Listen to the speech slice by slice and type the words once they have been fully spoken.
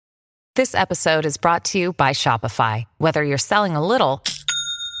This episode is brought to you by Shopify. Whether you're selling a little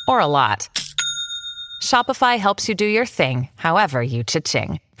or a lot, Shopify helps you do your thing, however you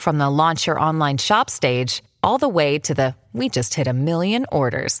cha-ching. From the launch your online shop stage, all the way to the we just hit 1 million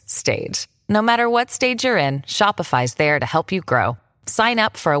orders stage. No matter what stage you're in, Shopify's there to help you grow. Sign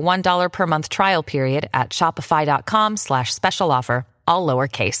up for a $1 per month trial period at shopify.com/special offer, all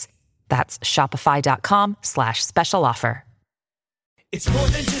lowercase. That's shopify.com/special offer. It's more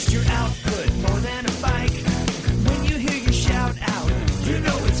than just your output, more than a bike. When you hear your shout out, you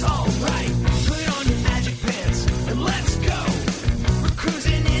know it's all right. Put on your magic pants and let's go. We're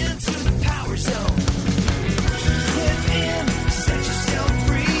cruising into the power zone. Clip in, set yourself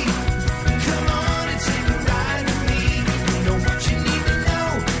free. Come on and take a ride with me. Know what you need to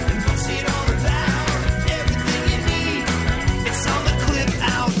know and what's it all about. Everything you need, it's on the Clip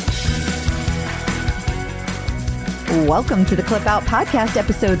Out. Welcome to the Clip Out Podcast,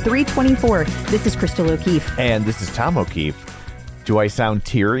 episode 324. This is Crystal O'Keefe. And this is Tom O'Keefe. Do I sound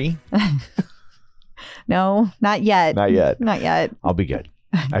teary? No, not yet. Not yet. Not yet. I'll be good.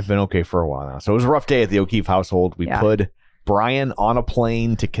 I've been okay for a while now. So it was a rough day at the O'Keefe household. We put Brian on a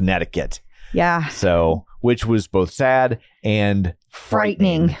plane to Connecticut. Yeah. So, which was both sad and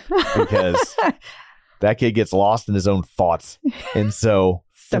frightening. Because that kid gets lost in his own thoughts. And so...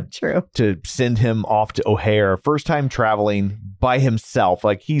 So true. To send him off to O'Hare, first time traveling by himself.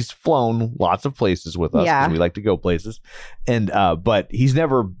 Like, he's flown lots of places with us because we like to go places. And but he's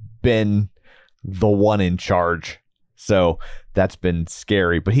never been the one in charge. So that's been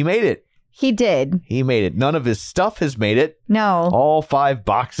scary. But he made it. He did. He made it. None of his stuff has made it. No. All 5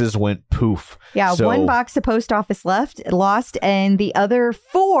 boxes went poof. Yeah, so, 1 box the post office lost, and the other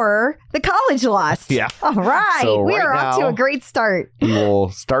 4 the college lost. Yeah. All right. So we are off to a great start. We will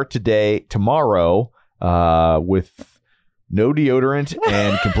start tomorrow, with no deodorant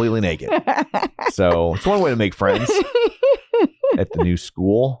and completely naked. So it's one way to make friends at the new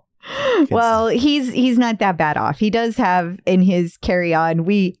school. Well, he's not that bad off. He does have in his carry-on.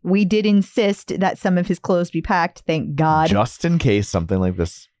 We did insist that some of his clothes be packed. Thank God. Just in case something like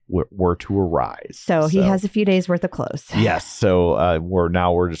this were to arise. So he has a few days worth of clothes. Yes. So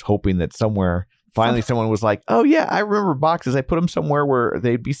we're just hoping that somewhere finally someone was like, oh yeah, I remember boxes. I put them somewhere where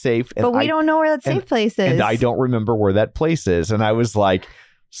they'd be safe. And but we don't know where that safe place is. And I don't remember where that place is. And I was like,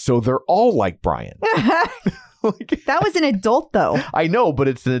 so they're all like Brian. That was an adult, though. I know, but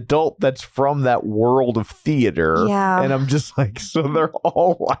it's an adult that's from that world of theater. Yeah. And I'm just like, so they're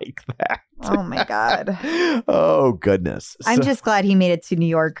all like that. Oh, my God. Oh, goodness. I'm just glad he made it to New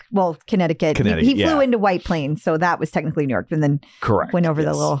York. Well, Connecticut. He flew into White Plains, so that was technically New York, and then went over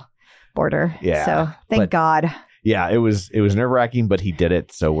the little border. Yeah. So thank God. Yeah, it was nerve-wracking, but he did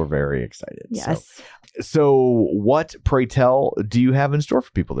it, so we're very excited. Yes. So what, pray tell, do you have in store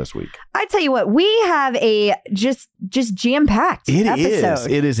for people this week? I tell you what, we have a just jam-packed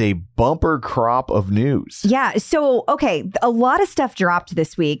episode. It is a bumper crop of news. Yeah. So, okay, a lot of stuff dropped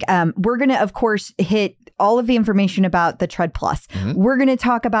this week. We're going to, of course, hit all of the information about the Tread Plus. Mm-hmm. We're going to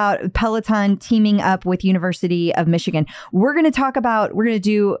talk about Peloton teaming up with University of Michigan. We're going to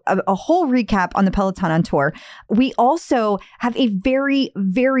do a whole recap on the Peloton on tour. We also have a very,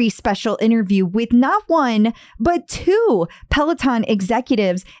 very special interview with not 1, but 2 Peloton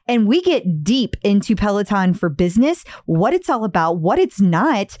executives. And we get deep into Peloton for Business, what it's all about, what it's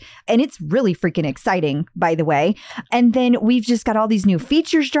not. And it's really freaking exciting, by the way. And then we've just got all these new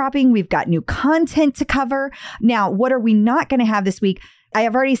features dropping. We've got new content to cover. Now, what are we not going to have this week? I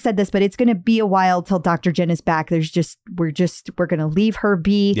have already said this, but it's going to be a while till Dr. Jen is back. We're going to leave her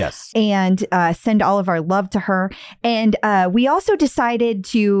be. Yes. And send all of our love to her. And we also decided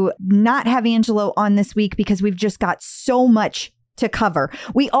to not have Angelo on this week because we've just got so much to cover.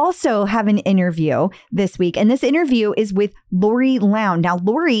 We also have an interview this week, and this interview is with Lorri Lown. Now,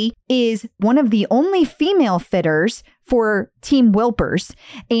 Lorri is one of the only female fitters for Team Wilpers,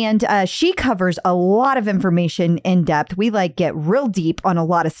 and she covers a lot of information in depth. We get real deep on a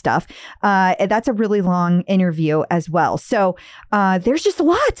lot of stuff. That's a really long interview as well. So there's just a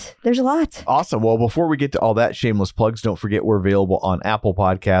lot. There's a lot. Awesome. Well, before we get to all that, shameless plugs, don't forget we're available on Apple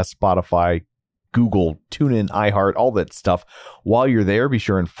Podcasts, Spotify, Google, TuneIn, iHeart, all that stuff. While you're there, be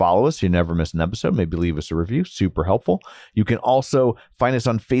sure and follow us. You never miss an episode. Maybe leave us a review. Super helpful. You can also find us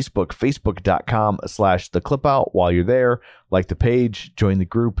on Facebook, facebook.com/theclipout. While you're there, like the page, join the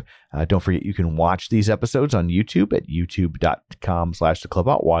group. Don't forget, you can watch these episodes on YouTube at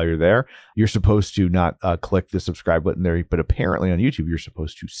youtube.com/theclipout. While you're there, you're supposed to not click the subscribe button there, but apparently on YouTube, you're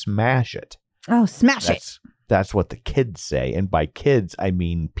supposed to smash it. Oh, smash it. That's what the kids say. And by kids, I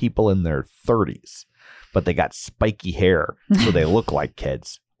mean people in their 30s. But they got spiky hair, so they look like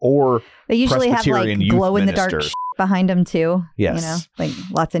kids. or they usually have like glow in the dark behind them too. Yes. You know, like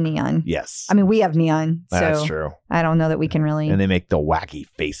lots of neon. Yes. I mean, we have neon. So that's true. I don't know that we can really. And they make the wacky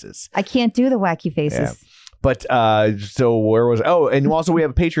faces. I can't do the wacky faces. Yeah. But so where was and also we have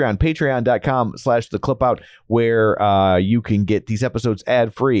a Patreon, patreon.com/theclipout, where you can get these episodes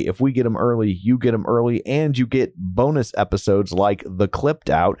ad free. If we get them early, you get them early, and you get bonus episodes like the Clipped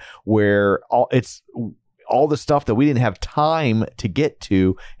Out, where all the stuff that we didn't have time to get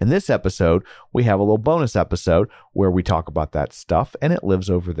to in this episode. We have a little bonus episode where we talk about that stuff, and it lives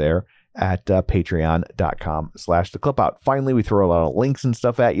over there at patreon.com/theclipout. Finally, we throw a lot of links and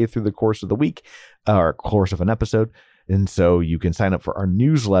stuff at you through the course of the week or course of an episode. And so you can sign up for our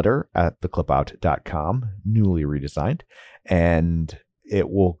newsletter at theclipout.com, newly redesigned, and it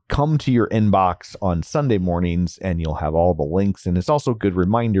will come to your inbox on Sunday mornings, and you'll have all the links. And it's also a good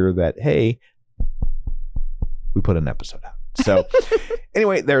reminder that, hey, we put an episode out. So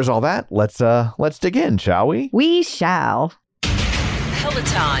anyway, there's all that. Let's dig in, shall we? We shall.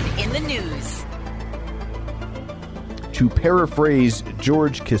 Peloton in the news. To paraphrase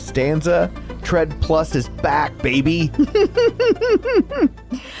George Costanza, Tread Plus is back, baby.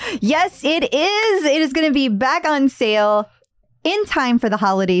 Yes, it is. It is going to be back on sale in time for the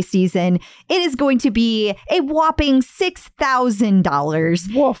holiday season. It is going to be a whopping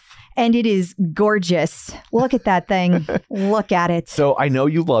 $6,000. Woof. And it is gorgeous. Look at that thing. Look at it. So I know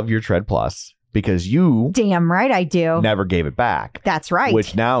you love your Tread Plus because you damn right I do. Never gave it back. That's right.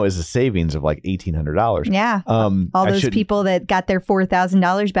 Which now is a savings of like $1,800. Yeah. All those people that got their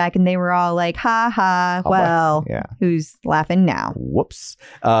 $4,000 back and they were all like, ha ha. Well, who's laughing now? Whoops.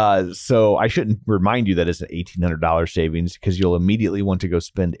 So I shouldn't remind you that it's an $1,800 savings because you'll immediately want to go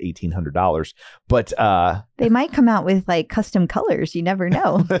spend $1,800. But they might come out with like custom colors. You never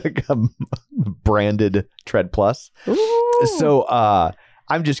know. Branded Tread Plus. Ooh. So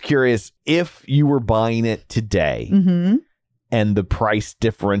I'm just curious, if you were buying it today and the price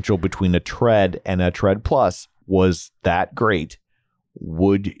differential between a Tread and a Tread Plus was that great,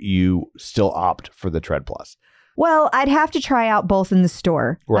 would you still opt for the Tread Plus? Well, I'd have to try out both in the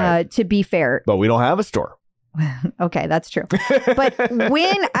store, to be fair. But we don't have a store. Okay, that's true. But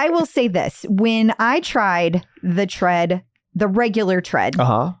I will say this, when I tried the Tread, the regular Tread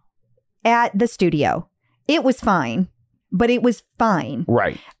at the studio, it was fine. But it was fine.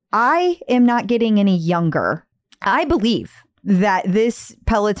 Right. I am not getting any younger. I believe that this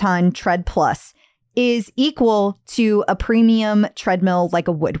Peloton Tread Plus is equal to a premium treadmill like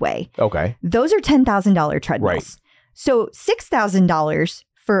a Woodway. Okay. Those are $10,000 treadmills. Right. So $6,000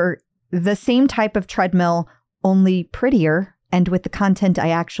 for the same type of treadmill, only prettier, and with the content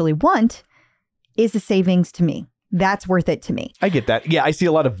I actually want, is a savings to me. That's worth it to me. I get that. Yeah, I see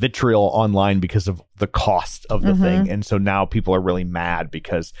a lot of vitriol online because of the cost of the thing. And so now people are really mad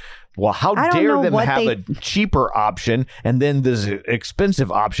because, well, how dare them have a cheaper option and then this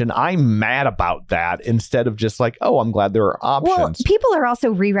expensive option? I'm mad about that instead of just like, oh, I'm glad there are options. Well, people are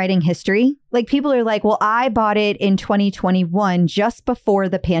also rewriting history. Like people are like, well, I bought it in 2021 just before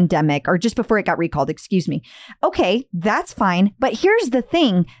the pandemic or just before it got recalled. Excuse me. Okay, that's fine. But here's the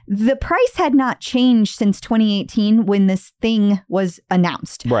thing. The price had not changed since 2018 when this thing was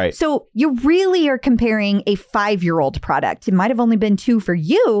announced. Right. So you really are comparing a 5-year-old product. It might have only been 2 for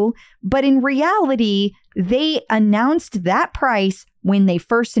you, but in reality, they announced that price when they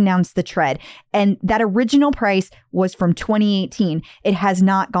first announced the Tread. And that original price was from 2018. It has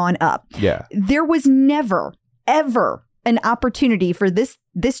not gone up. Yeah. There was never, ever an opportunity for this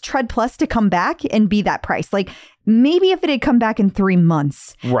Tread Plus to come back and be that price. Like maybe if it had come back in 3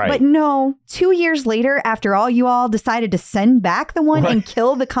 months. Right. But no, 2 years later, after all, you all decided to send back the one and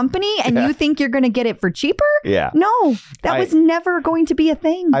kill the company and you think you're going to get it for cheaper? Yeah. No, that was never going to be a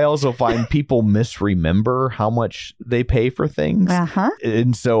thing. I also find people misremember how much they pay for things.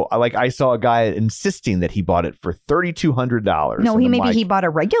 And so I saw a guy insisting that he bought it for $3,200. No, he bought a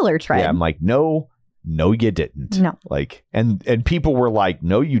regular Tread. Yeah, I'm like, no, you didn't. No. Like, and people were like,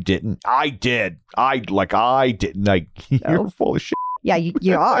 no, you didn't. I did. I didn't. Like, you're full of shit. Yeah,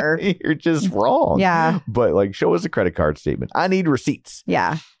 you are. You're just wrong. Yeah. But like, show us a credit card statement. I need receipts.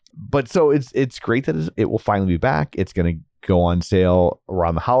 Yeah. But so it's great that it will finally be back. It's going to go on sale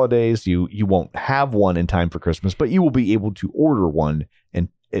around the holidays. You won't have one in time for Christmas, but you will be able to order one in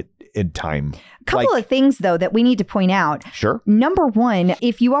time. A couple of things, though, that we need to point out. Sure. Number one,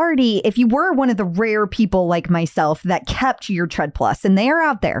 if you were one of the rare people like myself that kept your Tread Plus, and they are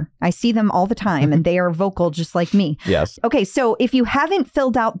out there, I see them all the time, and they are vocal just like me. Yes. Okay, so if you haven't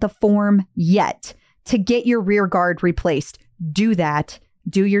filled out the form yet to get your rear guard replaced, do that.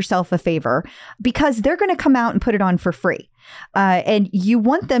 Do yourself a favor because they're going to come out and put it on for free. And you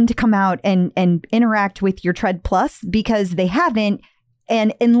want them to come out and interact with your Tread Plus because they haven't.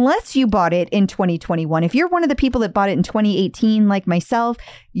 And unless you bought it in 2021, if you're one of the people that bought it in 2018, like myself,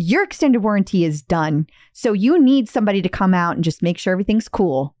 your extended warranty is done. So you need somebody to come out and just make sure everything's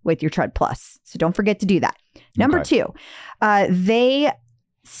cool with your Tread Plus. So don't forget to do that. Number two, they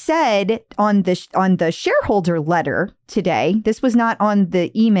said on the shareholder letter today, this was not on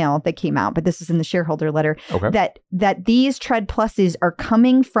the email that came out, but this is in the shareholder letter, that these Tread Pluses are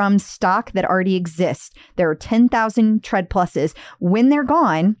coming from stock that already exists. There are 10,000 Tread Pluses. When they're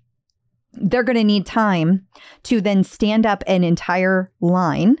gone, they're going to need time to then stand up an entire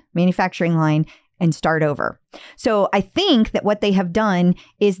manufacturing line, and start over. So I think that what they have done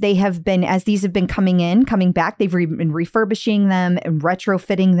is they have been, as these have been coming back, they've been refurbishing them and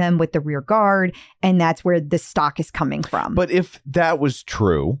retrofitting them with the rear guard. And that's where the stock is coming from. But if that was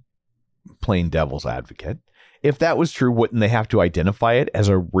true, plain devil's advocate, if that was true, wouldn't they have to identify it as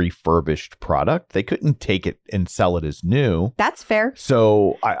a refurbished product? They couldn't take it and sell it as new. That's fair.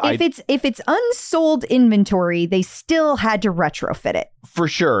 So if it's unsold inventory, they still had to retrofit it. For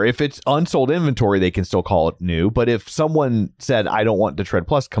sure. If it's unsold inventory, they can still call it new. But if someone said, I don't want the Tread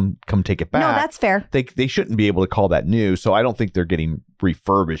Plus, come take it back. No, that's fair. They shouldn't be able to call that new. So I don't think they're getting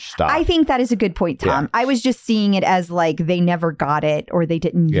refurbished stock. I think that is a good point, Tom. I was just seeing it as like they never got it or they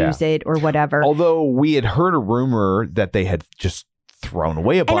didn't use it or whatever. Although we had heard a rumor that they had just thrown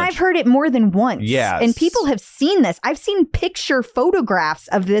away a bunch. And I've heard it more than once. Yes. And people have seen this. I've seen picture photographs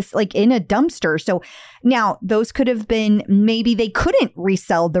of this like in a dumpster. So now those could have been, maybe they couldn't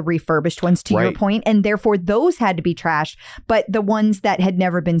resell the refurbished ones to your point, and therefore those had to be trashed. But the ones that had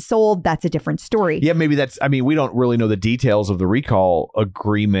never been sold, that's a different story. Yeah, maybe we don't really know the details of the recall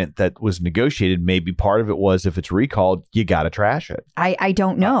agreement that was negotiated. Maybe part of it was if it's recalled, you got to trash it. I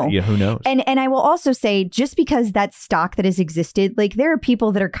don't know. Who knows? And I will also say, just because that's stock that has existed, like there are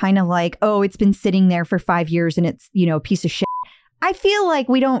people that are kind of like, oh, it's been sitting there for 5 years and it's, a piece of shit. I feel like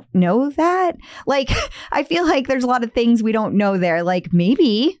we don't know that. Like, I feel like there's a lot of things we don't know there. Like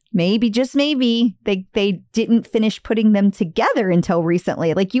maybe, just maybe, they didn't finish putting them together until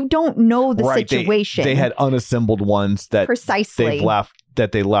recently. Like you don't know the situation. They had unassembled ones that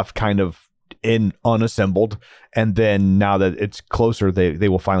they left kind of in unassembled, and then now that it's closer, they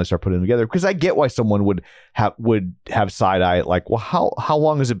will finally start putting them together. Because I get why someone would have side eye, like, well, how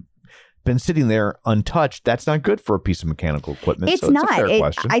long has it been sitting there untouched? That's not good for a piece of mechanical equipment. It's so not. It's a fair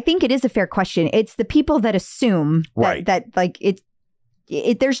question. I think it is a fair question. It's the people that assume that like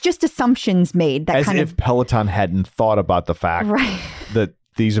there's just assumptions made that as kind if Peloton hadn't thought about the fact that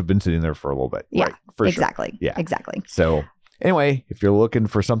these have been sitting there for a little bit. Yeah, right, for exactly. Sure. Yeah, exactly. So anyway, if you're looking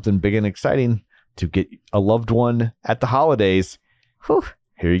for something big and exciting to get a loved one at the holidays,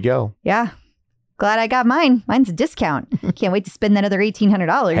 here you go. Yeah. Glad I got mine. Mine's a discount. Can't wait to spend that other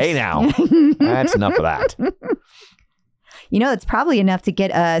 $1,800. Hey, now. That's enough of that. It's probably enough to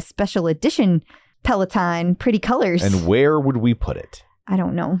get a special edition Peloton Pretty Colors. And where would we put it? I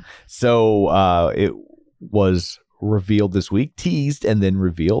don't know. So it was revealed this week, teased, and then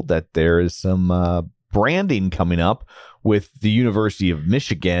revealed that there is some branding coming up with the University of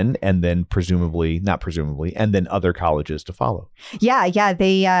Michigan, and then and then other colleges to follow. Yeah.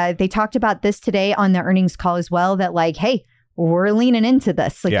 They talked about this today on the earnings call as well, that like, hey, we're leaning into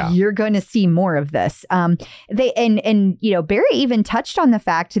this. Like you're going to see more of this. Barry even touched on the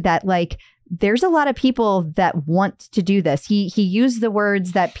fact that like there's a lot of people that want to do this. He used the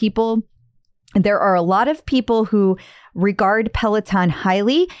words that there are a lot of people who regard Peloton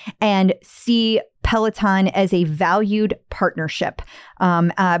highly and see Peloton as a valued partnership.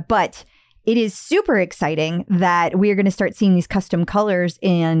 But it is super exciting that we are going to start seeing these custom colors.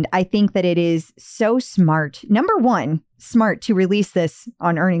 And I think that it is so smart. Number one, smart to release this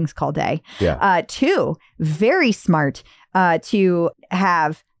on earnings call day. Yeah. Two, very smart to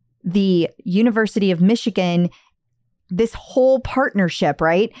have the University of Michigan, this whole partnership,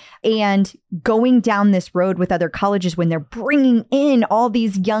 right? And going down this road with other colleges when they're bringing in all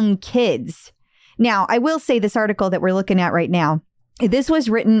these young kids. Now, I will say this article that we're looking at right now, this was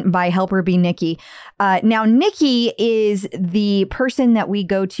written by Helper B. Nikki. Now, Nikki is the person that we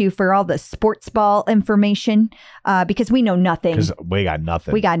go to for all the sports ball information because we know nothing. Because we got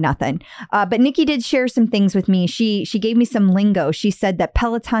nothing. But Nikki did share some things with me. She gave me some lingo. She said that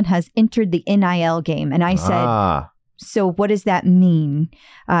Peloton has entered the NIL game. And I said, so what does that mean?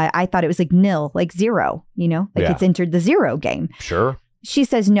 I thought it was like nil, like zero, it's entered the zero game. Sure. She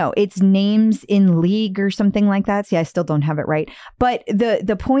says no, it's names in league or something like that. See, I still don't have it right. But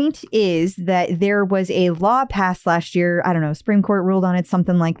the point is that there was a law passed last year. I don't know, Supreme Court ruled on it,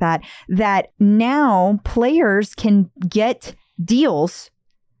 something like that, that now players can get deals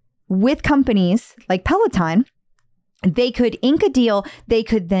with companies like Peloton. They could ink a deal. They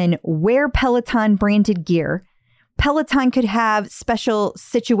could then wear Peloton branded gear. Peloton could have special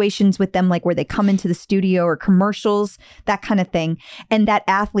situations with them, like where they come into the studio or commercials, that kind of thing. And that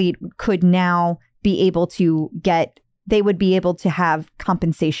athlete could now be able to they would be able to have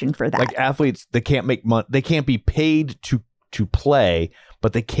compensation for that. Like athletes, they can't make money. They can't be paid to play,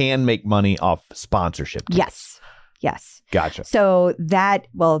 but they can make money off sponsorship deals. Yes. Gotcha. So that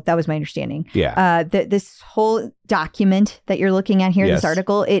was my understanding. Yeah. This whole document that you're looking at here, Yes. this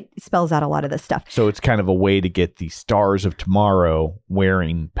article, it spells out a lot of this stuff. So it's kind of a way to get the stars of tomorrow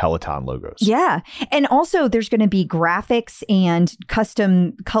wearing Peloton logos. Yeah. And also there's going to be graphics and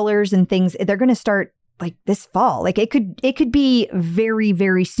custom colors and things. They're going to start like this fall. Like it could be very,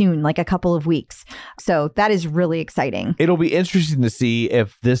 very soon, like a couple of weeks. So that is really exciting. It'll be interesting to see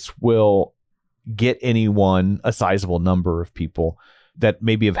if this will get anyone, a sizable number of people that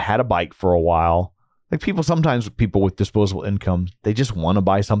maybe have had a bike for a while. Like sometimes people with disposable income, they just want to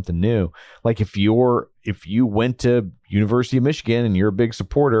buy something new. Like if you went to University of Michigan and you're a big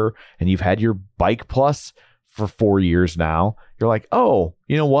supporter and you've had your Bike Plus for 4 years now, you're like, oh,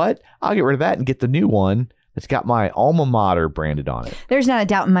 you know what? I'll get rid of that and get the new one that's got my alma mater branded on it. There's not a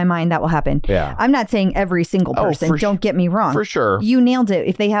doubt in my mind that will happen. Yeah. I'm not saying every single person. Don't get me wrong. For sure. You nailed it.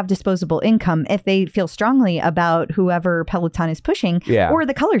 If they have disposable income, if they feel strongly about whoever Peloton is pushing, or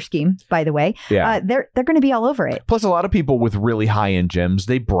the color scheme, by the way, they're going to be all over it. Plus, a lot of people with really high end gyms,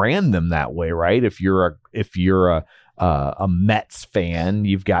 they brand them that way, right? If you're a Mets fan,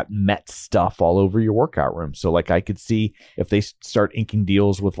 you've got Mets stuff all over your workout room. So like I could see if they start inking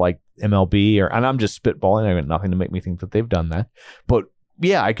deals with like MLB and I'm just spitballing. I got nothing to make me think that they've done that. But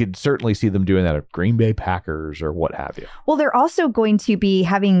yeah, I could certainly see them doing that at Green Bay Packers or what have you. Well, they're also going to be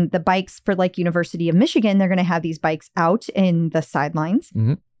having the bikes for like University of Michigan. They're going to have these bikes out in the sidelines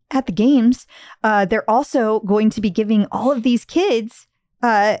at the games. They're also going to be giving all of these kids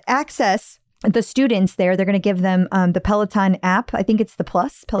access. The students there, they're going to give them the Peloton app. I think it's the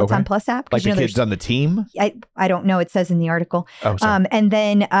Peloton Plus app. Like the kids on the team? I don't know. It says in the article. Oh, sorry. And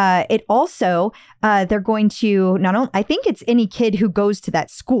then it also, they're going to not only, I think it's any kid who goes to that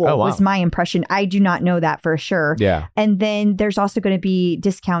school was my impression. I do not know that for sure. Yeah. And then there's also going to be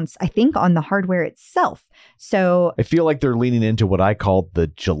discounts, I think, on the hardware itself. So I feel like they're leaning into what I call the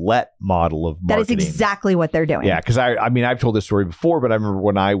Gillette model of marketing. That is exactly what they're doing. Yeah, because I mean, I've told this story before, but I remember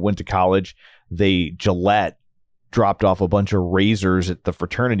when I went to college, Gillette dropped off a bunch of razors at the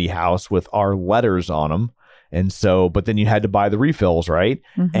fraternity house with our letters on them. And so, but then you had to buy the refills, right?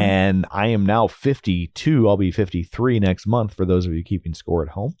 Mm-hmm. And I am now 52. I'll be 53 next month for those of you keeping score at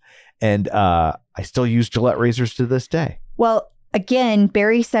home. And I still use Gillette razors to this day. Well, again,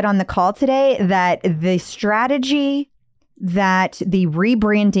 Barry said on the call today that the strategy that the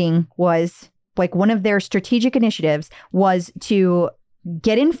rebranding was like one of their strategic initiatives was to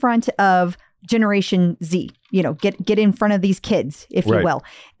get in front of Generation Z, get in front of these kids, if you will.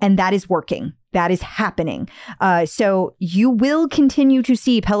 And that is working. That is happening. So you will continue to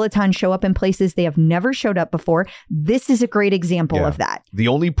see Peloton show up in places they have never showed up before. This is a great example of that. The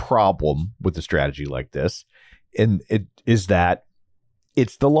only problem with a strategy like this is that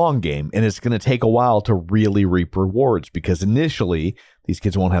it's the long game and it's going to take a while to really reap rewards because initially these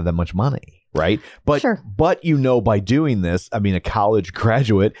kids won't have that much money, right? But by doing this, I mean, a college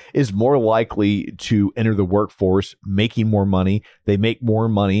graduate is more likely to enter the workforce making more money. They make more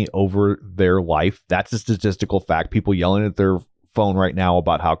money over their life. That's a statistical fact. People yelling at their phone right now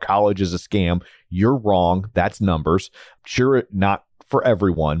about how college is a scam. You're wrong. That's numbers. Sure, not for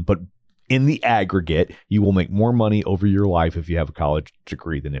everyone, but in the aggregate, you will make more money over your life if you have a college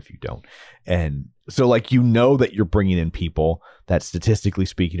degree than if you don't. And so that you're bringing in people that statistically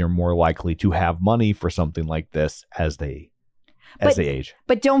speaking are more likely to have money for something like this as they age.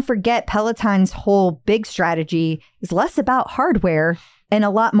 But don't forget, Peloton's whole big strategy is less about hardware and a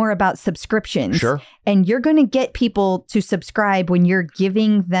lot more about subscriptions. Sure. And you're going to get people to subscribe when you're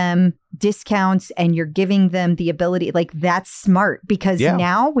giving them discounts and you're giving them the ability. Like, that's smart because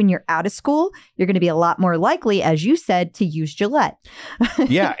now when you're out of school, you're going to be a lot more likely, as you said, to use Gillette.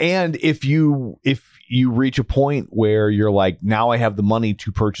 Yeah. And if you reach a point where you're like, now I have the money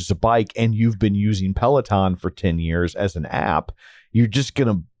to purchase a bike and you've been using Peloton for 10 years as an app, you're just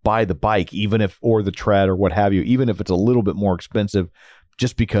going to buy the bike, or the tread or what have you, even if it's a little bit more expensive,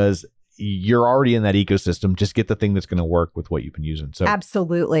 just because you're already in that ecosystem. Just get the thing that's going to work with what you've been using. So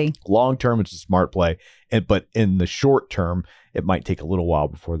absolutely. Long term, it's a smart play. But in the short term, it might take a little while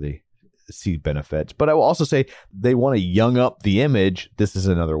before they see benefits. But I will also say they want to young up the image. This is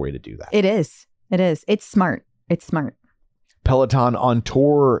another way to do that. It is. It's smart. Peloton on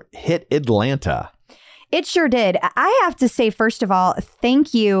tour hit Atlanta. It sure did. I have to say, first of all,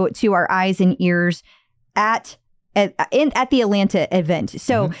 thank you to our eyes and ears at the Atlanta event.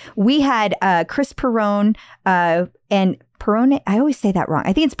 So we had Chris Perrone and Perrone. I always say that wrong.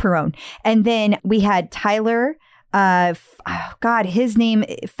 I think it's Perrone. And then we had Tyler. His name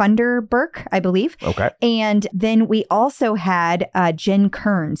Funderburk, I believe. Okay. And then we also had Jen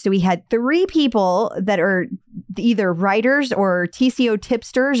Kern. So we had 3 people that are either writers or TCO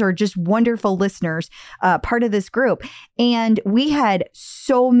tipsters or just wonderful listeners, part of this group. And we had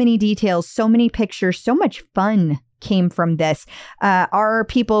so many details, so many pictures, so much fun came from this. Our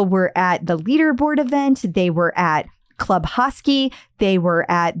people were at the leaderboard event. They were at Club Hosky. They were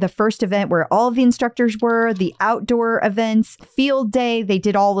at the first event where all of the instructors were, the outdoor events, field day. They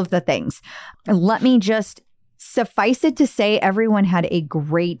did all of the things. And let me just suffice it to say everyone had a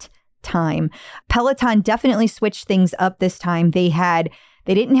great time. Peloton definitely switched things up this time. They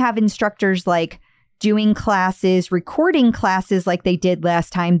didn't have instructors like doing classes, recording classes like they did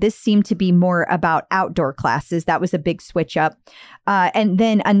last time. This seemed to be more about outdoor classes. That was a big switch up. And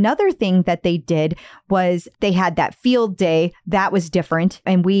then another thing that they did was they had that field day. That was different.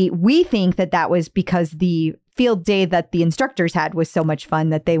 And we think that was because the field day that the instructors had was so much fun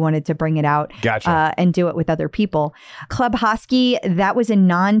that they wanted to bring it out. Gotcha. And do it with other people. Club Hosky, that was a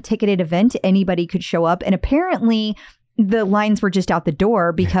non-ticketed event. Anybody could show up. And apparently the lines were just out the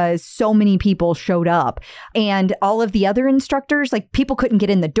door because so many people showed up, and all of the other instructors, like people couldn't get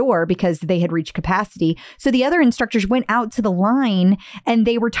in the door because they had reached capacity. So the other instructors went out to the line and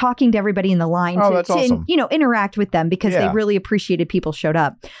they were talking to everybody in the line to awesome. Interact with them because they really appreciated people showed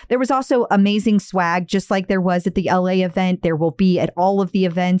up. There was also amazing swag, just like there was at the LA event. There will be at all of the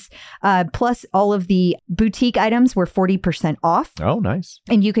events. Plus all of the boutique items were 40% off. Oh, nice.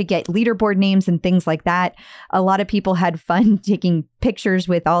 And you could get leaderboard names and things like that. A lot of people had fun taking pictures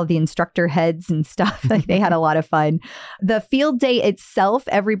with all the instructor heads and stuff. Like they had a lot of fun. The field day itself,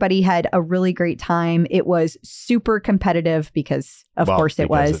 everybody had a really great time. It was super competitive because of course it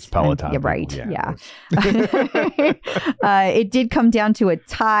was. It's Peloton. And, right. Yeah. It did come down to a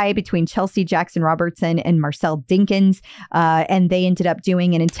tie between Chelsea Jackson Robertson and Marcel Dinkins. And they ended up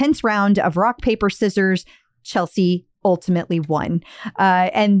doing an intense round of rock, paper, scissors. Chelsea ultimately won.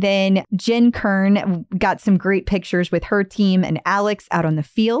 And then Jen Kern got some great pictures with her team and Alex out on the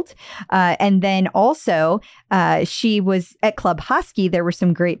field. And then also she was at Club Hosky. There were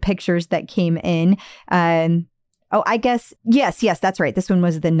some great pictures that came in. I guess, yes, that's right. This one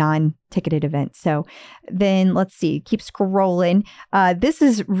was the non-ticketed event. So then let's see, keep scrolling. This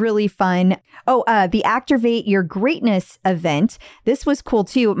is really fun. The Activate Your Greatness event. This was cool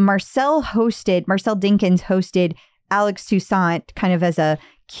too. Marcel Dinkins hosted Alex Toussaint kind of as a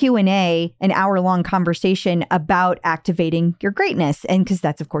Q&A, an hour-long conversation about activating your greatness. And because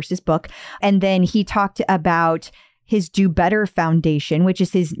that's, of course, his book. And then he talked about his Do Better Foundation, which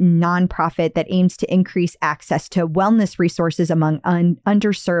is his nonprofit that aims to increase access to wellness resources among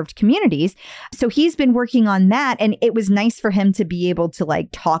underserved communities. So he's been working on that. And it was nice for him to be able to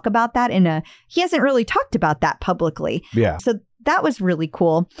talk about that he hasn't really talked about that publicly. Yeah. So that was really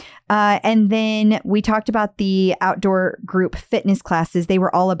cool. And then we talked about the outdoor group fitness classes. They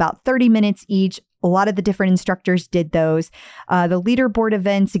were all about 30 minutes each. A lot of the different instructors did those. The leaderboard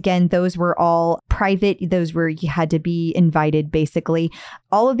events, again, those were all private. Those were, you had to be invited, basically.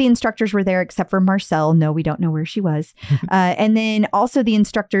 All of the instructors were there except for Marcel. No, we don't know where she was. And then also the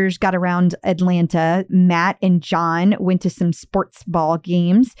instructors got around Atlanta. Matt and John went to some sports ball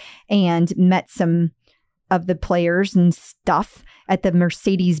games and met some of the players and stuff at the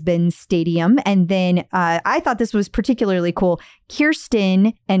Mercedes-Benz Stadium. And then I thought this was particularly cool.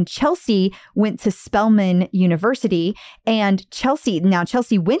 Kirsten and Chelsea went to Spelman University, and Chelsea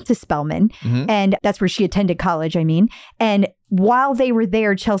went to Spelman, and that's where she attended college, And while they were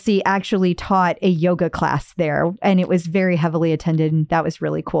there, Chelsea actually taught a yoga class there, and it was very heavily attended, and that was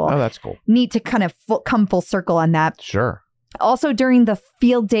really cool. Oh, that's cool. Neat to kind of come full circle on that. Sure. Also, during the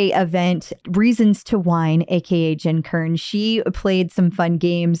field day event, Reasons to Whine, aka Jen Kern, she played some fun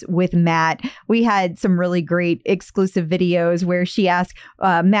games with Matt. We had some really great exclusive videos where she asked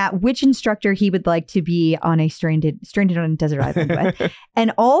Matt which instructor he would like to be on a stranded on a desert island with.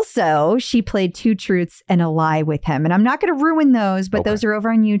 And also, she played 2 truths and a lie with him. And I'm not going to ruin those, but those are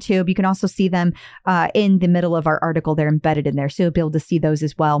over on YouTube. You can also see them in the middle of our article. They're embedded in there, so you'll be able to see those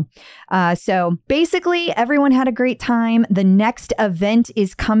as well. So basically, everyone had a great time. The next event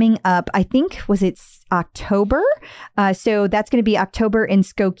is coming up, I think, was it October? So that's going to be October in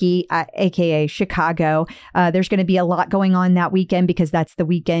Skokie, aka Chicago. There's going to be a lot going on that weekend because that's the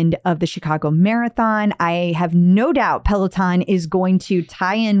weekend of the Chicago Marathon. I have no doubt Peloton is going to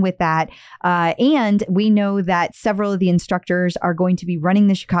tie in with that. And we know that several of the instructors are going to be running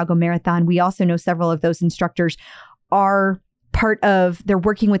the Chicago Marathon. We also know several of those instructors are they're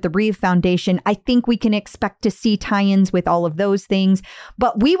working with the Reeve Foundation. I think we can expect to see tie-ins with all of those things,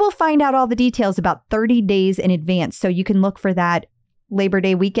 but we will find out all the details about 30 days in advance. So you can look for that Labor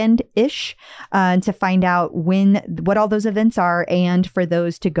Day weekend-ish to find out what all those events are and for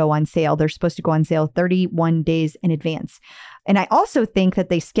those to go on sale. They're supposed to go on sale 31 days in advance. And I also think that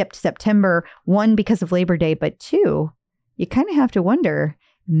they skipped September, 1, because of Labor Day, but 2, you kind of have to wonder,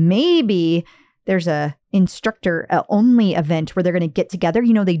 maybe there's a instructor only event where they're going to get together.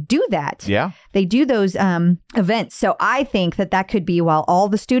 You know, they do that. Yeah. They do those events. So I think that could be while all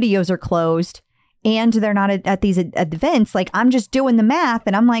the studios are closed and they're not at these events. Like, I'm just doing the math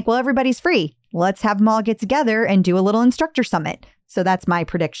and I'm like, well, everybody's free. Let's have them all get together and do a little instructor summit. So that's my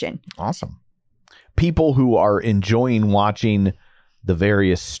prediction. Awesome. People who are enjoying watching the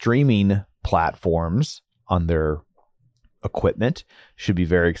various streaming platforms on their equipment should be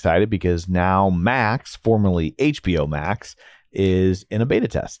very excited because now Max, formerly HBO Max, is in a beta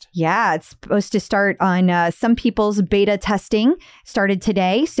test. Yeah, it's supposed to start on some people's beta testing. Started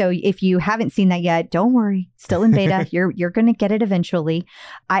today. So if you haven't seen that yet, don't worry. Still in beta. You're going to get it eventually.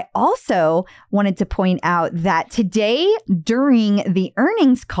 I also wanted to point out that today during the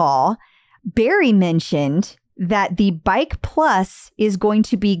earnings call, Barry mentioned that the Bike Plus is going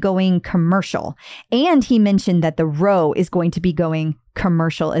to be going commercial. And he mentioned that the Row is going to be going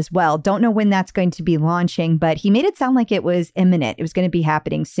commercial as well. Don't know when that's going to be launching, but he made it sound like it was imminent. It was going to be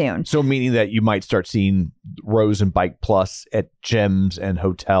happening soon. So meaning that you might start seeing Rows and Bike Plus at gyms and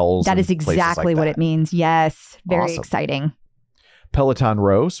hotels. That is exactly what it means. Yes. Very awesome. Exciting. Peloton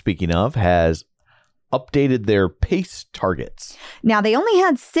Row, speaking of, has updated their pace targets. Now, they only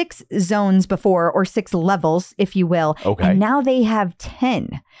had 6 zones before, or 6 levels, if you will. Okay. And now they have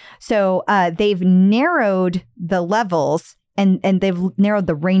 10. So they've narrowed the levels and they've narrowed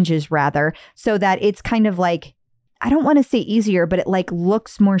the ranges, rather, so that it's kind of like, I don't want to say easier, but it like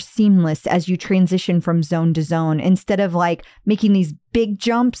looks more seamless as you transition from zone to zone instead of like making these big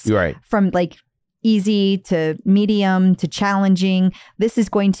jumps from like easy to medium to challenging. This is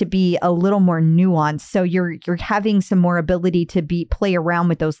going to be a little more nuanced. So you're having some more ability to play around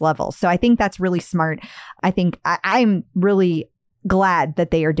with those levels. So I think that's really smart. I think I'm really glad that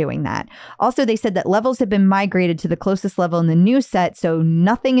they are doing that. Also, they said that levels have been migrated to the closest level in the new set. So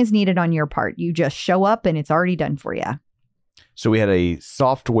nothing is needed on your part. You just show up and it's already done for you. So we had a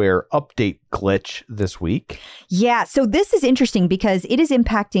software update glitch this week. Yeah. So this is interesting because it is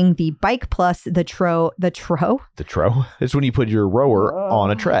impacting the Bike Plus, the Tro. The Tro is when you put your rower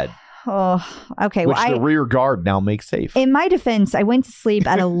on a tread. Oh, okay. Which the rear guard now makes safe. In my defense, I went to sleep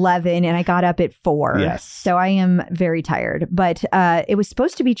at 11 and I got up at 4. Yes. So I am very tired, but it was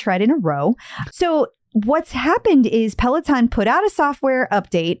supposed to be tread in a row. So what's happened is Peloton put out a software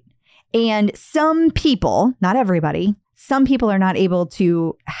update and some people, not everybody, some people are not able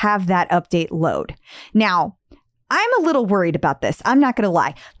to have that update load. Now, I'm a little worried about this. I'm not going to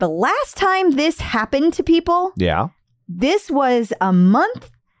lie. The last time this happened to people, this was a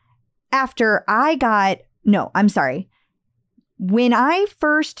month after when I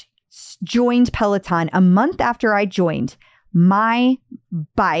first joined Peloton, a month after I joined, my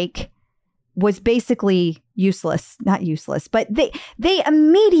bike was basically not useless, but they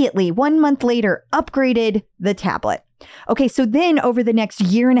immediately 1 month later upgraded the tablet. Okay, so then over the next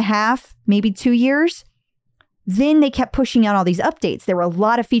year and a half, maybe 2 years, then they kept pushing out all these updates. There were a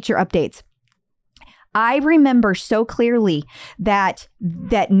lot of feature updates. I remember so clearly that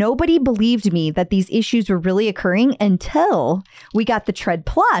nobody believed me that these issues were really occurring until we got the Tread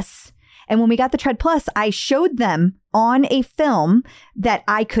Plus. And when we got the Tread Plus, I showed them on a film that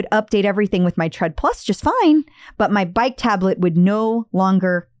I could update everything with my Tread Plus just fine, but my bike tablet would no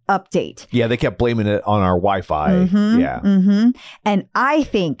longer update. Yeah, they kept blaming it on our Wi-Fi. And I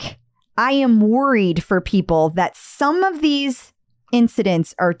think I am worried for people that some of these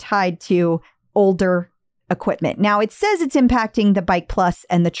incidents are tied to older equipment. Now, it says it's impacting the Bike Plus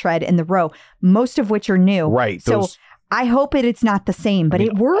and the Tread and the Row, most of which are new. Right. So I hope it's not the same, but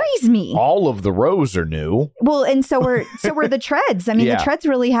it worries me. All of the rows are new. Well, and so were the Treads. I mean, the Treads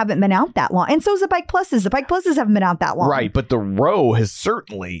really haven't been out that long. And so is the Bike Pluses. The Bike Pluses haven't been out that long. Right. But the Row has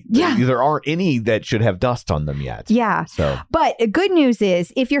certainly, there aren't any that should have dust on them yet. Yeah. So, but good news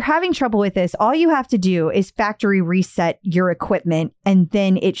is, if you're having trouble with this, all you have to do is factory reset your equipment, and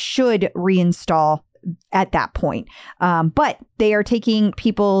then it should reinstall at that point. But they are taking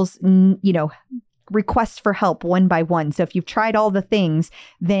people's, requests for help one by one. So if you've tried all the things,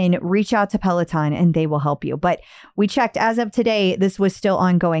 then reach out to Peloton and they will help you. But we checked as of today, this was still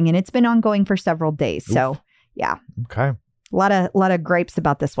ongoing, and it's been ongoing for several days. Oof. So yeah. Okay. A lot of gripes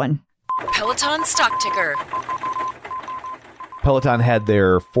about this one. Peloton stock ticker. Peloton had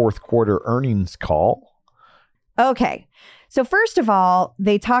their fourth quarter earnings call. Okay. So first of all,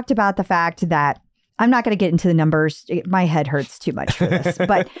 they talked about the fact that, I'm not going to get into the numbers. My head hurts too much for this.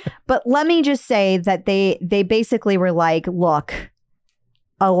 But let me just say that they basically were like, look,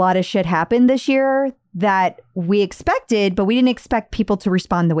 a lot of shit happened this year that we expected, but we didn't expect people to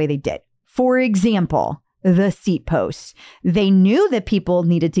respond the way they did. For example, the seat posts. They knew that people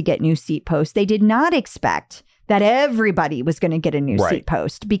needed to get new seat posts. They did not expect that everybody was going to get a new seat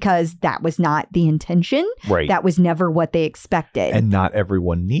post, because that was not the intention. Right. That was never what they expected. And not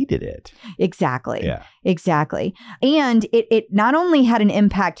everyone needed it. Exactly. Yeah. Exactly. And it not only had an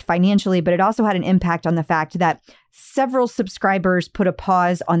impact financially, but it also had an impact on the fact that several subscribers put a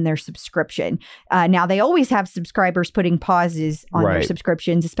pause on their subscription. Now, they always have subscribers putting pauses on their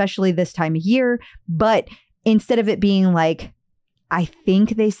subscriptions, especially this time of year. But instead of it being like, I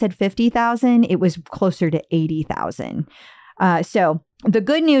think they said 50,000, it was closer to 80,000. So the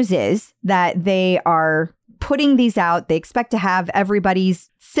good news is that they are putting these out. They expect to have everybody's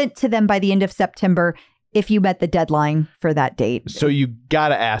sent to them by the end of September if you met the deadline for that date. So you got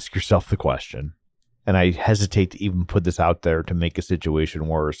to ask yourself the question, and I hesitate to even put this out there to make a situation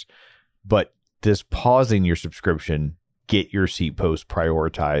worse, but does pausing your subscription get your seat post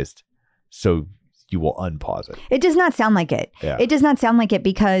prioritized so you will unpause it? It does not sound like it. Yeah. It does not sound like it,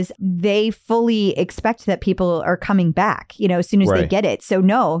 because they fully expect that people are coming back, as soon as they get it. So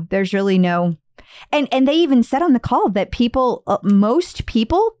no, there's really no. And they even said on the call that people, most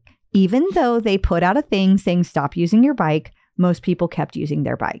people, even though they put out a thing saying stop using your bike, most people kept using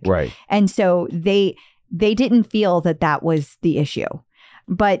their bike. Right. And so they didn't feel that was the issue.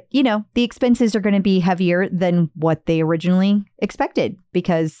 But, the expenses are going to be heavier than what they originally expected,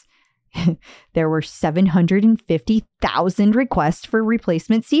 because there were 750,000 requests for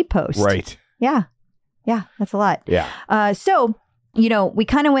replacement seat posts. Right. Yeah. Yeah. That's a lot. Yeah. So, we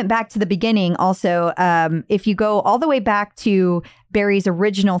kind of went back to the beginning also. If you go all the way back to Barry's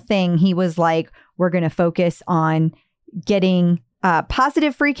original thing, he was like, we're going to focus on getting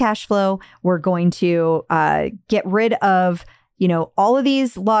positive free cash flow. We're going to get rid of all of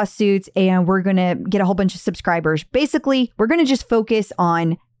these lawsuits, and we're going to get a whole bunch of subscribers. Basically, we're going to just focus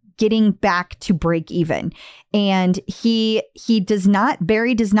on getting back to break even. And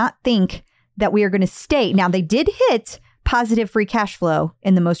Barry does not think that we are going to stay. Now, they did hit positive free cash flow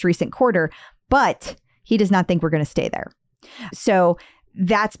in the most recent quarter, but he does not think we're going to stay there. So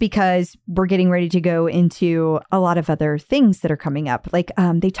that's because we're getting ready to go into a lot of other things that are coming up. Like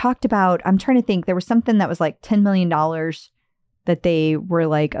they talked about, I'm trying to think, there was something that was like $10 million that they were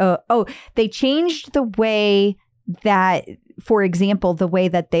like, they changed the way that, for example, the way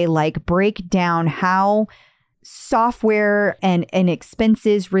that they like break down how software and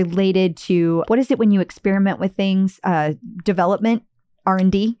expenses related to, what is it when you experiment with things, development,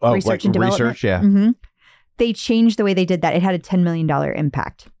 R&D, research and development. Research, yeah. Mm-hmm. They changed the way they did that. It had a $10 million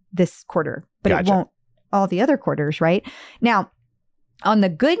impact this quarter, but It won't all the other quarters, right? Now, on the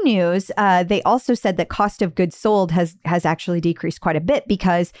good news, they also said that cost of goods sold has actually decreased quite a bit,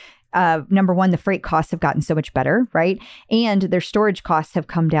 because number one, the freight costs have gotten so much better, right? And their storage costs have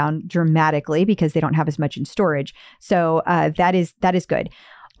come down dramatically because they don't have as much in storage. So that is good.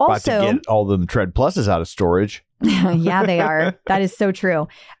 Also, about to get all them Tread Pluses out of storage. Yeah, they are. That is so true.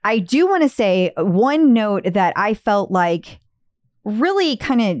 I do want to say one note that I felt like really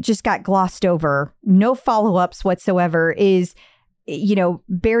kind of just got glossed over, no follow-ups whatsoever, is,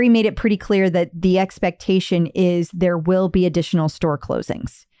 Barry made it pretty clear that the expectation is there will be additional store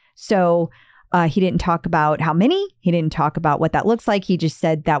closings. So he didn't talk about how many. He didn't talk about what that looks like. He just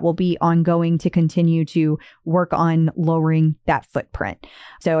said that will be ongoing to continue to work on lowering that footprint.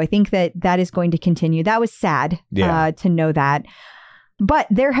 So I think that is going to continue. That was sad to know that. But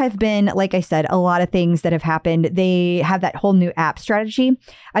there have been, like I said, a lot of things that have happened. They have that whole new app strategy.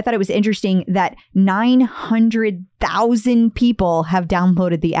 I thought it was interesting that 900,000 people have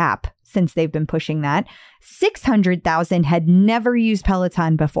downloaded the app since they've been pushing that. 600,000 had never used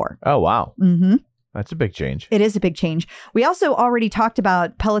Peloton before. Oh, wow. Mm-hmm. That's a big change. It is a big change. We also already talked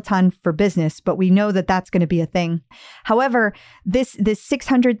about Peloton for Business, but we know that that's going to be a thing. However, this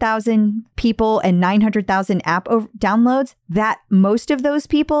 600,000 people and 900,000 app downloads, that most of those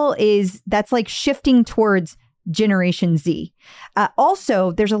people that's like shifting towards Generation Z.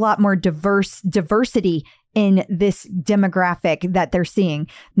 Also, there's a lot more diversity in this demographic that they're seeing.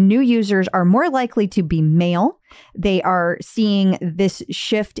 New users are more likely to be male. They are seeing this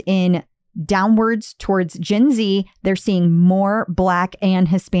shift in downwards towards Gen Z. They're seeing more Black and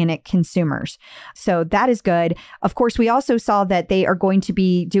Hispanic consumers. So that is good. Of course, we also saw that they are going to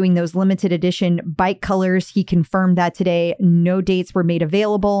be doing those limited edition bike colors. He confirmed that today. No dates were made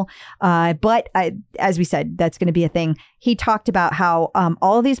available. But as we said, that's going to be a thing. He talked about how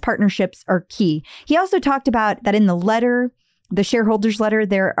all of these partnerships are key. He also talked about that in the letter, the shareholders letter,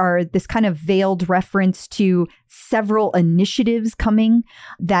 there are this kind of veiled reference to several initiatives coming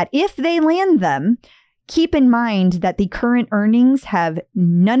that if they land them, keep in mind that the current earnings have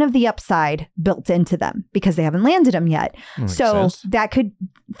none of the upside built into them because they haven't landed them yet. So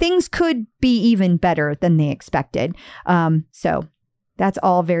things could be even better than they expected. So that's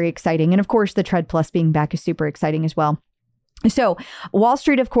all very exciting. And of course, the Tread Plus being back is super exciting as well. So Wall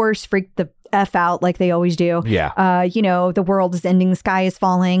Street, of course, freaked the F out like they always do. Yeah. The world is ending, the sky is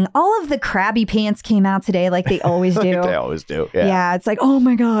falling. All of the crabby pants came out today like they always do. They always do. Yeah. It's like, oh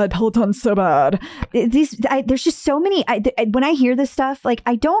my God, Peloton's so bad. There's just so many. When I hear this stuff, like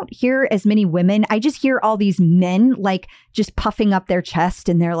I don't hear as many women. I just hear all these men like just puffing up their chest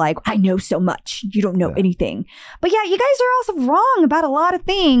and they're like, I know so much. You don't know anything. But yeah, you guys are also wrong about a lot of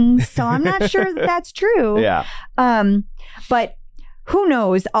things. So I'm not sure that that's true. Yeah. But who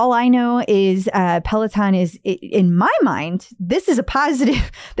knows? All I know is Peloton is, in my mind, this is a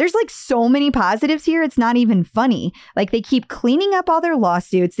positive. There's like so many positives here. It's not even funny. Like they keep cleaning up all their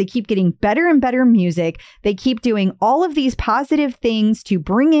lawsuits. They keep getting better and better music. They keep doing all of these positive things to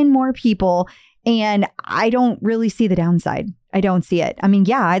bring in more people. And I don't really see the downside. I don't see it. I mean,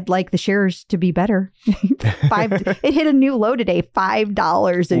 yeah, I'd like the shares to be better. It hit a new low today,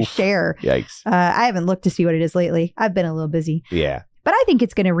 $5 a share. Yikes. I haven't looked to see what it is lately. I've been a little busy. Yeah. But I think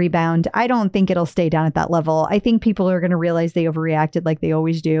it's going to rebound. I don't think it'll stay down at that level. I think people are going to realize they overreacted like they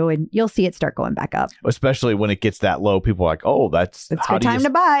always do. And you'll see it start going back up. Especially when it gets that low, people are like, oh, it's a good time to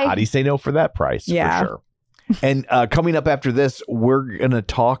buy. How do you say no for that price? Yeah. For sure. And coming up after this, we're going to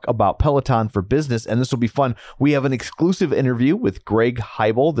talk about Peloton for Business, and this will be fun. We have an exclusive interview with Greg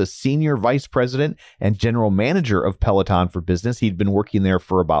Heibel, the Senior Vice President and General Manager of Peloton for Business. He'd been working there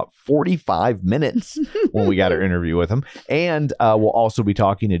for about 45 minutes when we got our interview with him. And we'll also be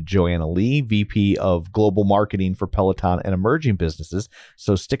talking to Joanna Lee, VP of Global Marketing for Peloton and Emerging Businesses.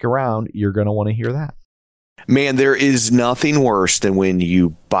 So stick around. You're going to want to hear that. Man, there is nothing worse than when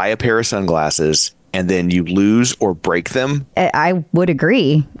you buy a pair of sunglasses and then you lose or break them. I would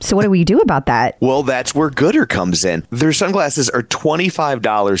agree. So what do we do about that? Well, that's where Goodr comes in. Their sunglasses are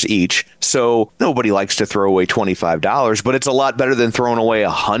 $25 each, so nobody likes to throw away $25, but it's a lot better than throwing away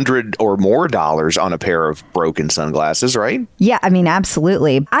 $100 or more on a pair of broken sunglasses, right? Yeah, I mean,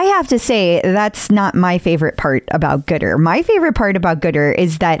 absolutely. I have to say that's not my favorite part about Goodr. My favorite part about Goodr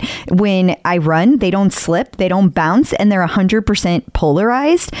is that when I run, they don't slip, they don't bounce, and they're 100%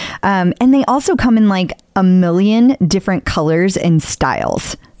 polarized. And they also come in like a million different colors and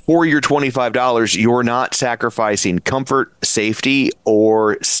styles. For your $25, you're not sacrificing comfort, safety,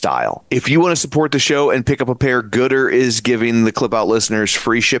 or style. If you want to support the show and pick up a pair, Goodr is giving the Clip Out listeners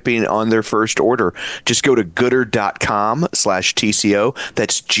free shipping on their first order. Just go to goodr.com/TCO.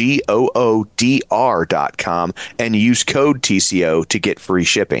 That's GOODR.com and use code TCO to get free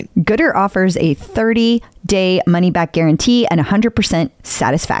shipping. Goodr offers a 30-day money-back guarantee and 100%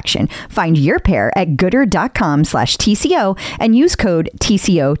 satisfaction. Find your pair at goodr.com/TCO and use code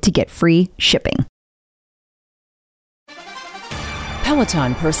TCO to get free shipping.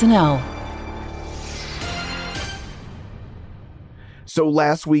 Peloton personnel. So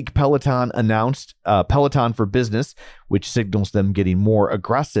last week, Peloton announced Peloton for Business, which signals them getting more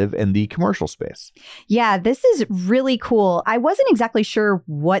aggressive in the commercial space. Yeah, this is really cool. I wasn't exactly sure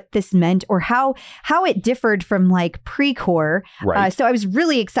what this meant or how it differed from like Precor. Right. So I was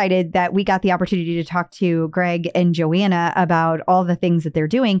really excited that we got the opportunity to talk to Greg and Joanna about all the things that they're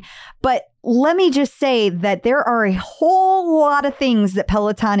doing. But let me just say that there are a whole lot of things that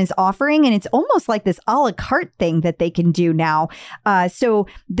Peloton is offering, and it's almost like this a la carte thing that they can do now. So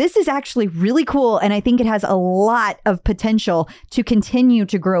this is actually really cool, and I think it has a lot of potential to continue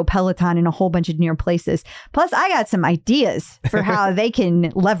to grow Peloton in a whole bunch of new places. Plus, I got some ideas for how they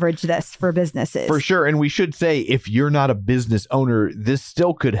can leverage this for businesses. For sure. And we should say, if you're not a business owner, this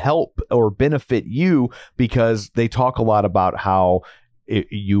still could help or benefit you, because they talk a lot about how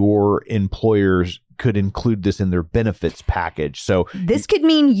your employers could include this in their benefits package. So this could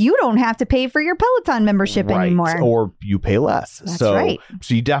mean you don't have to pay for your Peloton membership anymore. Or you pay less. That's right.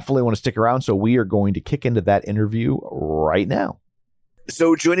 So you definitely want to stick around. So we are going to kick into that interview right now.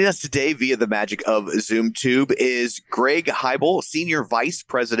 So joining us today via the magic of ZoomTube is Greg Heibel, Senior Vice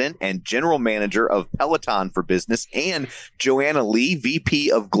President and General Manager of Peloton for Business, and Joanna Lee, VP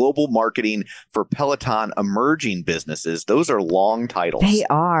of Global Marketing for Peloton Emerging Businesses. Those are long titles. They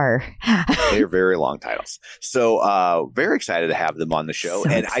are. They're very long titles. So very excited to have them on the show.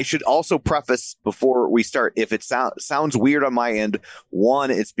 And I should also preface before we start, if it sounds weird on my end,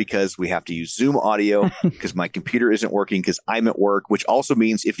 one, it's because we have to use Zoom audio because my computer isn't working because I'm at work, which also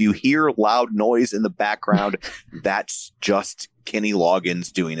means if you hear loud noise in the background, that's just Kenny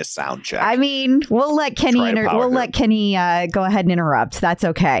Loggins doing a sound check. I mean, we'll let Kenny go ahead and interrupt. That's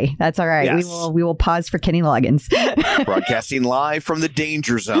okay. That's all right. Yes. We will pause for Kenny Loggins. Broadcasting live from the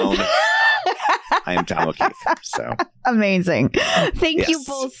danger zone. I am Tom O'Keefe. So amazing. Thank you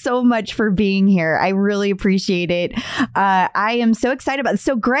both so much for being here. I really appreciate it. I am so excited about this.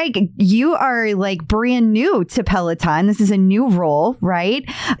 So Greg, you are like brand new to Peloton. This is a new role, right?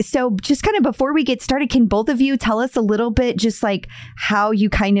 So just kind of before we get started, can both of you tell us a little bit just like how you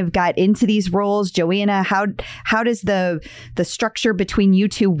kind of got into these roles? Joanna, how does the structure between you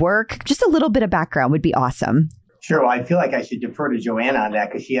two work? Just a little bit of background would be awesome. Sure. Well, I feel like I should defer to Joanna on that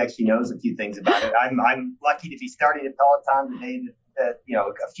because she actually knows a few things about it. I'm lucky to be starting at Peloton today,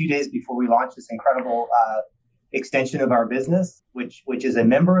 a few days before we launch this incredible extension of our business, which is a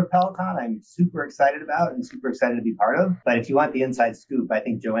member of Peloton. I'm super excited about and super excited to be part of. But if you want the inside scoop, I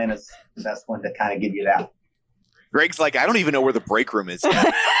think Joanna's the best one to kind of give you that. Greg's like, I don't even know where the break room is yet.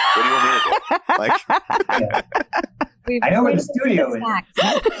 What do you want me to do? Like, I know where the studio is.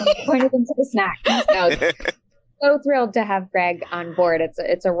 Pointed them to the snack. No, so thrilled to have Greg on board.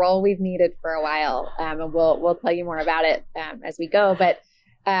 It's a role we've needed for a while, and we'll tell you more about it as we go. But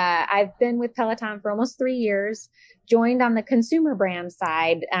I've been with Peloton for almost 3 years. Joined on the consumer brand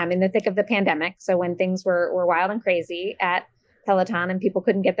side in the thick of the pandemic. So when things were wild and crazy at Peloton and people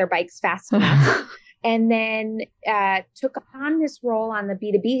couldn't get their bikes fast enough. And then took upon this role on the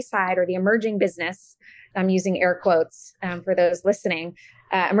B2B side, or the emerging business. I'm using air quotes for those listening.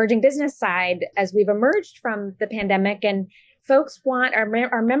 Emerging business side, as we've emerged from the pandemic, and folks want,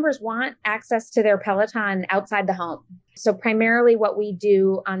 our members want access to their Peloton outside the home. So primarily what we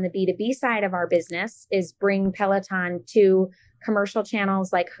do on the B2B side of our business is bring Peloton to commercial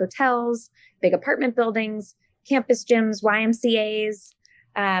channels like hotels, big apartment buildings, campus gyms, YMCAs.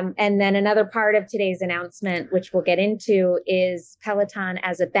 And then another part of today's announcement, which we'll get into, is Peloton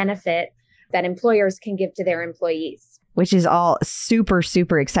as a benefit that employers can give to their employees. Which is all super,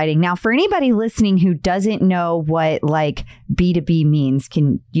 super exciting. Now, for anybody listening who doesn't know what like B2B means,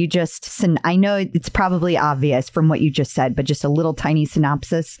 can you just, I know it's probably obvious from what you just said, but just a little tiny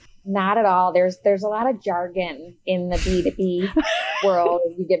synopsis. Not at all. There's a lot of jargon in the B2B world.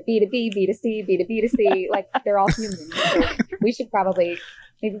 You get B2B, B2C, B2B2C, like they're all humans. So we should probably,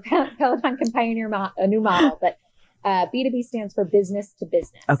 maybe Peloton can pioneer a new model, but B2B stands for business to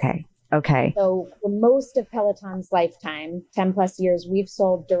business. Okay. So for most of Peloton's lifetime, 10 plus years, we've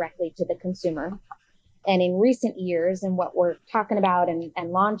sold directly to the consumer. And in recent years, and what we're talking about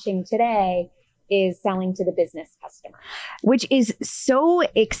and launching today, is selling to the business customer. Which is so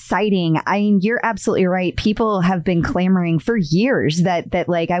exciting. I mean, you're absolutely right. People have been clamoring for years that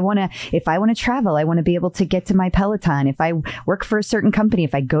like, if I want to travel, I want to be able to get to my Peloton. If I work for a certain company,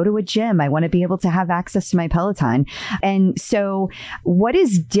 if I go to a gym, I want to be able to have access to my Peloton. And so what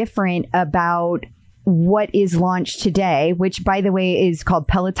is different about what is launched today, which by the way is called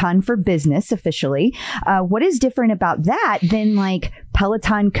Peloton for Business officially. What is different about that than like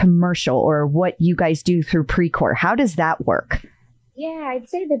Peloton commercial or what you guys do through Precor? How does that work? Yeah, I'd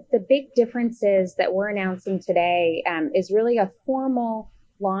say that the big differences that we're announcing today is really a formal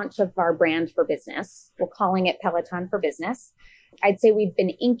launch of our brand for business. We're calling it Peloton for Business. I'd say we've been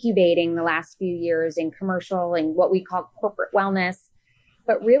incubating the last few years in commercial and what we call corporate wellness,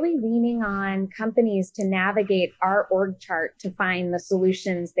 but really leaning on companies to navigate our org chart to find the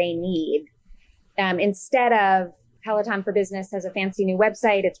solutions they need. Instead of Peloton for Business has a fancy new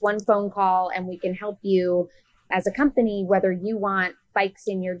website, it's one phone call and we can help you as a company, whether you want bikes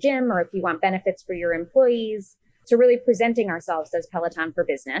in your gym or if you want benefits for your employees, to really presenting ourselves as Peloton for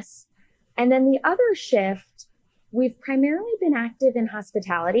Business. And then the other shift, we've primarily been active in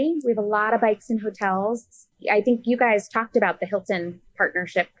hospitality. We have a lot of bikes in hotels. I think you guys talked about the Hilton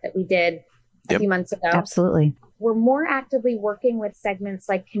partnership that we did a few months ago. Absolutely. We're more actively working with segments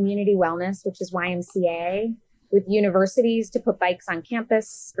like community wellness, which is YMCA, with universities to put bikes on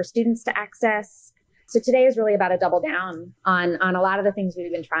campus for students to access. So today is really about a double down on a lot of the things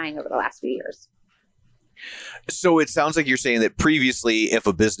we've been trying over the last few years. So it sounds like you're saying that previously, if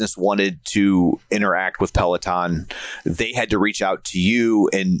a business wanted to interact with Peloton, they had to reach out to you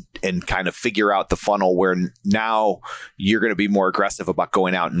and kind of figure out the funnel, where now you're going to be more aggressive about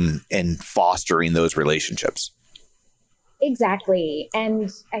going out and fostering those relationships. Exactly. And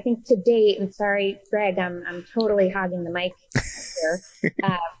I think to date, and sorry, Greg, I'm totally hogging the mic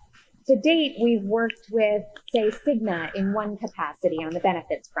here. To date, we've worked with, say, Cigna in one capacity on the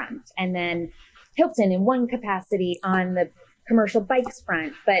benefits front, and then Hilton in one capacity on the commercial bikes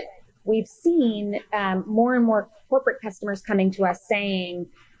front. But we've seen more and more corporate customers coming to us saying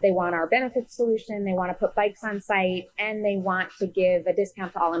they want our benefits solution, they want to put bikes on site, and they want to give a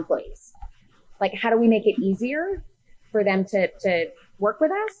discount to all employees. Like, how do we make it easier for them to work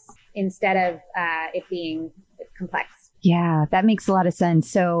with us instead of it being complex? Yeah, that makes a lot of sense.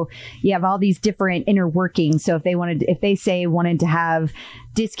 So you have all these different inner workings. So if they wanted to have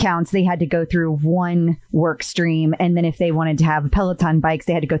discounts, they had to go through one work stream. And then if they wanted to have Peloton bikes,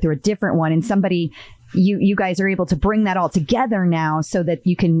 they had to go through a different one. And you guys are able to bring that all together now so that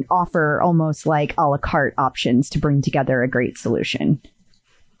you can offer almost like a la carte options to bring together a great solution.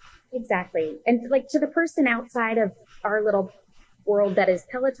 Exactly. And like, to the person outside of our little world that is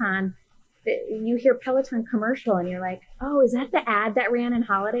Peloton, you hear Peloton commercial and you're like, oh, is that the ad that ran in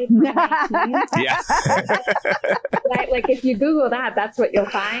holiday 2019? Yeah. Like, if you Google that, that's what you'll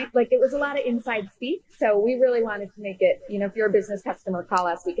find. Like, it was a lot of inside speak. So we really wanted to make it, if you're a business customer, call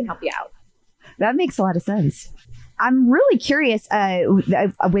us, we can help you out. That makes a lot of sense. I'm really curious.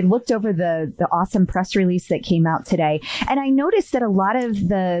 We looked over the awesome press release that came out today, and I noticed that a lot of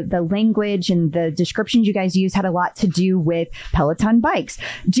the language and the descriptions you guys use had a lot to do with Peloton bikes.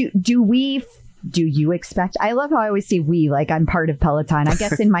 Do you expect? I love how I always say we, like I'm part of Peloton. I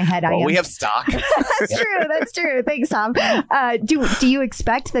guess in my head, I am. We have stock. That's true. Thanks, Tom. Do you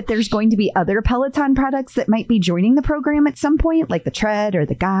expect that there's going to be other Peloton products that might be joining the program at some point, like the Tread or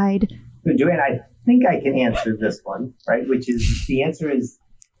the Guide? So, Joanne, I think I can answer this one, right? Which is, the answer is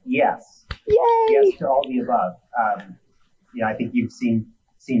yes. Yay! Yes to all the above. I think you've seen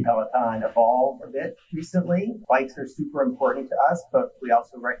Peloton evolve a bit recently. Bikes are super important to us, but we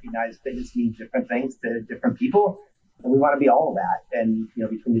also recognize fitness means different things to different people. And we want to be all of that. And,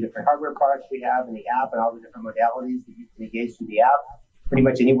 between the different hardware products we have and the app and all the different modalities that you can engage through the app, pretty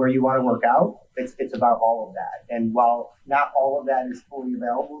much anywhere you want to work out, it's about all of that. And while not all of that is fully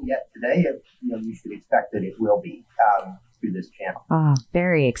available yet today, you should expect that it will be through this channel. Oh,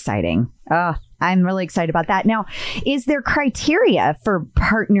 very exciting. I'm really excited about that. Now, is there criteria for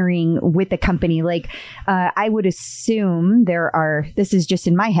partnering with a company? Like, I would assume this is just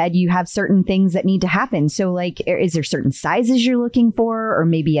in my head, you have certain things that need to happen. So like, is there certain sizes you're looking for, or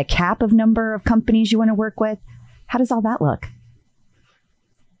maybe a cap of number of companies you want to work with? How does all that look?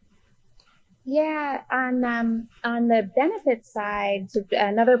 Yeah, on the benefits side, so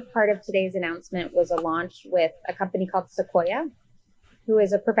another part of today's announcement was a launch with a company called Sequoia, who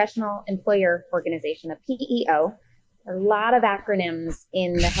is a professional employer organization, a PEO. A lot of acronyms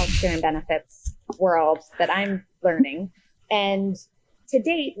in the healthcare and benefits world that I'm learning. And to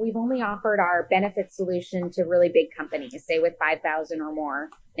date, we've only offered our benefit solution to really big companies, say with 5,000 or more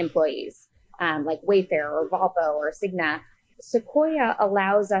employees, like Wayfair or Volvo or Cigna. Sequoia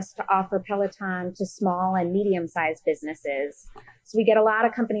allows us to offer Peloton to small and medium-sized businesses. So we get a lot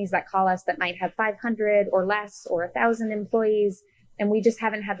of companies that call us that might have 500 or less or 1,000 employees, and we just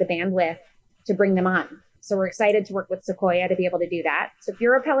haven't had the bandwidth to bring them on. So we're excited to work with Sequoia to be able to do that. So if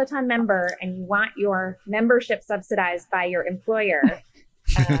you're a Peloton member and you want your membership subsidized by your employer,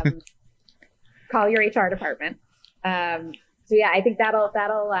 call your HR department. So yeah, I think that'll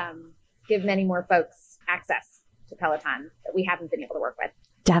give many more folks access to Peloton that we haven't been able to work with.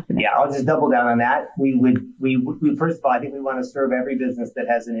 Definitely. Yeah, I'll just double down on that. We first of all, I think we want to serve every business that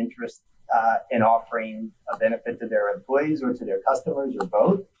has an interest in offering a benefit to their employees or to their customers or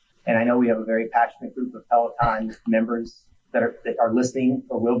both. And I know we have a very passionate group of Peloton members that are listening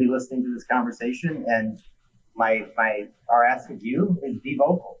or will be listening to this conversation. And our ask of you is be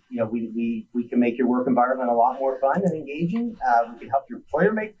vocal. We can make your work environment a lot more fun and engaging. We can help your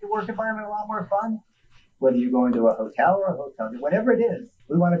employer make your work environment a lot more fun. Whether you're going to a hotel or a hotel, whatever it is,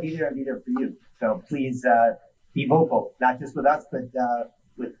 we want to be there and be there for you. So please be vocal, not just with us, but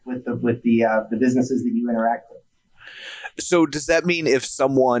with the businesses that you interact with. So does that mean if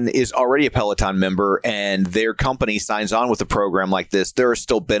someone is already a Peloton member and their company signs on with a program like this, there are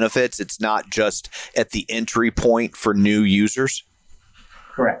still benefits? It's not just at the entry point for new users?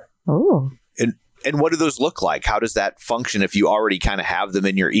 Correct. Oh. And what do those look like? How does that function if you already kind of have them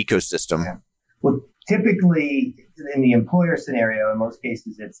in your ecosystem? Yeah. Well, typically in the employer scenario, in most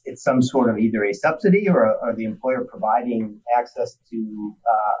cases, it's some sort of either a subsidy or the employer providing access to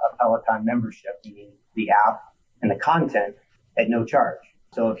a Peloton membership, meaning the app and the content at no charge.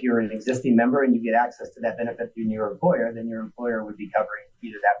 So if you're an existing member and you get access to that benefit through your employer, then your employer would be covering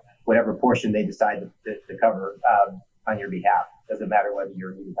either that, whatever portion they decide to cover on your behalf. Doesn't matter whether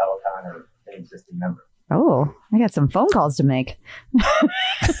you're a new Peloton or an existing member. Oh, I got some phone calls to make.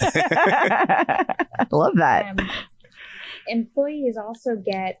 I love that. Employees also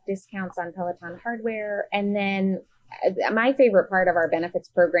get discounts on Peloton hardware. And then my favorite part of our benefits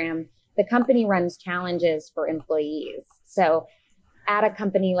program, the company runs challenges for employees. So at a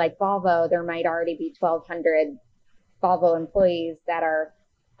company like Volvo, there might already be 1,200 Volvo employees that are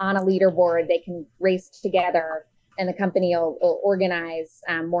on a leaderboard. They can race together, and the company will organize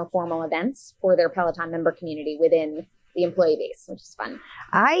more formal events for their Peloton member community within the employee base, which is fun.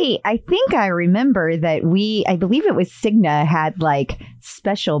 I think I remember that I believe it was Cigna had like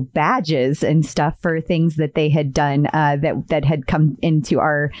special badges and stuff for things that they had done that had come into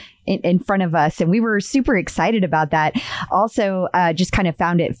in front of us. And we were super excited about that. Also, just kind of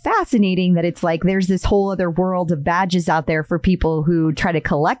found it fascinating that it's like there's this whole other world of badges out there for people who try to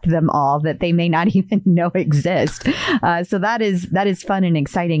collect them all that they may not even know exist. So that is fun and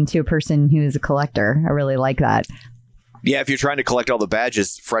exciting to a person who is a collector. I really like that. Yeah, if you're trying to collect all the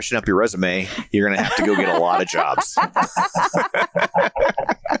badges, freshen up your resume, you're going to have to go get a lot of jobs.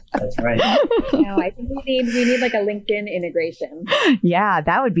 That's right. No, I think we need like a LinkedIn integration. Yeah,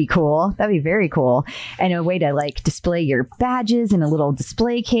 that would be cool. That'd be very cool. And a way to like display your badges in a little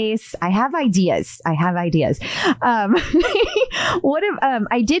display case. I have ideas. What if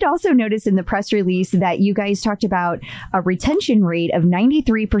I did also notice in the press release that you guys talked about a retention rate of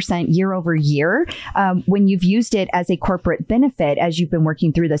 93% year over year when you've used it as a corporate benefit as you've been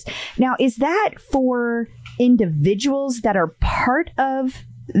working through this. Now, is that for individuals that are part of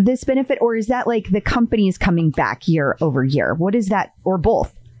this benefit, or is that like the company is coming back year over year? What is that, or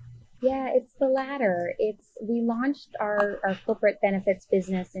both? Yeah, it's the latter. We launched our corporate benefits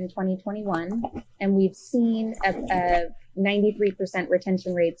business in 2021, and we've seen a 93%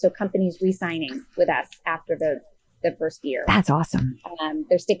 retention rate. So companies re-signing with us after the first year. That's awesome.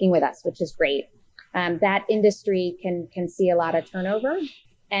 They're sticking with us, which is great. That industry can see a lot of turnover.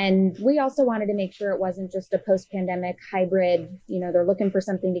 And we also wanted to make sure it wasn't just a post-pandemic hybrid, they're looking for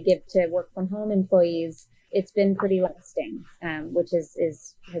something to give to work from home employees. It's been pretty lasting, which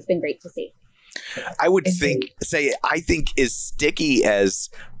has been great to see. I would think as sticky as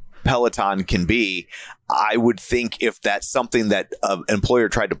Peloton can be, I would think if that's something that an employer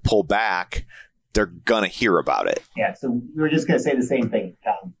tried to pull back, they're going to hear about it. Yeah, so we were just going to say the same thing,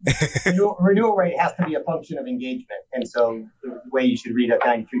 Tom. Renewal rate has to be a function of engagement. And so the way you should read a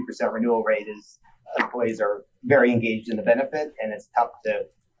 93% renewal rate is employees are very engaged in the benefit, and it's tough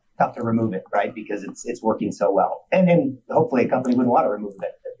to remove it, right? Because it's working so well. And then hopefully a company wouldn't want to remove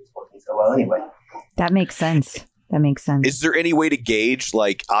it if it's working so well anyway. That makes sense. Is there any way to gauge,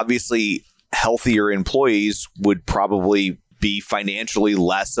 like, obviously healthier employees would probably be financially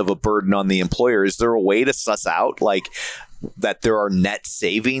less of a burden on the employer? Is there a way to suss out like that there are net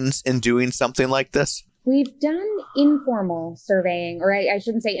savings in doing something like this? We've done informal surveying, or I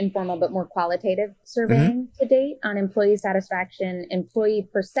shouldn't say informal, but more qualitative surveying to date on employee satisfaction, employee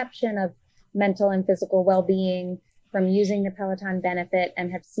perception of mental and physical well-being from using the Peloton benefit,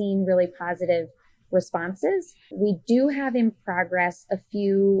 and have seen really positive responses. We do have in progress a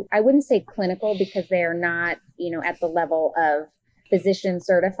few, I wouldn't say clinical because they are not, at the level of physician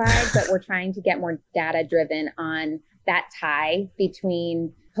certified, but we're trying to get more data driven on that tie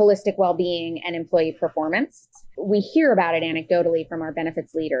between holistic well-being and employee performance. We hear about it anecdotally from our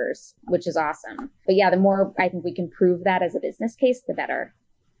benefits leaders, which is awesome. But yeah, the more I think we can prove that as a business case, the better.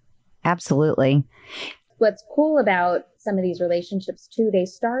 Absolutely. What's cool about some of these relationships too, they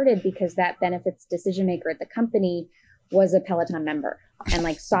started because that benefits decision maker at the company was a Peloton member and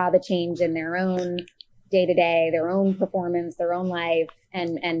like saw the change in their own day-to-day, their own performance, their own life,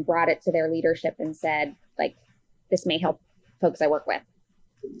 and brought it to their leadership and said, like, this may help folks I work with.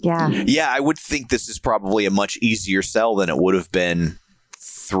 Yeah. Yeah, I would think this is probably a much easier sell than it would have been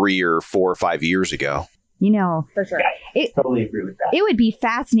 3 or 4 or 5 years ago. You know, For sure. Totally agree with that. it would be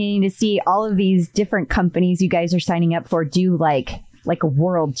fascinating to see all of these different companies you guys are signing up for do like a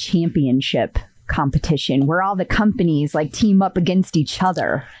world championship competition where all the companies like team up against each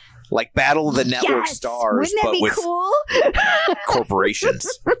other. Like Battle of the Network Stars, Wouldn't that but be with cool? corporations.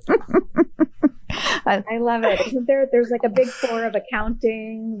 I love it. Isn't there's like a big four of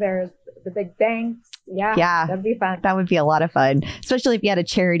accounting. There's the big banks. Yeah. That'd be fun. That would be a lot of fun, especially if you had a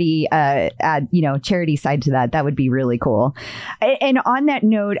charity, charity side to that. That would be really cool. And on that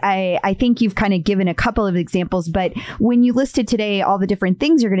note, I think you've kind of given a couple of examples, but when you listed today all the different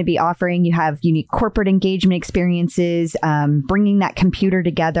things you're going to be offering, you have unique corporate engagement experiences, bringing that computer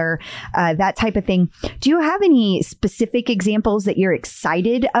together, that type of thing. Do you have any specific examples that you're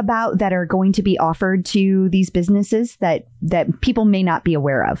excited about that are going to be offered to these businesses that people may not be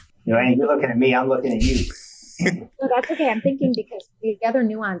aware of? You know, and you're looking at me, I'm looking at you. No, that's okay. I'm thinking because the other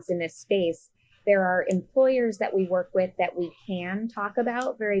nuance in this space, there are employers that we work with that we can talk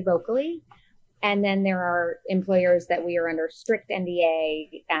about very vocally. And then there are employers that we are under strict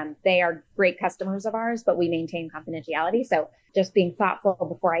NDA. They are great customers of ours, but we maintain confidentiality. So just being thoughtful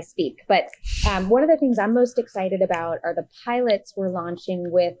before I speak. But one of the things I'm most excited about are the pilots we're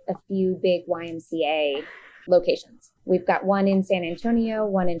launching with a few big YMCA locations. We've got one in San Antonio,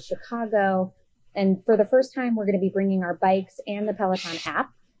 one in Chicago. And for the first time, we're going to be bringing our bikes and the Peloton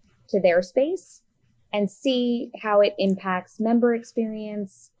app to their space and see how it impacts member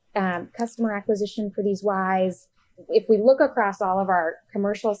experience, customer acquisition for these Ys. If we look across all of our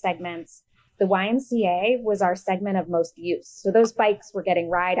commercial segments, the YMCA was our segment of most use. So those bikes were getting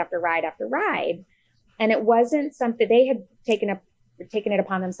ride after ride after ride. And it wasn't something they had taken it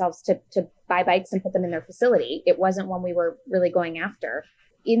upon themselves to buy bikes and put them in their facility. It wasn't one we were really going after.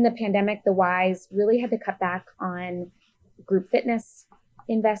 In the pandemic, the Ys really had to cut back on group fitness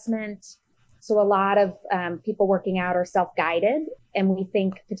investment. So a lot of people working out are self-guided. And we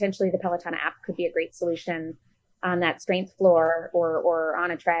think potentially the Peloton app could be a great solution on that strength floor or on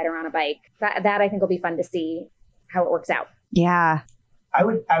a tread or on a bike. That I think will be fun to see how it works out. Yeah. I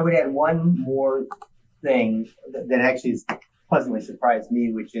would add one more thing that actually has pleasantly surprised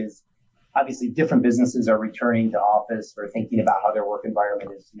me, which is obviously different businesses are returning to office or thinking about how their work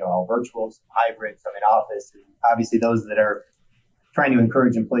environment is, all virtual, some hybrid, some in office. And obviously those that are trying to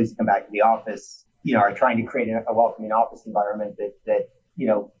encourage employees to come back to the office, are trying to create a welcoming office environment that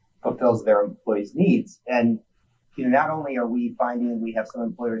fulfills their employees' needs. And, not only are we finding we have some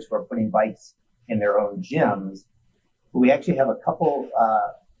employers who are putting bikes in their own gyms, but we actually have a couple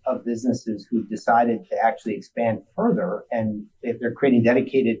of businesses who've decided to actually expand further. And if they're creating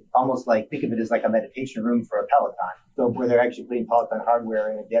dedicated, almost like, think of it as like a meditation room for a Peloton. So where they're actually putting Peloton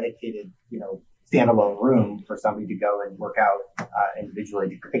hardware in a dedicated, standalone room for somebody to go and work out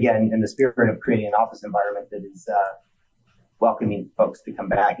individually. Again, in the spirit of creating an office environment that is welcoming folks to come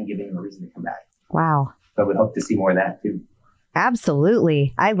back and giving them a reason to come back. Wow. So we hope to see more of that too.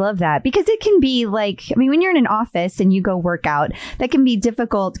 Absolutely. I love that because it can be like, when you're in an office and you go work out, that can be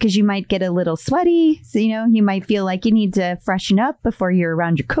difficult because you might get a little sweaty. So, you might feel like you need to freshen up before you're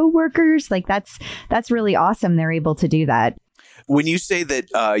around your coworkers. Like that's really awesome. They're able to do that. When you say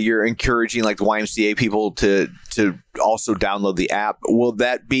that you're encouraging like the YMCA people to also download the app, will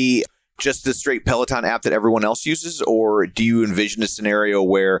that be just the straight Peloton app that everyone else uses? Or do you envision a scenario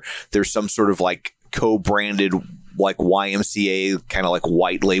where there's some sort of like co-branded like YMCA kind of like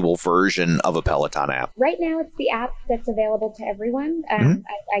white label version of a Peloton app? Right now, it's the app that's available to everyone.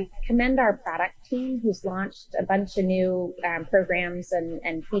 I commend our product team who's launched a bunch of new programs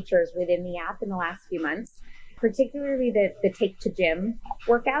and features within the app in the last few months, particularly the Take to Gym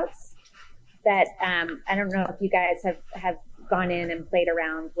workouts that I don't know if you guys have gone in and played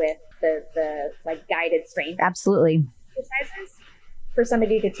around with the like guided strength. Absolutely. Exercises for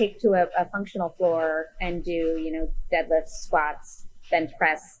somebody to take to a functional floor and do, deadlifts, squats, bench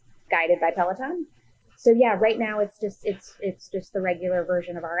press, guided by Peloton. So yeah, right now it's just the regular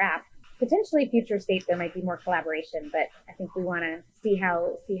version of our app. Potentially future state there might be more collaboration, but I think we want to see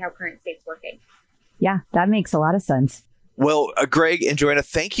how current state's working. Yeah, that makes a lot of sense. Well, Greg and Joanna,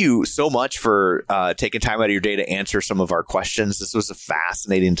 thank you so much for taking time out of your day to answer some of our questions. This was a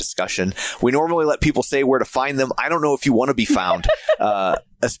fascinating discussion. We normally let people say where to find them. I don't know if you want to be found,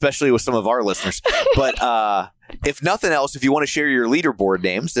 especially with some of our listeners. But if nothing else, if you want to share your leaderboard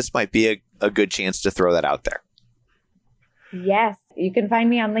names, this might be a good chance to throw that out there. Yes, you can find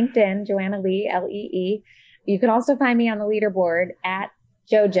me on LinkedIn, Joanna Lee, Lee. You can also find me on the leaderboard at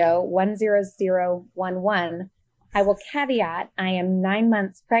JoJo10011. I will caveat, I am 9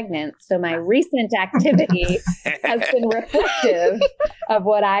 months pregnant, so my recent activity has been reflective of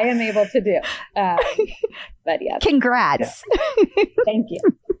what I am able to do. But yes. Congrats. Yeah. Thank you.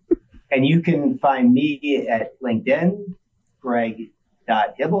 And you can find me at LinkedIn,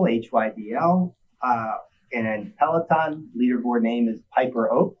 Greg.Hybl, Hybl. And then Peloton, leaderboard name is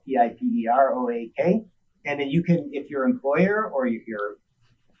Piper Oak, Piperoak. And then you can, if your employer or your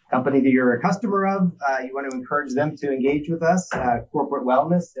company that you're a customer of, you want to encourage them to engage with us, corporate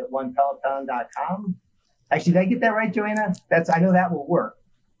wellness at onepeloton.com. Actually, did I get that right, Joanna? I know that will work.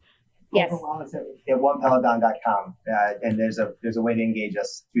 Yes. Corporate wellness at onepeloton.com. And there's a way to engage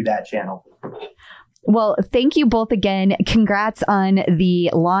us through that channel. Well, thank you both again. Congrats on the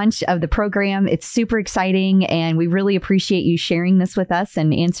launch of the program. It's super exciting, and we really appreciate you sharing this with us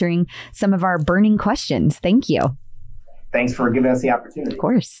and answering some of our burning questions. Thank you. Thanks for giving us the opportunity. Of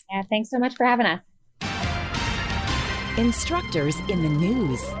course. Yeah, thanks so much for having us. Instructors in the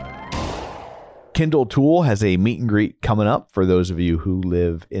news. Kendall Toole has a meet and greet coming up for those of you who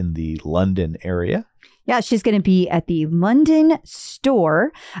live in the London area. Yeah, she's going to be at the London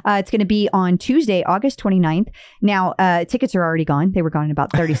store. It's going to be on Tuesday, August 29th. Now, tickets are already gone. They were gone in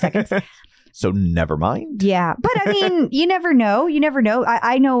about 30 seconds. So never mind. Yeah. But I mean, you never know. You never know.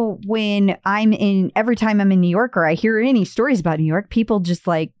 I know when every time I'm in New York or I hear any stories about New York, people just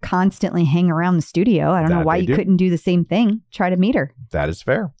like constantly hang around the studio. I don't know why you couldn't do the same thing. Try to meet her. That is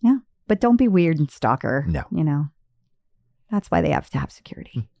fair. Yeah. But don't be weird and stalk her. No. You know, that's why they have to have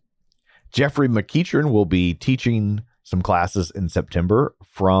security. Jeffrey McEachern will be teaching some classes in September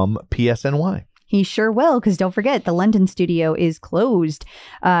from PSNY. He sure will, because don't forget, the London studio is closed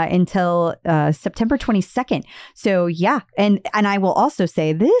until September 22nd. So, yeah. And I will also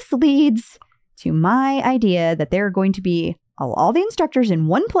say this leads to my idea that there are going to be all the instructors in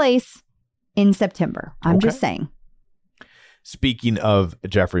one place in September. I'm just saying. Speaking of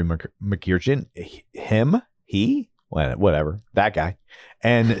Jeffrey McEachern, whatever, that guy,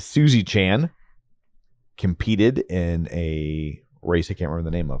 and Susie Chan competed in a race I can't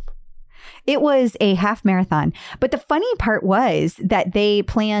remember the name of. It was a half marathon. But the funny part was that they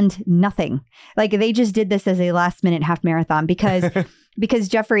planned nothing. Like they just did this as a last minute half marathon because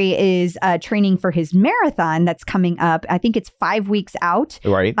Jeffrey is training for his marathon that's coming up. I think it's 5 weeks out.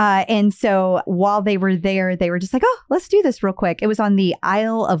 Right. And so while they were there, they were just like, oh, let's do this real quick. It was on the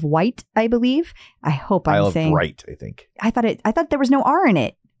Isle of Wight, I believe. I hope I'm saying. Isle of Wight, I think. I thought there was no R in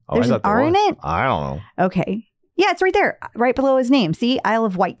it. Oh, There's an R in it? I don't know. Okay. Yeah, it's right there, right below his name. See, Isle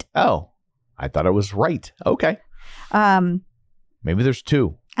of Wight. Oh, I thought it was right. Okay. Maybe there's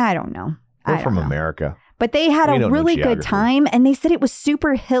two. I don't know. We're from America. But they had a really good time, and they said it was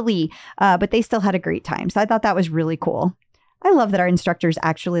super hilly, but they still had a great time. So I thought that was really cool. I love that our instructors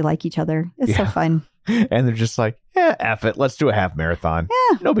actually like each other. It's so fun. And they're just like, yeah, F it. Let's do a half marathon.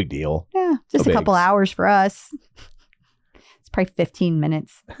 Yeah. No big deal. Yeah. Just a couple hours for us. It's probably 15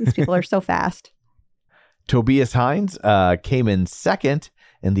 minutes. These people are so fast. Tobias Hines came in second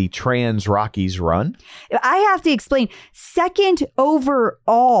in the Trans Rockies run. I have to explain. Second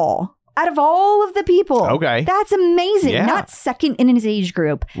overall out of all of the people. Okay. That's amazing. Yeah. Not second in his age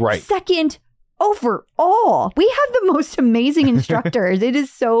group. Right. Second overall. We have the most amazing instructors. It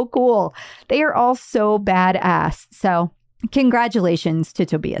is so cool. They are all so badass. So congratulations to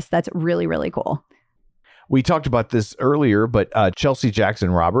Tobias. That's really, really cool. We talked about this earlier, but Chelsea Jackson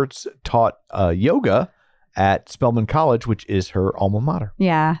Roberts taught yoga at Spelman College, which is her alma mater.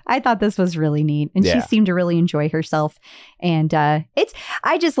 Yeah, I thought this was really neat. And she seemed to really enjoy herself. And I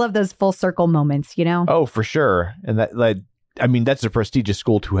just love those full circle moments, you know? Oh, for sure. And that's a prestigious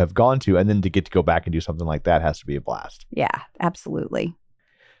school to have gone to. And then to get to go back and do something like that has to be a blast. Yeah, absolutely.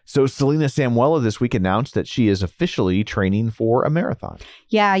 So Selena Samuela this week announced that she is officially training for a marathon.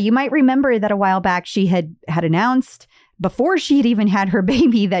 Yeah, you might remember that a while back she had announced before she had even had her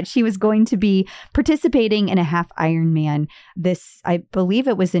baby that she was going to be participating in a half Ironman. This, I believe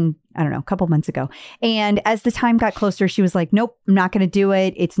it was in I don't know, a couple months ago. And as the time got closer, she was like, nope, I'm not going to do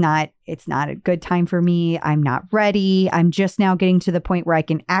it. It's not a good time for me. I'm not ready. I'm just now getting to the point where I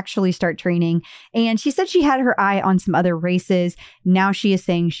can actually start training. And she said she had her eye on some other races. Now she is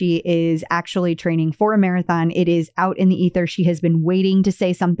saying she is actually training for a marathon. It is out in the ether. She has been waiting to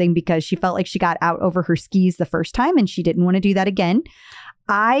say something because she felt like she got out over her skis the first time and she didn't want to do that again.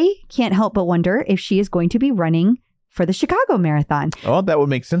 I can't help but wonder if she is going to be running for the Chicago Marathon. Oh, that would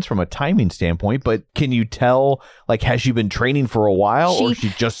make sense from a timing standpoint, but can you tell, like, has she been training for a while or she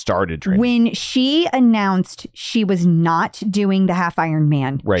just started training? When she announced she was not doing the half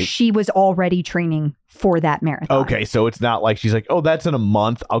Ironman, right, she was already training for that marathon. Okay, so it's not like she's like, oh, that's in a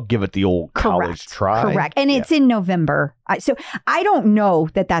month. I'll give it the old college try. Correct. And it's in November. So I don't know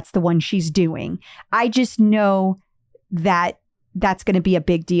that that's the one she's doing. I just know that that's going to be a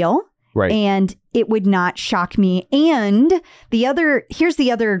big deal. Right. And it would not shock me. And here's the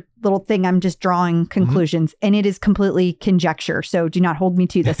other little thing. I'm just drawing conclusions and it is completely conjecture. So do not hold me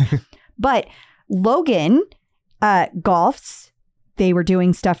to this. But Logan golfs. They were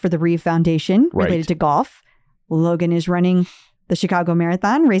doing stuff for the Reeve Foundation related to golf. Logan is running the Chicago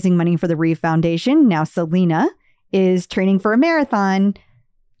Marathon, raising money for the Reeve Foundation. Now Selena is training for a marathon.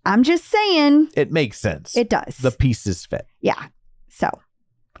 I'm just saying. It makes sense. It does. The pieces fit. Yeah. So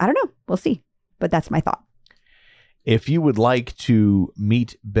I don't know. We'll see. But that's my thought. If you would like to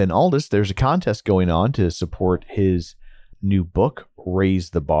meet Ben Aldis, there's a contest going on to support his new book, Raise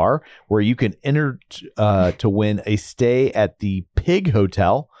the Bar, where you can enter to win a stay at the Pig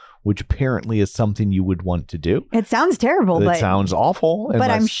Hotel, which apparently is something you would want to do. It sounds terrible. It sounds awful. But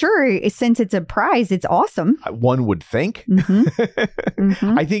I'm sure since it's a prize, it's awesome. One would think.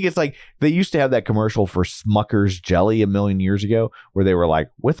 I think it's like they used to have that commercial for Smucker's jelly a million years ago where they were like,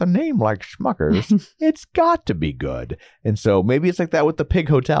 with a name like Smucker's, it's got to be good. And so maybe it's like that with the Pig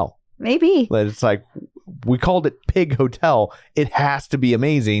Hotel. Maybe. But it's like, we called it Pig Hotel. It has to be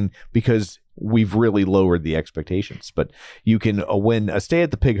amazing because we've really lowered the expectations. But you can win a stay at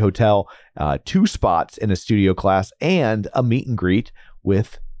the Pig Hotel, 2 spots in a studio class, and a meet and greet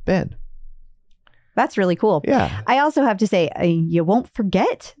with Ben. That's really cool. Yeah. I also have to say, you won't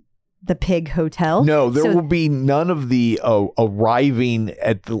forget the Pig Hotel. No, there will be none of the arriving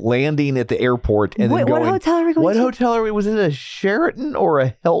at the landing at the airport and then going. What hotel are we going to? What hotel are we? Was it a Sheraton or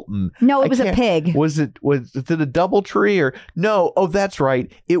a Hilton? No, it was a Pig. Was it a DoubleTree or no? Oh, that's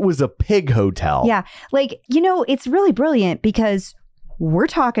right. It was a Pig Hotel. Yeah. Like, it's really brilliant because we're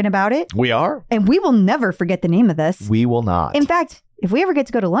talking about it. We are. And we will never forget the name of this. We will not. In fact, if we ever get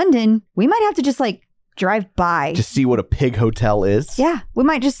to go to London, we might have to just drive by. To see what a Pig Hotel is? Yeah. We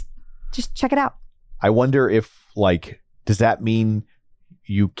might just check it out. I wonder if, does that mean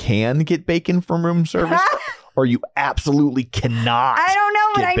you can get bacon from room service or you absolutely cannot? I don't know,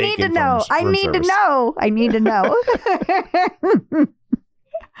 but I need to know. I need to know.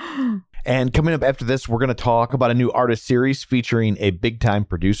 And coming up after this, we're going to talk about a new artist series featuring a big-time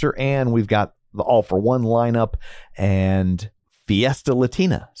producer, and we've got the All for One lineup and Fiesta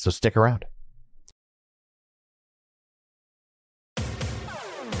Latina, so stick around.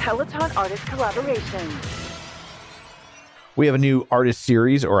 Peloton artist collaboration. We have a new artist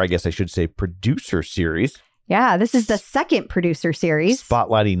series, or I guess I should say producer series. Yeah, this is the second producer series.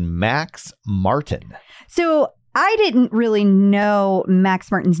 Spotlighting Max Martin. So I didn't really know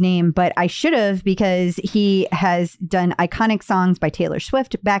Max Martin's name, but I should have because he has done iconic songs by Taylor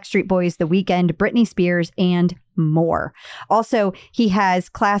Swift, Backstreet Boys, The Weeknd, Britney Spears, and more. Also, he has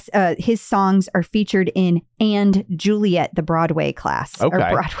his songs are featured in And Juliet, the Broadway class, or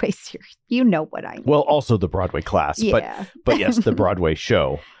Broadway series. You know what I mean. Well, also the Broadway class, yeah. but yes, the Broadway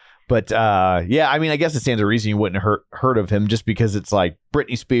show. But yeah, I mean, I guess it stands to reason you wouldn't have heard of him just because it's like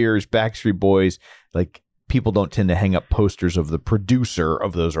Britney Spears, Backstreet Boys, like people don't tend to hang up posters of the producer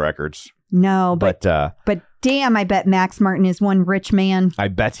of those records. No, but damn, I bet Max Martin is one rich man. I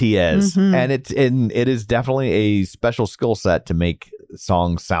bet he is. And it is definitely a special skill set to make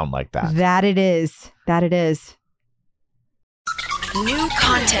songs sound like that. That it is. New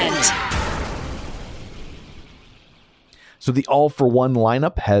content. So the All for One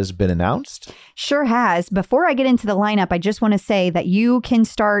lineup has been announced. Sure has. Before I get into the lineup, I just want to say that you can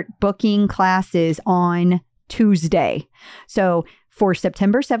start booking classes on Tuesday. So for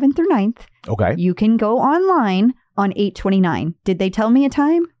September 7th through 9th, okay, you can go online on 8/29. Did they tell me a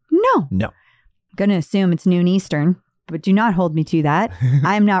time? No. I'm going to assume it's noon Eastern, but do not hold me to that.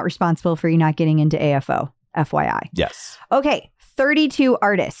 I'm not responsible for you not getting into AFO, FYI. Yes. Okay, 32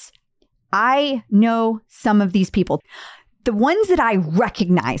 artists. I know some of these people. The ones that I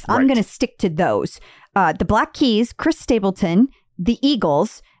recognize, I'm going to stick to those. The Black Keys, Chris Stapleton, the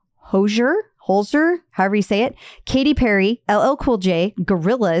Eagles, Holzer, however you say it, Katy Perry, LL Cool J,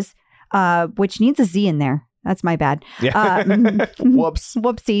 Gorillaz, which needs a Z in there. That's my bad. Yeah. Whoops.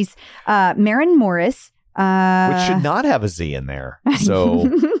 Whoopsies. Maren Morris. Which should not have a Z in there.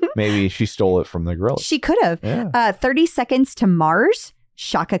 So maybe she stole it from the Gorillaz. She could have. Yeah. 30 Seconds to Mars.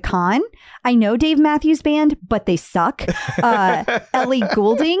 Shaka Khan. I know Dave Matthews Band, but they suck. Ellie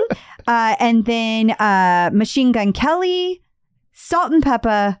Goulding. And then Machine Gun Kelly, Salt and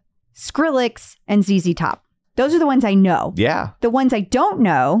Pepper, Skrillex, and ZZ Top. Those are the ones I know. Yeah. The ones I don't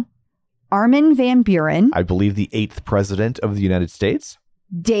know, Armin van Buuren. I believe the 8th president of the United States.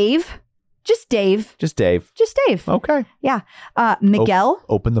 Dave. Just Dave. Just Dave. Just Dave. Okay. Yeah. Miguel.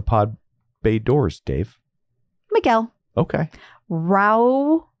 Open the pod bay doors, Dave. Miguel. Okay.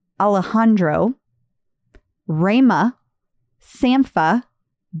 Raul Alejandro. Rema. Sampha.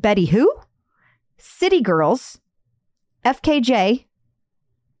 Betty Who? City Girls. FKJ.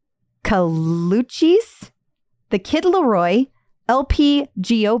 Caluchis. The Kid Leroy.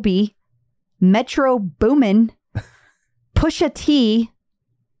 LPGOB. Metro Boomin. Pusha T.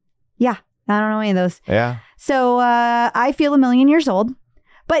 Yeah, I don't know any of those. Yeah. So I feel a million years old.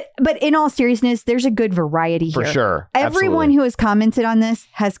 But in all seriousness, there's a good variety here. For sure. Everyone Absolutely. who has commented on this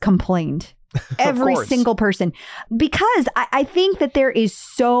has complained. Every course. single person. Because I think that there is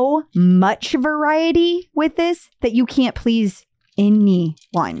so much variety with this that you can't please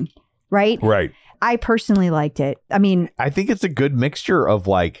anyone. Right? Right. I personally liked it. I mean, I think it's a good mixture of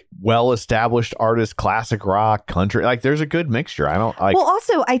like well-established artists, classic rock, country. Like there's a good mixture. I don't like. well,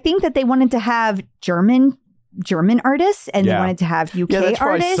 also, I think that they wanted to have German artists and they Yeah. wanted to have UK Yeah, that's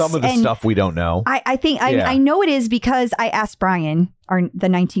probably artists. some of the and stuff we don't know. I think Yeah. I know it is because I asked Brian, the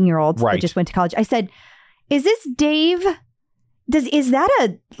 19-year-old that Right. just went to college. I said, "Is this Dave? Is that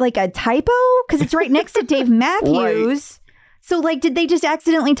a typo? Because it's right next to Dave Matthews. So like, did they just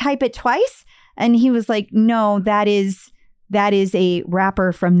accidentally type it twice?" And he was like, "No, that is a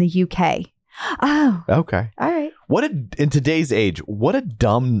rapper from the UK." Oh, Okay. all right. In today's age, what a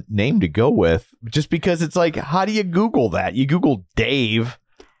dumb name to go with. Just because it's like, how do you Google that? You Google Dave.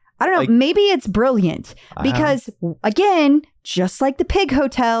 I don't know. Like- Maybe it's brilliant because, again, just like the Pig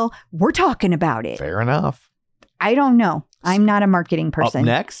Hotel, we're talking about it. Fair enough. I don't know. I'm not a marketing person. Up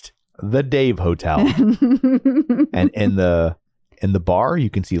next, the Dave Hotel. And in the bar, you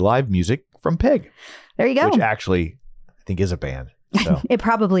can see live music from Pig, There you go. which actually I think is a band. So It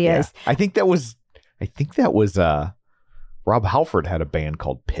probably yeah. is. I think that was Rob Halford had a band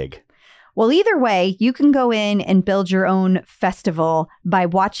called Pig. Well, either way, you can go in and build your own festival by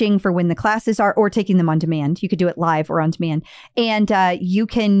watching for when the classes are or taking them on demand. You could do it live or on demand. And you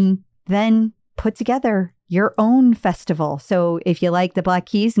can then put together your own festival. So if you like the Black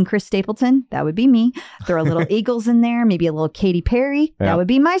Keys and Chris Stapleton, that would be me. Throw a little Eagles in there, maybe a little Katy Perry. Yeah. That would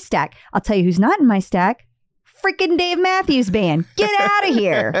be my stack. I'll tell you who's not in my stack. Freaking Dave Matthews Band. Get out of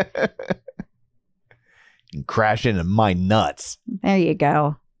here. You can crash into my nuts. There you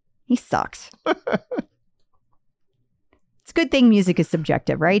go. He sucks. It's a good thing music is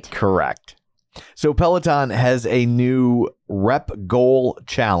subjective, right? Correct. So Peloton has a new rep goal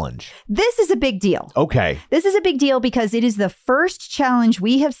challenge. This is a big deal. Okay. This is a big deal because it is the first challenge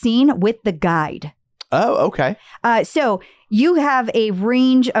we have seen with the guide. Oh, okay. So you have a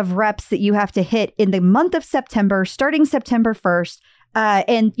range of reps that you have to hit in the month of September, starting September 1st.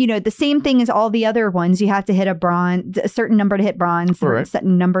 And, you know, the same thing as all the other ones. You have to hit a certain number to hit bronze, or a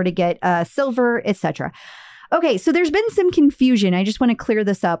certain number to get silver, etc. Okay, so there's been some confusion. I just want to clear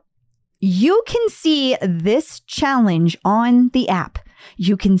this up. You can see this challenge on the app.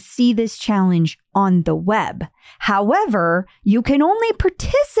 You can see this challenge on the web. However, you can only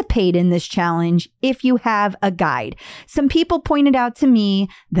participate in this challenge if you have a guide. Some people pointed out to me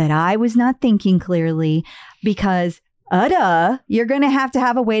that I was not thinking clearly because you're going to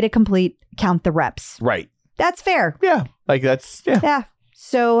have a way to count the reps. Right. That's fair. Yeah. Like that's, yeah. Yeah.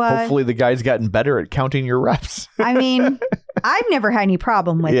 So Hopefully the guy's gotten better at counting your reps. I mean, I've never had any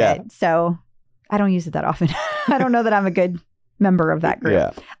problem with Yeah. it. So I don't use it that often. I don't know that I'm a good member of that group.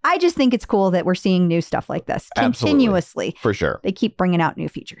 Yeah. I just think it's cool that we're seeing new stuff like this continuously. For sure. They keep bringing out new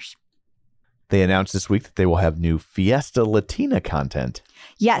features. They announced this week that they will have new Fiesta Latina content.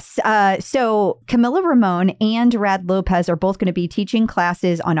 Yes. So Camila Ramon and Rad Lopez are both going to be teaching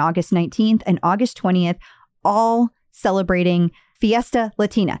classes on August 19th and August 20th, all celebrating Fiesta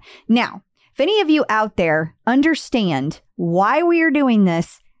Latina. Now, if any of you out there understand why we are doing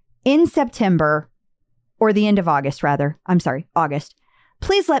this in September, or the end of August, rather, August,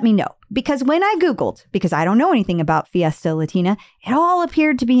 please let me know. Because when I Googled, because I don't know anything about Fiesta Latina, it all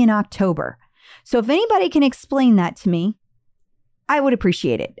appeared to be in October. So if anybody can explain that to me, I would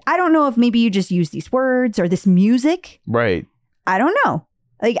appreciate it. I don't know if maybe you just use these words or this music. Right. I don't know.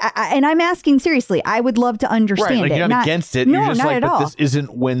 Like, and I'm asking seriously. I would love to understand right. Like, it. You're not against it. No, you're just not like, at but all. this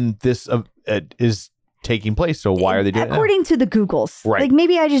isn't when this is taking place. So why are they doing it? According to the Googles. Right. Like,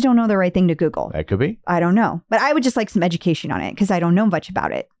 maybe I just don't know the right thing to Google. That could be. I don't know. But I would just like some education on it because I don't know much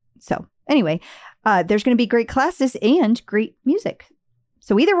about it. So anyway, there's going to be great classes and great music.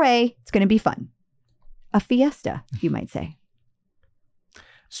 So either way, it's going to be fun. A fiesta, you might say.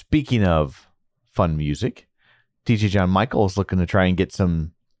 Speaking of fun music, DJ John Michael is looking to try and get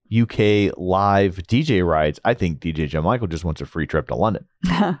some UK live DJ rides. I think DJ John Michael just wants a free trip to London.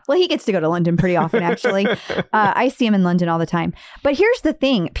 Well, he gets to go to London pretty often, actually. I see him in London all the time. But here's the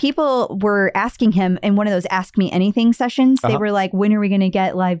thing. People were asking him in one of those Ask Me Anything sessions. They were like, when are we going to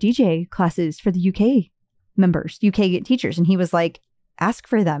get live DJ classes for the UK members, UK teachers? And he was like, ask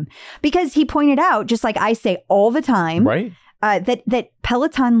for them. Because he pointed out, just like I say all the time, right? That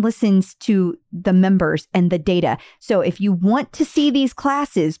Peloton listens to the members and the data. So if you want to see these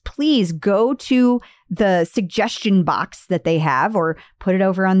classes, please go to the suggestion box that they have or put it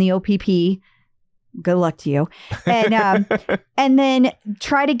over on the OPP. Good luck to you. And and then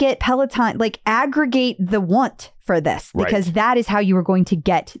try to get Peloton, like aggregate the want for this, because that is how you are going to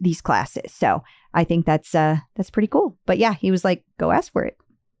get these classes. So I think that's pretty cool. But yeah, he was like, go ask for it.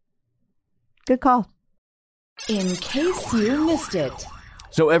 Good call. In case you missed it.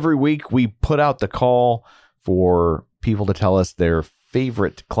 So every week we put out the call for people to tell us their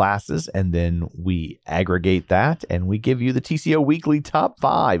favorite classes, and then we aggregate that and we give you the TCO Weekly Top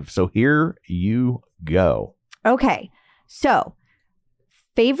 5. So here you go. Okay. So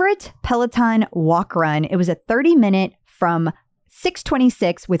favorite Peloton walk run. It was a 30-minute from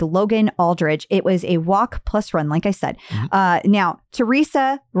 626 with Logan Aldridge. It was a walk plus run, like I said. Now,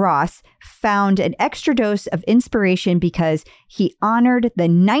 Teresa Ross found an extra dose of inspiration because he honored the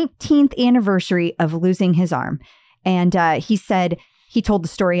 19th anniversary of losing his arm. And he said he told the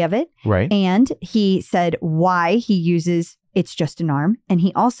story of it. Right. And he said why he uses It's Just an Arm. And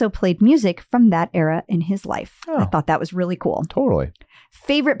he also played music from that era in his life. I thought that was really cool. Totally.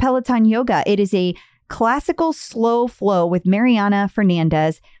 Favorite Peloton yoga. It is a classical slow flow with Mariana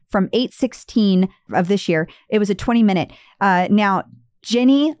Fernandez from 8/16 of this year. It was a 20-minute. Now,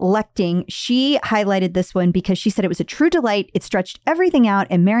 Jenny Lechting, she highlighted this one because she said it was a true delight. It stretched everything out,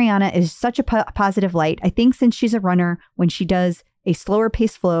 and Mariana is such a positive light. I think since she's a runner, when she does a slower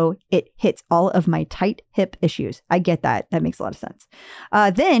pace flow, it hits all of my tight hip issues. I get that. That makes a lot of sense.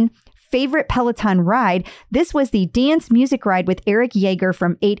 Then favorite Peloton ride. This was the dance music ride with Eric Yeager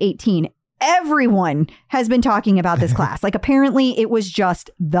from 8/18. Everyone has been talking about this class. Like, apparently it was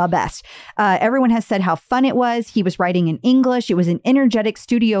just the best. Everyone has said how fun it was. He was writing in English. It was an energetic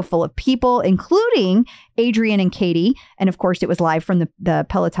studio full of people, including Adrian and Katie. And of course, it was live from the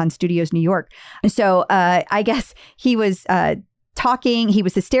Peloton Studios, New York. So I guess he was he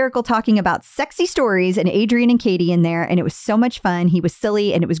was hysterical talking about sexy stories and Adrian and Katie in there. And it was so much fun. He was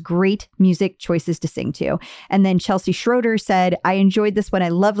silly and it was great music choices to sing to. And then Chelsea Schroeder said, I enjoyed this one. I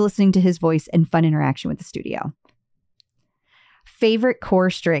loved listening to his voice and fun interaction with the studio. Favorite core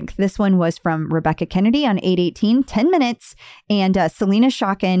strength. This one was from Rebecca Kennedy on 8/18, 10 minutes. And Selena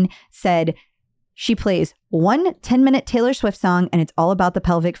Shokin said she plays one 10-minute Taylor Swift song and it's all about the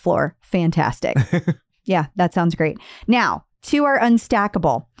pelvic floor. Fantastic. Yeah, that sounds great. Now, to our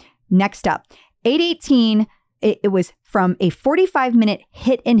unstackable. Next up, 8/18, it was from a 45-minute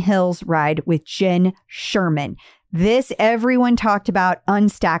Hit and Hills ride with Jen Sherman. This everyone talked about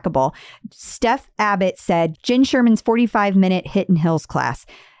unstackable. Steph Abbott said Jen Sherman's 45-minute Hit and Hills class.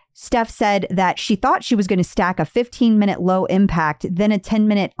 Steph said that she thought she was going to stack a 15-minute low impact, then a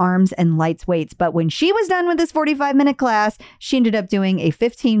 10-minute arms and lights weights. But when she was done with this 45-minute class, she ended up doing a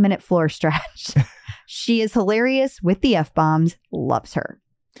 15-minute floor stretch. She is hilarious with the F-bombs. Loves her.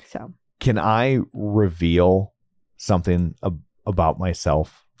 So, can I reveal something about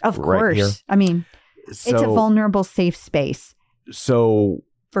myself? Of right course. Here? I mean, it's a vulnerable, safe space. So,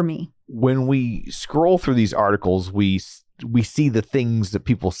 for me, when we scroll through these articles, we see the things that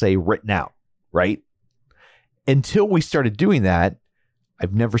people say written out, right? Until we started doing that,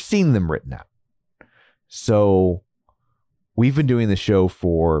 I've never seen them written out. So, we've been doing the show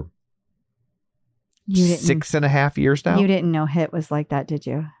for 6.5 years now. You didn't know HIT was like that, did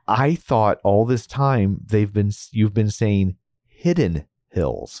you? I thought all this time you've been saying Hidden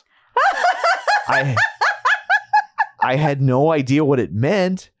Hills. I had no idea what it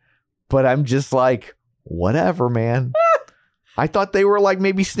meant, but I'm just like, whatever, man. I thought they were like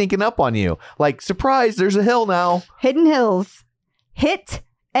maybe sneaking up on you. Like, surprise, there's a hill now. Hidden Hills. Hit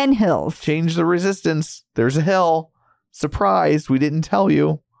and Hills. Change the resistance. There's a hill. surprise, we didn't tell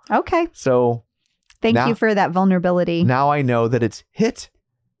you. Okay. So thank you for that vulnerability. Now I know that it's Hit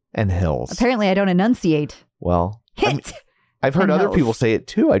and Hills. Apparently I don't enunciate. Well, Hit. I've heard other Hills. people say it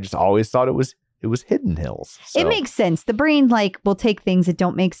too. I just always thought it was Hidden Hills. So. It makes sense. The brain will take things that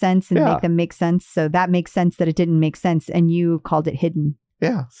don't make sense and make them make sense. So that makes sense that it didn't make sense. And you called it hidden.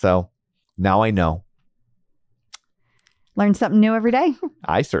 Yeah. So now I know. Learn something new every day.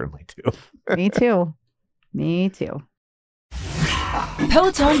 I certainly do. Me too. Me too.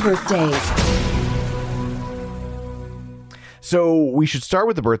 Peloton birthdays. So we should start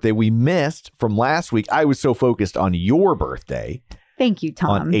with the birthday we missed from last week. I was so focused on your birthday. Thank you, Tom.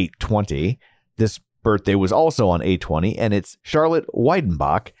 On 8/20. This birthday was also on 8/20, and it's Charlotte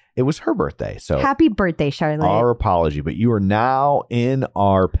Weidenbach. It was her birthday. So happy birthday, Charlotte. Our apology, but you are now in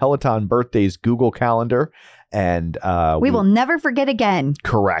our Peloton birthdays Google Calendar. And we will never forget again.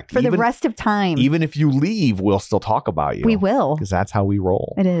 Correct. For the rest of time. Even if you leave, we'll still talk about you. We will. Because that's how we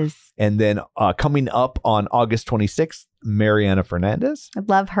roll. It is. And then coming up on August 26th, Mariana Fernandez. I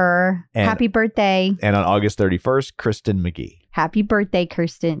love her. Happy birthday. And on August 31st, Kristen McGee. Happy birthday,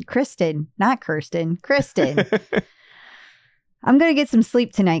 Kirsten. Kristen, not Kirsten. Kristen. I'm going to get some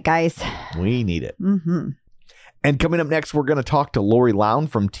sleep tonight, guys. We need it. Mm-hmm. And coming up next, we're going to talk to Lorri Lown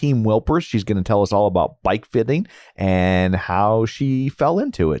from Team Wilpers. She's going to tell us all about bike fitting and how she fell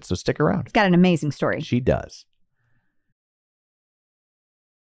into it. So stick around. She's got an amazing story. She does.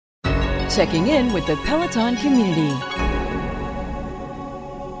 Checking in with the Peloton community.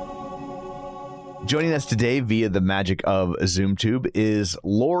 Joining us today via the magic of ZoomTube is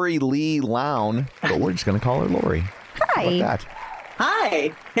Lorri Lee Lown, but we're just going to call her Lorri. Hi. How about that?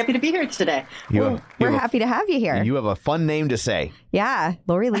 Hi. Happy to be here today. We're happy to have you here. You have a fun name to say. Yeah.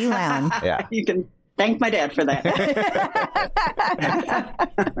 Lorri Lee Lown. Yeah. You can thank my dad for that.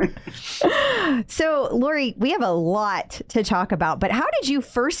 So, Lorri, we have a lot to talk about, but how did you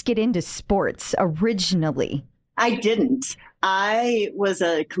first get into sports originally? I didn't. I was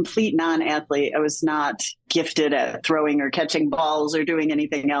a complete non-athlete. I was not gifted at throwing or catching balls or doing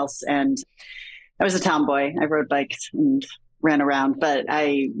anything else. And I was a tomboy. I rode bikes and ran around, but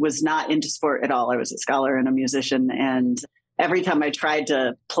I was not into sport at all. I was a scholar and a musician. And every time I tried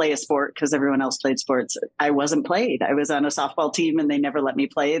to play a sport, because everyone else played sports, I wasn't played. I was on a softball team and they never let me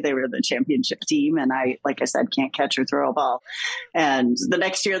play. They were the championship team. And I, like I said, can't catch or throw a ball. And the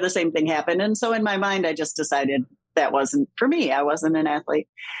next year, the same thing happened. And so in my mind, I just decided that wasn't for me. I wasn't an athlete.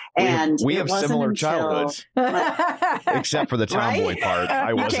 And we have similar childhoods, except for the tomboy right? part.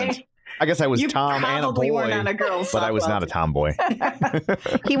 I wasn't. Okay. I guess I was You Tom and a probably boy, weren't on a girl's but I was not a tomboy.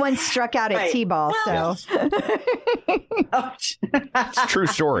 He once struck out at Right. T-ball, Well, so. Ouch. It's a true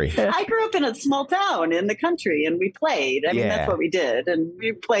story. I grew up in a small town in the country and we played. I mean, Yeah. that's what we did. And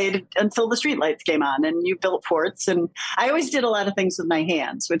we played until the streetlights came on and you built forts. And I always did a lot of things with my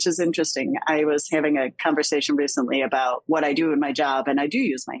hands, which is interesting. I was having a conversation recently about what I do in my job, and I do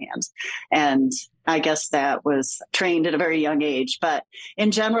use my hands. And I guess that was trained at a very young age. But in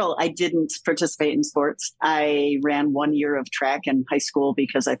general, I didn't participate in sports. I ran 1 year of track in high school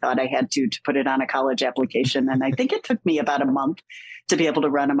because I thought I had to put it on a college application. And I think it took me about a month to be able to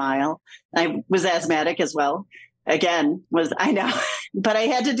run a mile. I was asthmatic as well. Again, I know, but I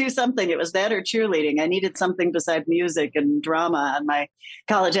had to do something. It was that or cheerleading. I needed something beside music and drama on my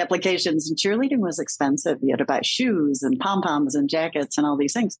college applications. And cheerleading was expensive. You had to buy shoes and pom-poms and jackets and all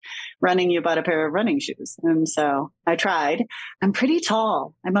these things. Running, you bought a pair of running shoes. And so I tried. I'm pretty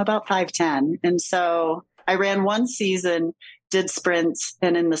tall. I'm about 5'10". And so I ran one season, did sprints.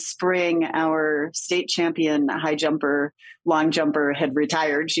 And in the spring, our state champion high jumper, long jumper had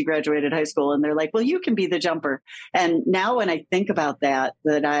retired. She graduated high school and they're like, well, you can be the jumper. And now when I think about that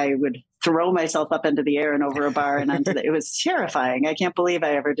I would throw myself up into the air and over a bar and onto it was terrifying. I can't believe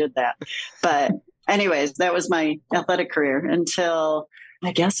I ever did that. But anyways, that was my athletic career until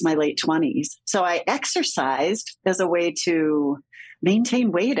I guess my late 20s. So I exercised as a way to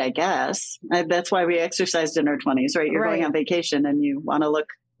maintain weight, I guess. That's why we exercised in our 20s, right? You're going on vacation and you want to look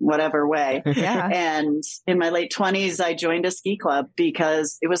whatever way. Yeah. And in my late 20s, I joined a ski club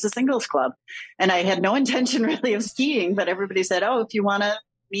because it was a singles club. And I had no intention really of skiing, but everybody said, oh, if you want to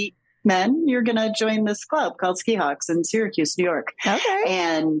meet men, you're going to join this club called Ski Hawks in Syracuse, New York. Okay.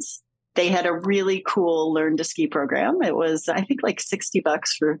 And they had a really cool learn to ski program. It was, I think, like $60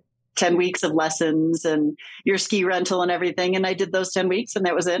 for 10 weeks of lessons and your ski rental and everything. And I did those 10 weeks and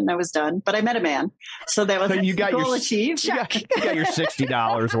that was it. And I was done. But I met a man. So that was you got goal achieved. You got your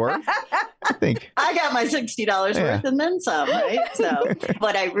 $60 worth, I think. I got my $60 worth and then some, right? So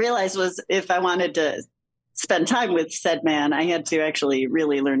what I realized was if I wanted to spend time with said man, I had to actually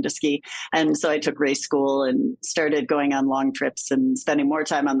really learn to ski. And so I took race school and started going on long trips and spending more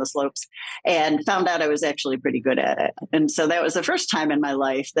time on the slopes, and found out I was actually pretty good at it. And so that was the first time in my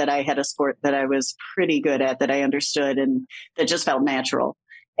life that I had a sport that I was pretty good at, that I understood, and that just felt natural.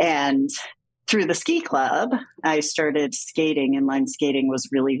 And through the ski club, I started skating. Inline skating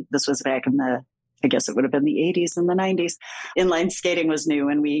this was back in I guess it would have been the 80s and the 90s. Inline skating was new,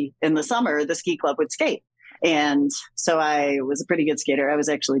 and in the summer, the ski club would skate. And so I was a pretty good skater. I was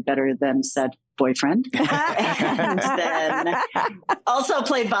actually better than said boyfriend. And then also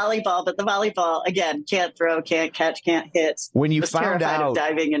played volleyball, but the volleyball, again, can't throw, can't catch, can't hit. When you was found terrified out of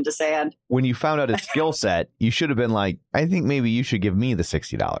diving into sand. When you found out his skill set, you should have been like, I think maybe you should give me the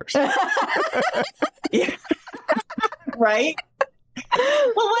 $60. Yeah. Right?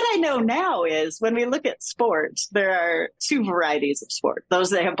 Well, what I know now is when we look at sports, there are two varieties of sport, those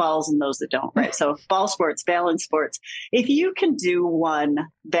that have balls and those that don't, right? So ball sports, balance sports. If you can do one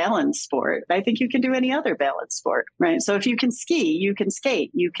balance sport, I think you can do any other balance sport, right? So if you can ski, you can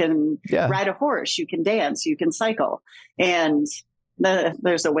skate, you can ride a horse, you can dance, you can cycle. And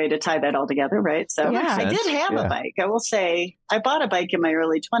there's a way to tie that all together, right? So I did have a bike. I will say I bought a bike in my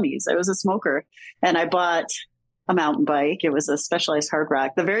early 20s. I was a smoker, and I bought a mountain bike. It was a Specialized Hard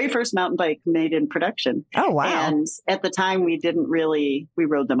Rock, the very first mountain bike made in production. Oh, wow. And at the time we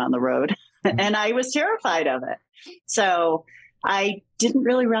rode them on the road and I was terrified of it. So I didn't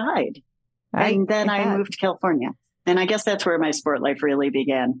really ride. And then I moved to California. And I guess that's where my sport life really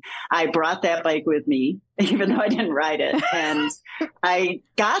began. I brought that bike with me, even though I didn't ride it. And I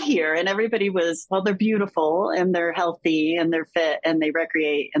got here and everybody was, well, they're beautiful and they're healthy and they're fit and they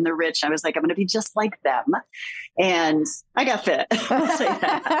recreate and they're rich. I was like, I'm going to be just like them. And I got fit. I'll say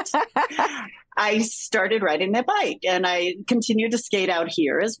that. I started riding that bike and I continued to skate out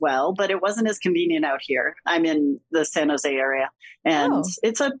here as well, but it wasn't as convenient out here. I'm in the San Jose area and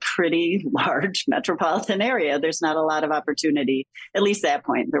it's a pretty large metropolitan area. There's not a lot of opportunity, at least at that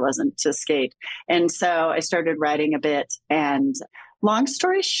point there wasn't, to skate. And so I started riding a bit, and long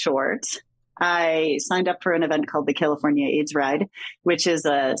story short, I signed up for an event called the California AIDS Ride, which is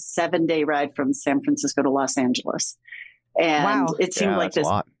a 7-day ride from San Francisco to Los Angeles. And it seemed like this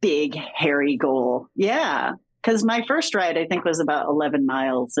big, hairy goal. Yeah. Because my first ride, I think, was about 11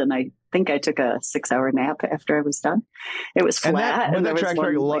 miles. And I think I took a 6-hour nap after I was done. It was flat. And that track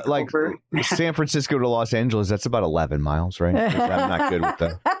like San Francisco to Los Angeles, that's about 11 miles, right? I'm not good with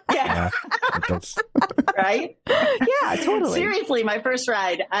that. Right? Yeah, totally. Seriously, my first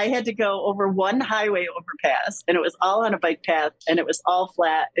ride, I had to go over one highway overpass, and it was all on a bike path, and it was all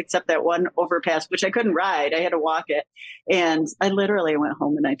flat except that one overpass, which I couldn't ride. I had to walk it. And I literally went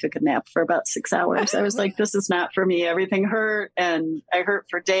home and I took a nap for about 6 hours. I was like, this is not for me. Everything hurt, and I hurt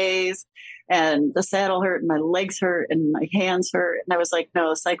for days. And the saddle hurt and my legs hurt and my hands hurt. And I was like,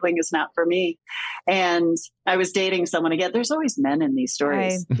 no, cycling is not for me. And I was dating someone again. There's always men in these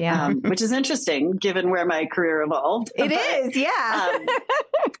stories, which is interesting given where my career evolved. It is, yeah.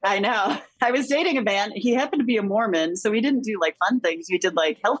 I know. I was dating a man. He happened to be a Mormon. So we didn't do like fun things. We did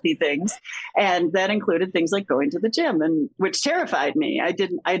like healthy things. And that included things like going to the gym, and which terrified me.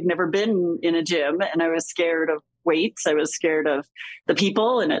 I'd never been in a gym, and I was scared of weights. I was scared of the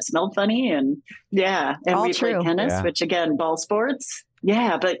people, and it smelled funny. And and we played tennis, which again, ball sports.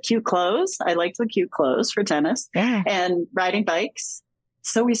 Yeah, but cute clothes. I liked the cute clothes for tennis and riding bikes.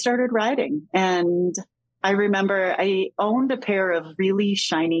 So we started riding, and I remember I owned a pair of really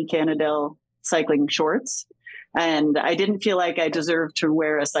shiny Cannondale cycling shorts, and I didn't feel like I deserved to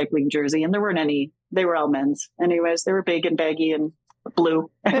wear a cycling jersey, and there weren't any. They were all men's. Anyways, they were big and baggy and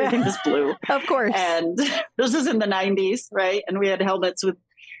blue. Everything was blue. Of course. And this was in the 90s, right? And we had helmets with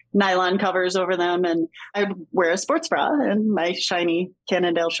nylon covers over them, and I'd wear a sports bra and my shiny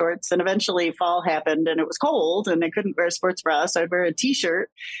Cannondale shorts. And eventually fall happened and it was cold and I couldn't wear a sports bra, so I'd wear a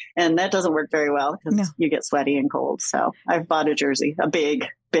t-shirt, and that doesn't work very well because you get sweaty and cold. So I've bought a jersey, a big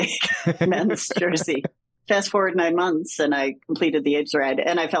men's jersey. Fast forward 9 months and I completed the AIDS ride,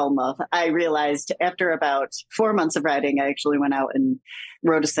 and I fell in love. I realized after about 4 months of riding, I actually went out and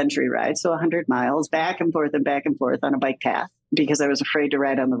rode a century ride. So 100 miles back and forth on a bike path, because I was afraid to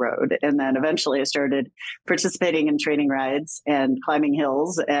ride on the road. And then eventually I started participating in training rides and climbing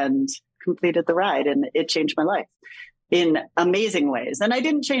hills and completed the ride. And it changed my life in amazing ways. And I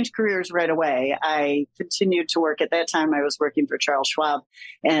didn't change careers right away. I continued to work. At that time, I was working for Charles Schwab.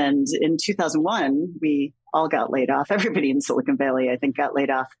 And in 2001, we all got laid off. Everybody in Silicon Valley, I think, got laid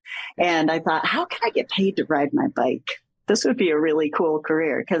off. And I thought, how can I get paid to ride my bike? This would be a really cool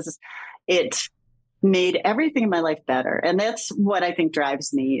career, because it made everything in my life better. And that's what I think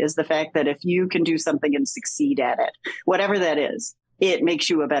drives me, is the fact that if you can do something and succeed at it, whatever that is, it makes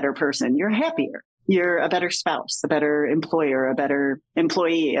you a better person. You're happier. You're a better spouse, a better employer, a better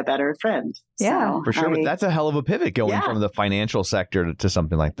employee, a better friend. Yeah, so for sure. But that's a hell of a pivot going from the financial sector to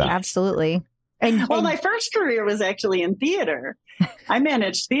something like that. Absolutely. Well, my first career was actually in theater. I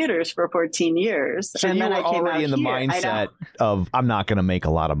managed theaters for 14 years. So and you then were I came already out in the here. mindset of, I'm not going to make a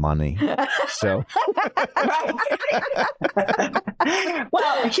lot of money. So,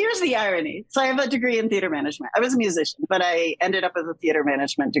 well, here's the irony. So I have a degree in theater management. I was a musician, but I ended up with a theater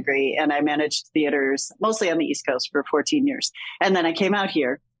management degree, and I managed theaters mostly on the East Coast for 14 years. And then I came out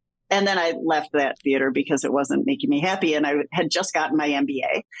here. And then I left that theater because it wasn't making me happy. And I had just gotten my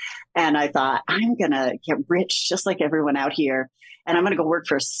MBA. And I thought, I'm going to get rich just like everyone out here. And I'm going to go work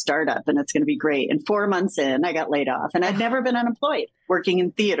for a startup, and it's going to be great. And 4 months in, I got laid off. And I'd never been unemployed, working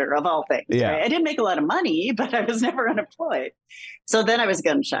in theater of all things. Yeah. Right? I didn't make a lot of money, but I was never unemployed. So then I was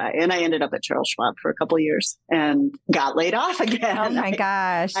gun shy. And I ended up at Charles Schwab for a couple of years and got laid off again. Oh, my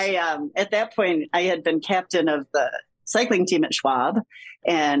gosh. I at that point, I had been captain of the cycling team at Schwab.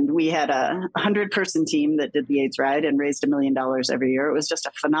 And we had a 100-person team that did the AIDS ride and raised $1 million every year. It was just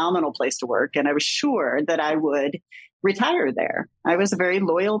a phenomenal place to work. And I was sure that I would retire there. I was a very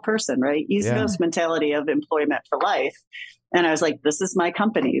loyal person, right? East Coast mentality of employment for life. And I was like, this is my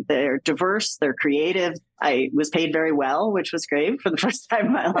company. They're diverse. They're creative. I was paid very well, which was great for the first time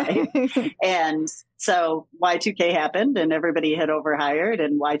in my life. And so Y2K happened and everybody had overhired,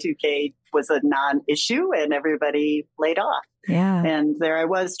 and Y2K was a non-issue and everybody laid off. Yeah. And there I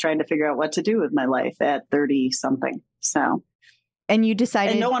was trying to figure out what to do with my life at 30 something. So, and you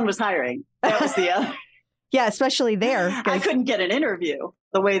decided, and no one was hiring. That was the other. Yeah, especially there. I couldn't get an interview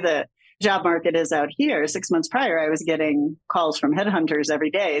the way the job market is out here. 6 months prior, I was getting calls from headhunters every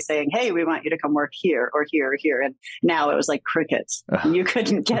day saying, hey, we want you to come work here or here or here. And now it was like crickets. You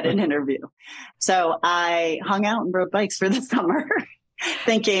couldn't get an interview. So I hung out and rode bikes for the summer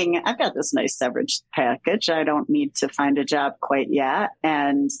thinking, I've got this nice severance package. I don't need to find a job quite yet.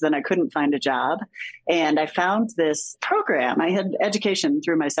 And then I couldn't find a job. And I found this program. I had education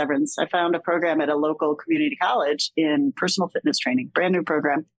through my severance. I found a program at a local community college in personal fitness training, brand new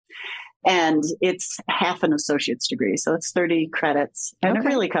program. And it's half an associate's degree. So it's 30 credits. And it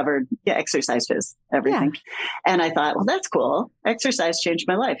really covered exercise phys, everything. Yeah. And I thought, well, that's cool. Exercise changed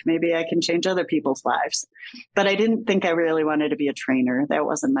my life. Maybe I can change other people's lives. But I didn't think I really wanted to be a trainer. That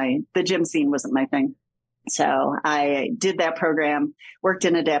wasn't the gym scene wasn't my thing. So I did that program, worked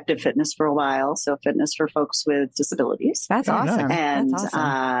in adaptive fitness for a while. So fitness for folks with disabilities. That's awesome. And that's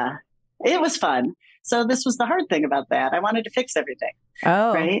awesome. It was fun. So this was the hard thing about that. I wanted to fix everything.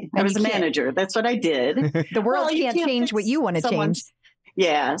 Oh, right. I was a manager. That's what I did. The world can't change what you want to change.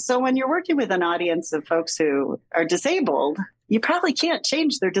 Yeah. So when you're working with an audience of folks who are disabled, you probably can't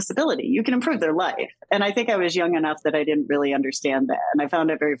change their disability. You can improve their life. And I think I was young enough that I didn't really understand that. And I found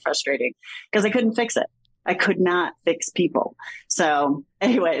it very frustrating because I couldn't fix it. I could not fix people. So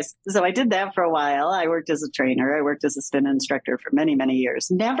anyways, so I did that for a while. I worked as a trainer. I worked as a spin instructor for many, many years,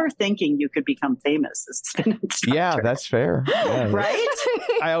 never thinking you could become famous as a spin instructor. Yeah, that's fair. Yeah, right?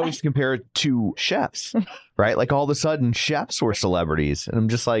 I always compare it to chefs, right? Like all of a sudden chefs were celebrities. And I'm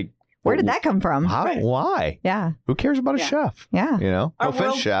just like, where did that come from? How? Right. Why? Yeah. Who cares about a chef? Yeah. You know, no Our offense,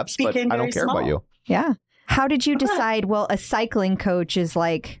 world chefs, but I don't care about you. Yeah. How did you decide, well, a cycling coach is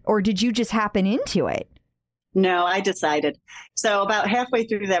like, or did you just happen into it? No, I decided. So about halfway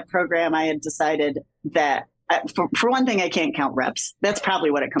through that program, I had decided that for one thing, I can't count reps. That's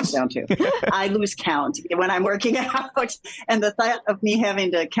probably what it comes down to. I lose count when I'm working out. And the thought of me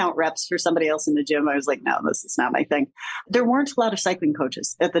having to count reps for somebody else in the gym, I was like, no, this is not my thing. There weren't a lot of cycling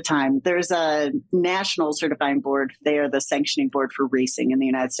coaches at the time. There's a national certifying board. They are the sanctioning board for racing in the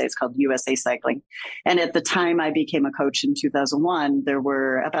United States called USA Cycling. And at the time I became a coach in 2001, there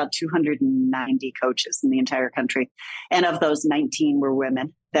were about 290 coaches in the entire country. And of those, 19 were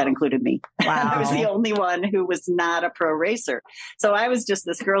women. That included me. Wow. I was the only one who was not a pro racer. So I was just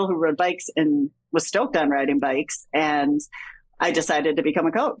this girl who rode bikes and was stoked on riding bikes. And I decided to become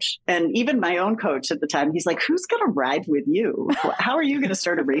a coach. And even my own coach at the time, he's like, who's going to ride with you? How are you going to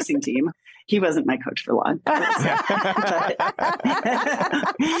start a racing team? He wasn't my coach for long. But I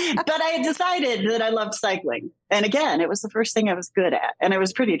had decided that I loved cycling. And again, it was the first thing I was good at. And I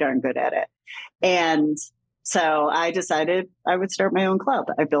was pretty darn good at it. And so I decided I would start my own club.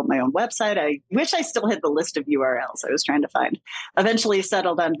 I built my own website. I wish I still had the list of URLs I was trying to find. Eventually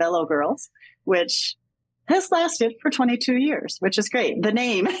settled on Velo Girls, which has lasted for 22 years, which is great. The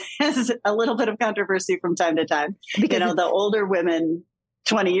name has a little bit of controversy from time to time. Because the older women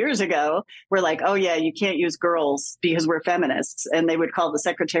 20 years ago were like, oh yeah, you can't use girls because we're feminists. And they would call the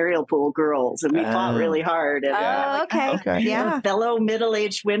secretarial pool girls. And we fought really hard. And, okay. Yeah. Fellow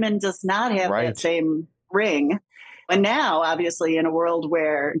middle-aged women does not have that same ring. And now, obviously, in a world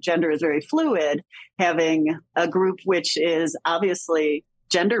where gender is very fluid, having a group which is obviously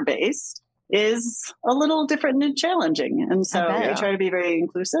gender-based is a little different and challenging. And so we try to be very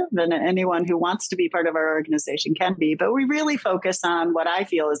inclusive, and anyone who wants to be part of our organization can be. But we really focus on what I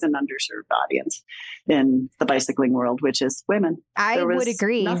feel is an underserved audience in the bicycling world, which is women. I would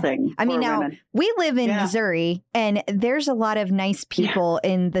agree. I mean, now women. We live in Missouri, and there's a lot of nice people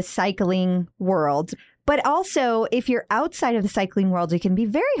in the cycling world. But also, if you're outside of the cycling world, it can be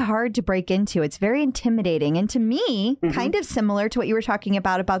very hard to break into. It's very intimidating. And to me, kind of similar to what you were talking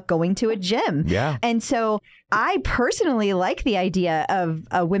about going to a gym. Yeah. And so I personally like the idea of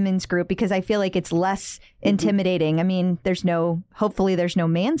a women's group because I feel like it's less intimidating. I mean, hopefully there's no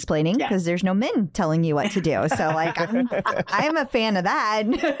mansplaining because there's no men telling you what to do. So like, I'm a fan of that.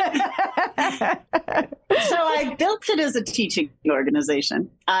 So I built it as a teaching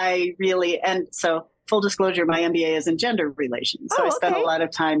organization. Full disclosure, my MBA is in gender relations. So I spent a lot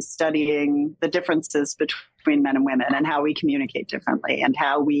of time studying the differences between men and women and how we communicate differently and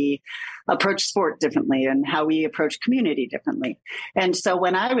how we approach sport differently and how we approach community differently. And so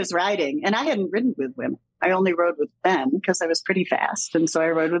when I was riding, and I hadn't ridden with women, I only rode with men because I was pretty fast. And so I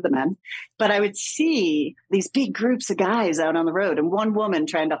rode with the men. But I would see these big groups of guys out on the road and one woman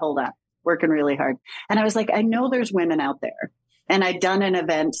trying to hold on, working really hard. And I was like, I know there's women out there. And I'd done an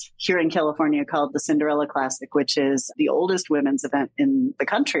event here in California called the Cinderella Classic, which is the oldest women's event in the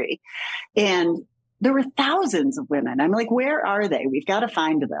country. And there were thousands of women. I'm like, where are they? We've got to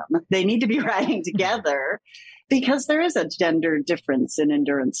find them. They need to be riding together because there is a gender difference in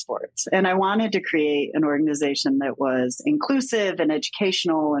endurance sports. And I wanted to create an organization that was inclusive and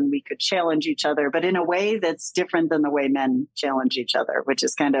educational, and we could challenge each other, but in a way that's different than the way men challenge each other, which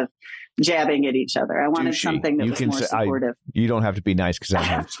is kind of jabbing at each other. I wanted something that was more supportive. You don't have to be nice because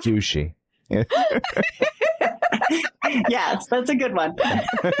I'm douchey. Yes, that's a good one.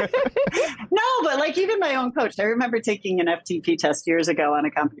 No, but like even my own coach, I remember taking an FTP test years ago on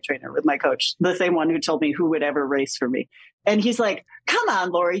a comp trainer with my coach, the same one who told me who would ever race for me. And he's like, come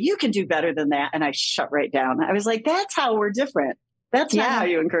on, Lorri, you can do better than that. And I shut right down. I was like, that's how we're different. That's not how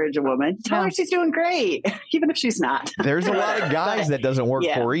you encourage a woman. Tell her she's doing great, even if she's not. There's a lot of guys that doesn't work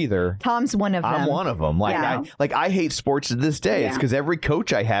for either. Tom's one of them. I'm one of them. I hate sports to this day. It's because every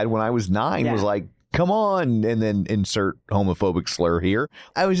coach I had when I was 9 was like, come on, and then insert homophobic slur here.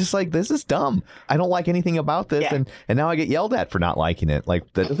 I was just like, this is dumb. I don't like anything about this, and now I get yelled at for not liking it.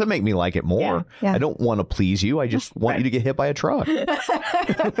 Like, that doesn't make me like it more. I don't want to please you. I just want you to get hit by a truck.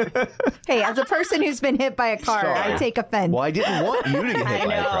 Hey, as a person who's been hit by a car, I take offense. Well, I didn't want you to get hit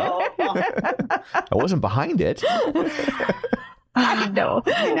by a truck. I wasn't behind it. I know.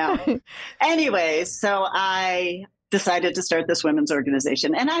 Anyway, so I decided to start this women's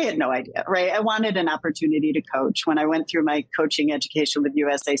organization. And I had no idea, right? I wanted an opportunity to coach. When I went through my coaching education with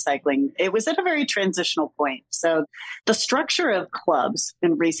USA Cycling, it was at a very transitional point. So the structure of clubs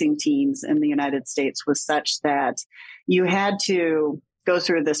and racing teams in the United States was such that you had to go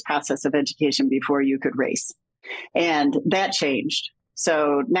through this process of education before you could race. And that changed.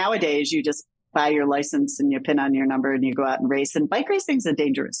 So nowadays you just buy your license and you pin on your number and you go out and race. And bike racing is a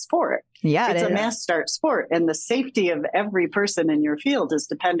dangerous sport. Yeah, it's a mass start sport. And the safety of every person in your field is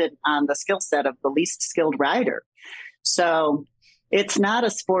dependent on the skill set of the least skilled rider. So it's not a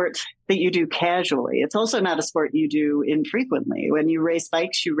sport that you do casually. It's also not a sport you do infrequently. When you race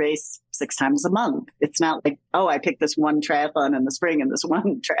bikes, you race 6 times a month. It's not like, oh, I picked this one triathlon in the spring and this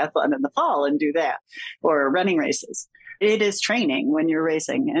one triathlon in the fall and do that, or running races. It is training when you're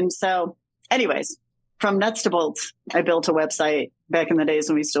racing. And so anyways, from nuts to bolts, I built a website back in the days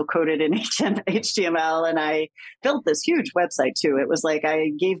when we still coded in HTML, and I built this huge website too. It was like I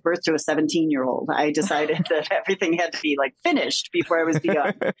gave birth to a 17-year-old. I decided that everything had to be like finished before I was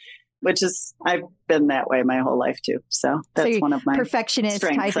done, which is, I've been that way my whole life too. So that's one of my perfectionist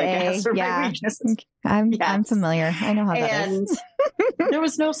strengths, type A. Yeah. I'm familiar. I know how that is. There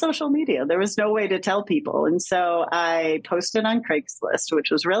was no social media. There was no way to tell people. And so I posted on Craigslist,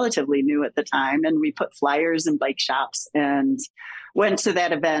 which was relatively new at the time. And we put flyers in bike shops and went to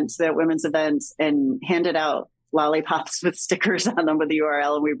that women's event, and handed out lollipops with stickers on them with the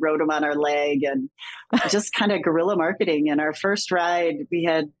URL. And we wrote them on our leg and just kind of guerrilla marketing. And our first ride, we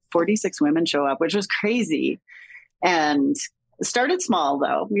had 46 women show up, which was crazy. And Started small,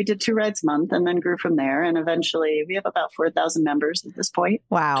 though. We did 2 rides a month and then grew from there. And eventually we have about 4,000 members at this point.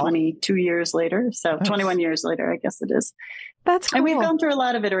 Wow. 22 years later. So 21 years later, I guess it is. That's cool. And we've gone through a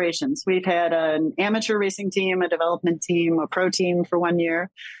lot of iterations. We've had an amateur racing team, a development team, a pro team for 1 year.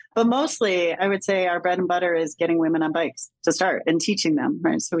 But mostly, I would say our bread and butter is getting women on bikes to start and teaching them,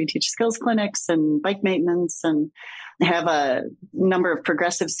 right? So we teach skills clinics and bike maintenance and have a number of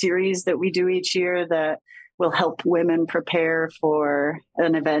progressive series that we do each year that will help women prepare for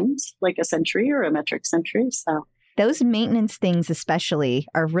an event like a century or a metric century. So those maintenance things especially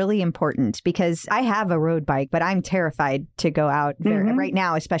are really important because I have a road bike, but I'm terrified to go out right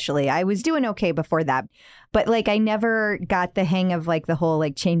now, especially. I was doing okay before that, but like I never got the hang of like the whole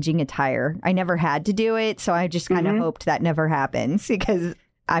like changing a tire. I never had to do it. So I just kind of hoped that never happens because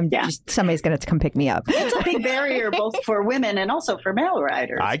just somebody's going to come pick me up. It's a big barrier both for women and also for male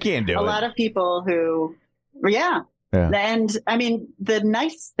riders. I can't do it. A lot of people who, yeah. And I mean, the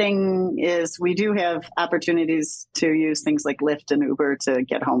nice thing is we do have opportunities to use things like Lyft and Uber to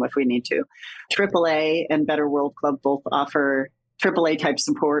get home if we need to. AAA and Better World Club both offer AAA type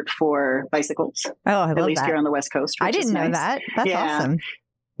support for bicycles. Oh, I love at least that. Here on the West Coast. I didn't know that. That's awesome.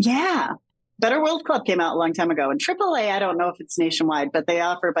 Yeah. Better World Club came out a long time ago. And AAA, I don't know if it's nationwide, but they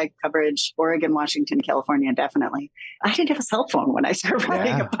offer bike coverage, Oregon, Washington, California, definitely. I didn't have a cell phone when I started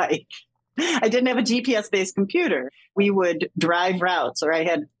riding a bike. I didn't have a GPS-based computer. We would drive routes, or I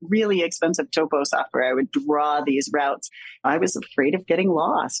had really expensive topo software. I would draw these routes. I was afraid of getting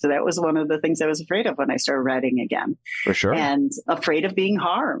lost. That was one of the things I was afraid of when I started riding again. For sure. And afraid of being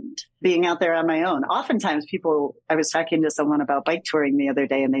harmed, being out there on my own. Oftentimes I was talking to someone about bike touring the other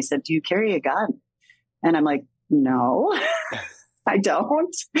day, and they said, "Do you carry a gun?" And I'm like, "No." I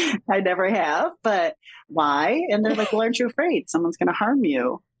don't. I never have. But why? And they're like, "Well, aren't you afraid someone's going to harm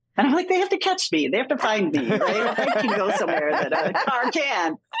you?" And I'm like, they have to catch me. They have to find me. Right? A bike can go somewhere that a car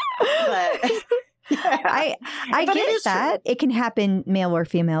can. But I get that. It can happen male or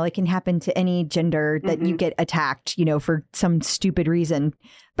female. It can happen to any gender that you get attacked, for some stupid reason.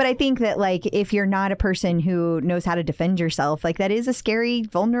 But I think that like if you're not a person who knows how to defend yourself, like that is a scary,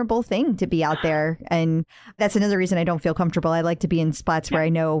 vulnerable thing to be out there. And that's another reason I don't feel comfortable. I like to be in spots where I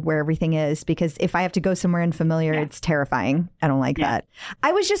know where everything is, because if I have to go somewhere unfamiliar, it's terrifying. I don't like that.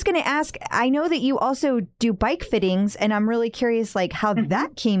 I was just going to ask, I know that you also do bike fittings, and I'm really curious like how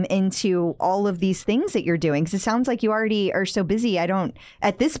that came into all of these things that you're doing. Because it sounds like you already are so busy.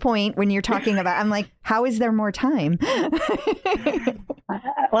 At this point, when you're talking about, I'm like, how is there more time?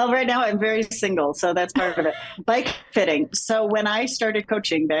 Well, right now I'm very single, so that's part of it. Bike fitting. So when I started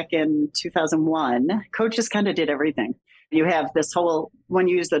coaching back in 2001, coaches kind of did everything. You have this whole, when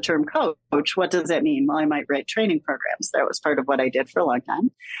you use the term coach, what does that mean? Well, I might write training programs. That was part of what I did for a long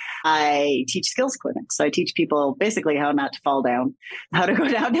time. I teach skills clinics. So I teach people basically how not to fall down, how to go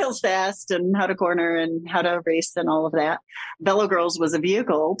down hills fast, and how to corner, and how to race, and all of that. Bellow Girls was a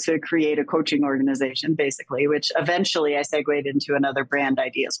vehicle to create a coaching organization, basically, which eventually I segued into another brand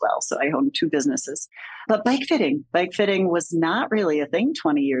idea as well. So I own 2 businesses. But bike fitting was not really a thing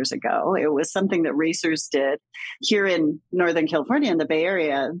 20 years ago. It was something that racers did. Here in Northern California, in the Bay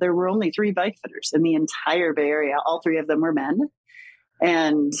Area, there were only 3 bike fitters in the entire Bay Area. All 3 of them were men.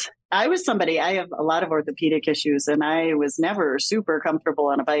 And I have a lot of orthopedic issues, and I was never super comfortable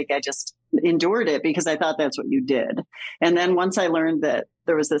on a bike. I just endured it because I thought that's what you did. And then once I learned that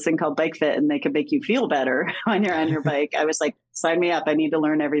there was this thing called Bike Fit and they could make you feel better when you're on your bike, I was like, sign me up. I need to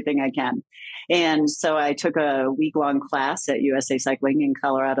learn everything I can. And so I took a week-long class at USA Cycling in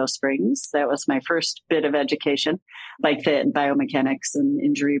Colorado Springs. That was my first bit of education, bike fit and biomechanics and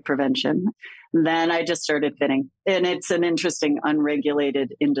injury prevention. Then I just started fitting. And it's an interesting,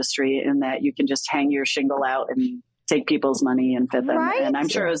 unregulated industry in that you can just hang your shingle out and take people's money and fit them. Right? And I'm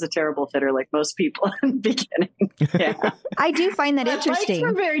sure I was a terrible fitter like most people in the beginning. Yeah. I do find that interesting.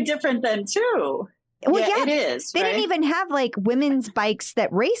 Bikes were very different then too. Well, yeah, it is. They didn't even have like women's bikes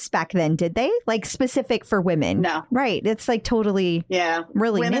that race back then, did they? Like specific for women? No. Right. It's like totally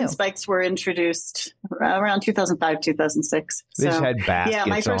really women's new. Bikes were introduced around 2005, 2006. They just had baskets. Yeah,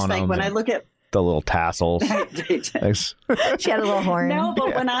 my first bike, when I look at the little tassels. She had a little horn. No,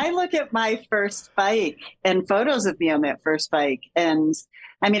 but when I look at my first bike and photos of me on that first bike, and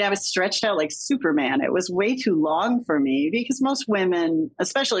I mean, I was stretched out like Superman. It was way too long for me because most women,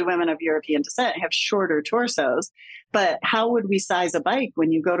 especially women of European descent, have shorter torsos. But how would we size a bike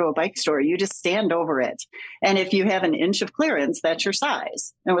when you go to a bike store? You just stand over it. And if you have an inch of clearance, that's your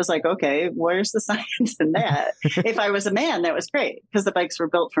size. It was like, okay, where's the science in that? If I was a man, that was great because the bikes were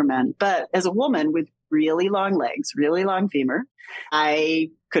built for men. But as a woman with really long legs, really long femur. I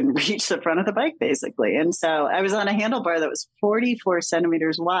couldn't reach the front of the bike basically. And so I was on a handlebar that was 44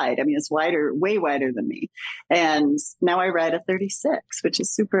 centimeters wide. I mean, it's wider, way wider than me. And now I ride a 36, which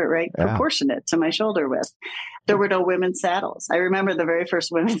is super proportionate to my shoulder width. There were no women's saddles. I remember the very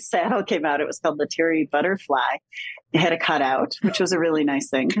first women's saddle came out. It was called the Terry Butterfly. It had a cutout, which was a really nice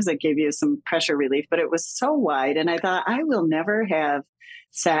thing because it gave you some pressure relief, but it was so wide. And I thought, I will never have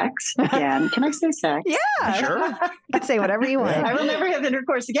sex again. Can I say sex? Yeah, sure. You can say whatever you want. I will never have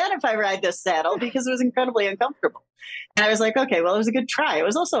intercourse again if I ride this saddle because it was incredibly uncomfortable. And I was like, okay, well, it was a good try. It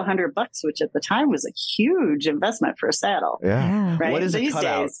was also $100, which at the time was a huge investment for a saddle. Yeah. Right? What is These a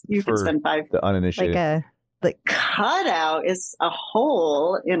cutout days, you can spend $5. The uninitiated. The cutout is a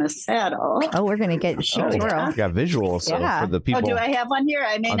hole in a saddle. Oh, we're going to get You got visuals for the people. Oh, do I have one here?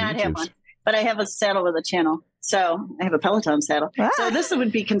 I may not have one, but I have a saddle with a channel. So I have a Peloton saddle. So this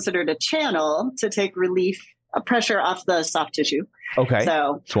would be considered a channel to take relief, pressure off the soft tissue. Okay.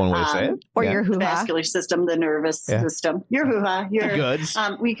 So that's one way to say it. Or your hoo-ha. The vascular system, the nervous system. Your hoo-ha. Your goods.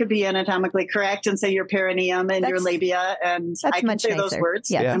 We could be anatomically correct and say your perineum and your labia. And I can say those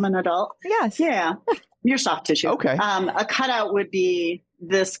words. Yeah. I'm an adult. Yes. Yeah. Your soft tissue. Okay. A cutout would be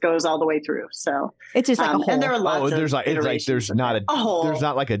this goes all the way through. So it's just like a hole. And there are lots of there's not a hole. There's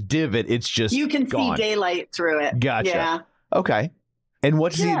not like a divot. It's just you can gone. see daylight through it. Gotcha. Yeah. Okay. And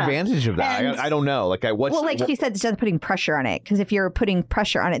what's the advantage of that? I don't know. Like she said, it's just putting pressure on it. Because if you're putting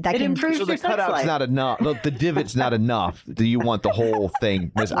pressure on it, that it can improves so the cutout's not enough. The divot's not enough. Do you want the whole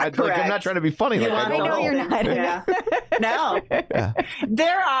thing? I'm not trying to be funny. I know you're not. Yeah. No. Yeah.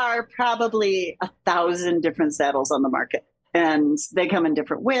 There are probably 1,000 different saddles on the market, and they come in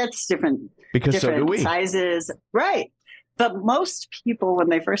different widths, different so do we. sizes. Right. But most people, when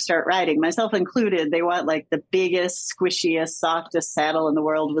they first start riding, myself included, they want like the biggest, squishiest, softest saddle in the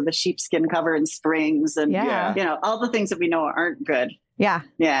world with a sheepskin cover and springs and, all the things that we know aren't good. Yeah.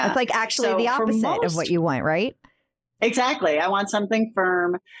 Yeah. It's like actually the opposite of what you want, right? Exactly. I want something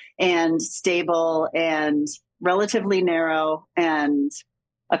firm and stable and relatively narrow and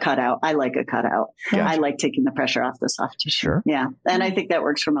a cutout. I like a cutout. Gotcha. I like taking the pressure off the soft tissue. Sure. Yeah. And I think that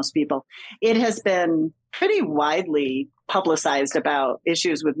works for most people. It has been pretty widely publicized about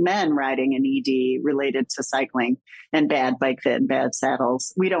issues with men riding an ED related to cycling and bad bike fit and bad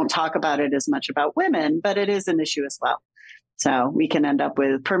saddles. We don't talk about it as much about women, but it is an issue as well. So we can end up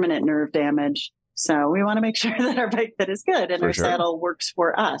with permanent nerve damage. So we want to make sure that our bike fit is good and our saddle works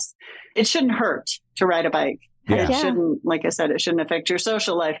for us. It shouldn't hurt to ride a bike. Yeah. It shouldn't, like I said, it shouldn't affect your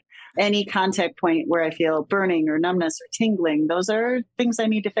social life. Any contact point where I feel burning or numbness or tingling, those are things I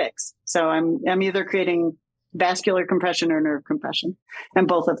need to fix. So I'm either creating vascular compression or nerve compression, and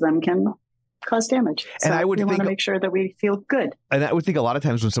both of them can cause damage. So and I would want to make sure that we feel good. And I would think a lot of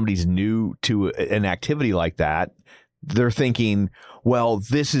times when somebody's new to an activity like that, they're thinking, well,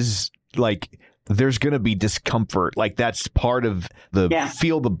 this is like, there's going to be discomfort. Like that's part of the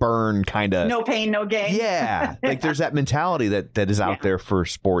feel the burn kind of. No pain, no gain. Yeah. Like there's that mentality that is out there for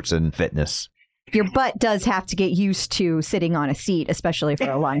sports and fitness. Your butt does have to get used to sitting on a seat, especially for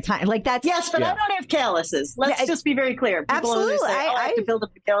a long time. Like that's yes, but I don't have calluses. Let's just be very clear. People absolutely. Say, I have to build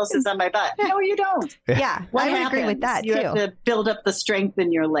up the calluses on my butt. No, you don't. Yeah, I would agree with that you too. You have to build up the strength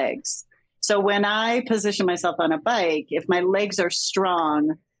in your legs. So when I position myself on a bike, if my legs are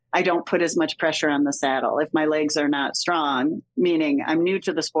strong, I don't put as much pressure on the saddle. If my legs are not strong, meaning I'm new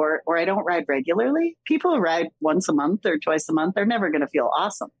to the sport or I don't ride regularly, people who ride once a month or twice a month, they're never going to feel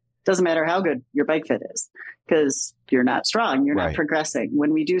awesome. Doesn't matter how good your bike fit is because you're not strong. You're not progressing.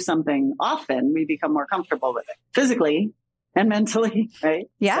 When we do something often, we become more comfortable with it physically and mentally, right?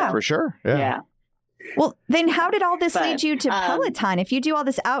 Yeah. So, for sure. Yeah. Well, then how did all this lead you to Peloton? If you do all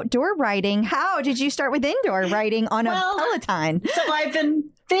this outdoor riding, how did you start with indoor riding on a Peloton? So I've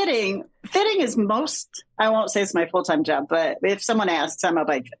been fitting. Fitting is I won't say it's my full-time job, but if someone asks, I'm a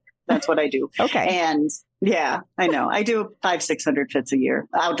bike fitter. That's what I do. Okay. And yeah, I know. I do 500-600 fits a year,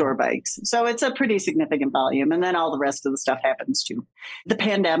 outdoor bikes. So it's a pretty significant volume. And then all the rest of the stuff happens too. The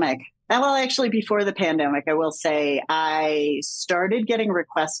pandemic. Well, actually, before the pandemic, I will say I started getting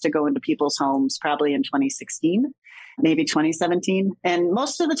requests to go into people's homes probably in 2016, maybe 2017. And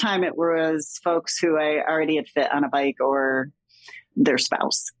most of the time it was folks who I already had fit on a bike or their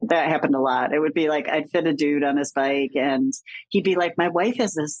spouse. That happened a lot. It would be like, I'd fit a dude on his bike and he'd be like, my wife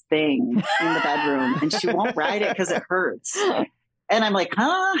has this thing in the bedroom and she won't ride it because it hurts. And I'm like,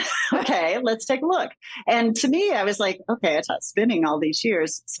 okay, let's take a look. And to me, I was like, okay, I taught spinning all these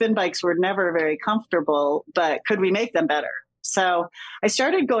years. Spin bikes were never very comfortable, but could we make them better? So I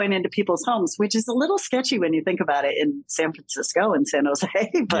started going into people's homes, which is a little sketchy when you think about it in San Francisco and San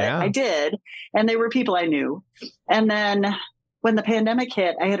Jose, but I did. And they were people I knew. And then when the pandemic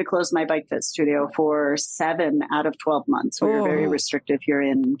hit, I had to close my bike fit studio for 7 out of 12 months. We were very restrictive here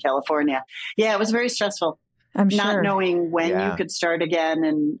in California. Yeah, it was very stressful. I'm sure. Not knowing when you could start again,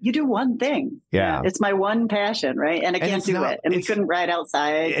 and you do one thing. Yeah. It's my one passion, right? And I can't do it. And we couldn't ride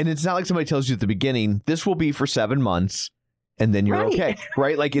outside. And it's not like somebody tells you at the beginning, this will be for 7 months. And then you're okay,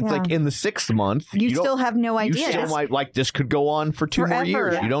 right? Like it's like in the 6th month, you still have no idea. You still might like this could go on for 2 more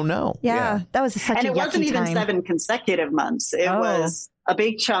years. You don't know. Yeah, that was such a yucky time. And it wasn't even 7 consecutive months. It was a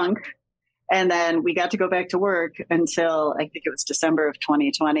big chunk. And then we got to go back to work until I think it was December of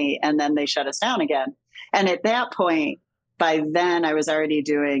 2020. And then they shut us down again. And at that point, by then I was already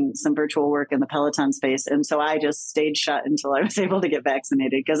doing some virtual work in the Peloton space. And so I just stayed shut until I was able to get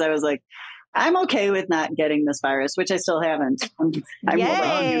vaccinated, because I was like, I'm okay with not getting this virus, which I still haven't. I'm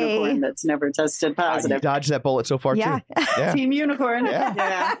a unicorn that's never tested positive. You dodged that bullet so far, too. Yeah. Team unicorn.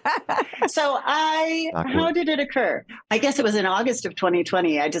 Yeah. So how did it occur? I guess it was in August of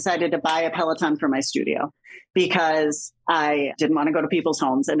 2020. I decided to buy a Peloton for my studio because I didn't want to go to people's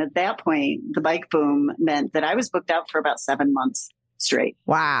homes. And at that point, the bike boom meant that I was booked out for about 7 months straight.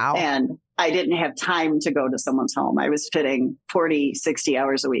 Wow. And I didn't have time to go to someone's home. I was fitting 40, 60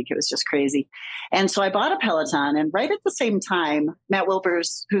 hours a week. It was just crazy. And so I bought a Peloton, and right at the same time, Matt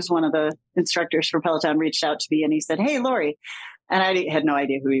Wilbers, who's one of the instructors for Peloton, reached out to me and he said, "Hey, Lorri." And I had no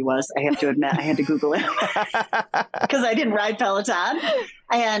idea who he was. I have to admit, I had to Google him because I didn't ride Peloton.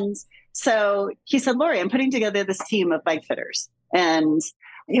 And so he said, "Lorri, I'm putting together this team of bike fitters." And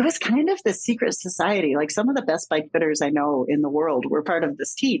it was kind of this secret society. Like some of the best bike fitters I know in the world were part of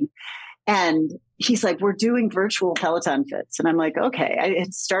this team. And he's like, "We're doing virtual Peloton fits." And I'm like, okay. I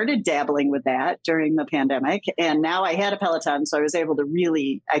had started dabbling with that during the pandemic. And now I had a Peloton. So I was able to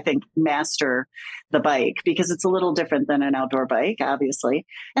really, I think, master the bike, because it's a little different than an outdoor bike, obviously.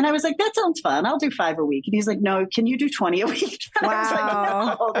 And I was like, that sounds fun. I'll do 5 a week. And he's like, "No, can you do 20 a week?" Wow. I was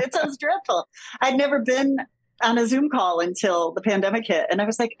like, "No, that sounds dreadful." I'd never been on a Zoom call until the pandemic hit. And I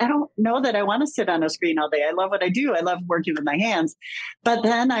was like, I don't know that I want to sit on a screen all day. I love what I do. I love working with my hands. But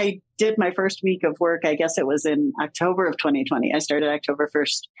then I did my first week of work. I guess it was in October of 2020. I started October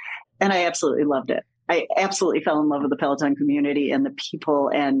 1st, and I absolutely loved it. I absolutely fell in love with the Peloton community and the people,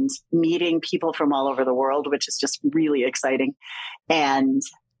 and meeting people from all over the world, which is just really exciting. And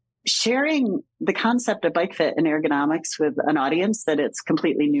sharing the concept of bike fit and ergonomics with an audience that it's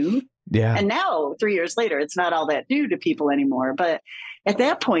completely new. Yeah. And now 3 years later, it's not all that new to people anymore. But at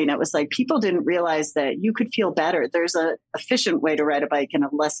that point, it was like people didn't realize that you could feel better. There's a efficient way to ride a bike and a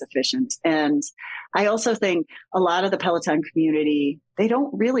less efficient. And I also think a lot of the Peloton community, they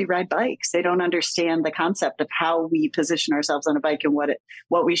don't really ride bikes. They don't understand the concept of how we position ourselves on a bike and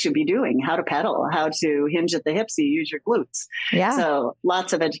what we should be doing, how to pedal, how to hinge at the hips, so you use your glutes. Yeah. So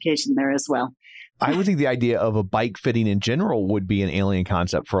lots of education there as well. I would think the idea of a bike fitting in general would be an alien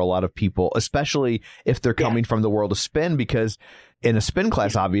concept for a lot of people, especially if they're coming from the world of spin, because in a spin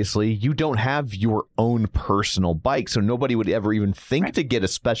class, obviously, you don't have your own personal bike. So nobody would ever even think to get a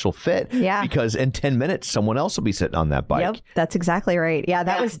special fit because in 10 minutes, someone else will be sitting on that bike. Yep, that's exactly right. Yeah,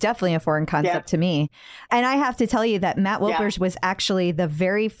 that was definitely a foreign concept to me. And I have to tell you that Matt Wilbers was actually the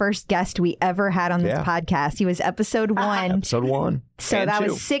very first guest we ever had on this podcast. He was episode 1. Episode 1. So and that 2.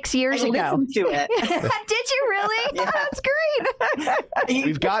 was 6 years ago. I listened to it. Did you really? Yeah. That's great.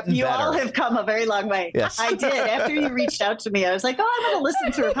 We've gotten you better. all have come a very long way. Yes. I did. After you reached out to me, I was like, oh, I'm going to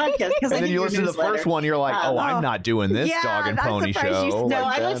listen to her podcast. And then you listen to the first one, you're like, I'm not doing this dog and pony show. No,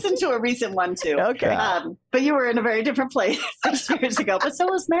 I listened to a recent one too. Okay. But you were in a very different place 6 years ago. But so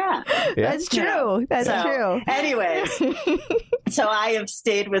was Matt. Yeah. That's true. That's true. Anyways, so I have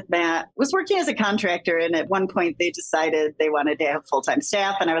stayed with Matt. Was working as a contractor, and at one point they decided they wanted to have full-time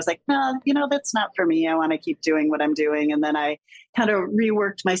staff, and I was like, no, that's not for me. I want to keep doing what I'm doing. And then I kind of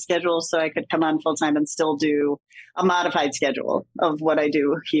reworked my schedule so I could come on full-time and still do a modified schedule of what I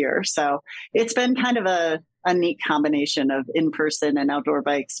do here. So it's been kind of a neat combination of in-person and outdoor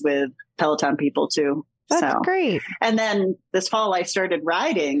bikes with Peloton people too. That's great. And then this fall I started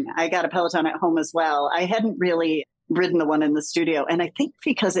riding. I got a Peloton at home as well. I hadn't really ridden the one in the studio. And I think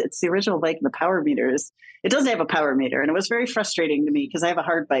because it's the original bike and the power meters, it doesn't have a power meter. And it was very frustrating to me because I have a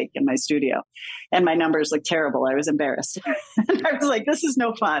hard bike in my studio and my numbers look terrible. I was embarrassed. And I was like, this is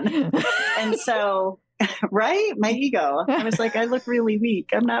no fun. And so, right? My ego. I was like, I look really weak.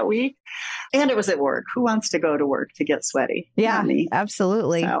 I'm not weak. And it was at work. Who wants to go to work to get sweaty? Yeah, Not me.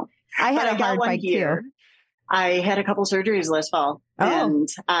 absolutely. So, I had a got hard one bike gear. too. I had a couple surgeries last fall, and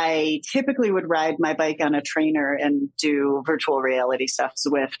I typically would ride my bike on a trainer and do virtual reality stuff.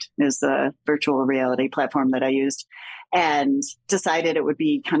 Zwift is the virtual reality platform that I used, and decided it would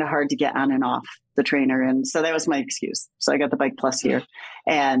be kind of hard to get on and off the trainer. And so that was my excuse. So I got the Bike Plus here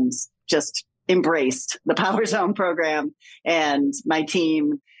and just embraced the Power Zone program and my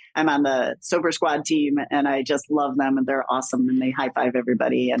team. I'm on the Sober Squad team, and I just love them, and they're awesome, and they high five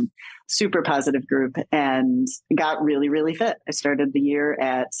everybody, and super positive group, and got really, really fit. I started the year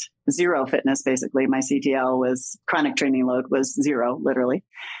at 0 fitness. Basically, my CTL was chronic training load was 0, literally.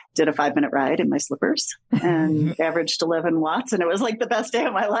 Did a 5-minute ride in my slippers and averaged 11 watts. And it was like the best day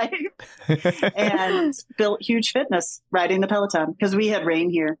of my life, and built huge fitness riding the Peloton because we had rain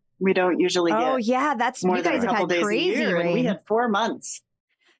here. We don't usually get that's more you than guys a couple have had days crazy a year, rain. and we had 4 months.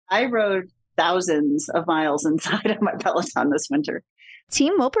 I rode thousands of miles inside of my Peloton this winter.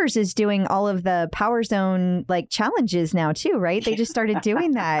 Team Wilpers is doing all of the Power Zone like challenges now too, right? They just started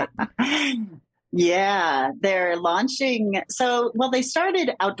doing that. Yeah, they're launching. They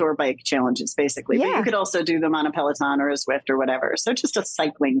started outdoor bike challenges basically, but you could also do them on a Peloton or a Zwift or whatever. So just a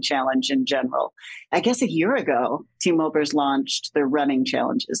cycling challenge in general. I guess a year ago, Team Wilpers launched their running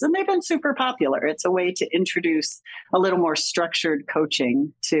challenges, and they've been super popular. It's a way to introduce a little more structured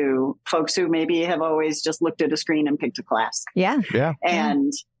coaching to folks who maybe have always just looked at a screen and picked a class. Yeah.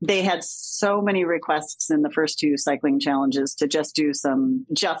 And they had so many requests in the first 2 cycling challenges to just do some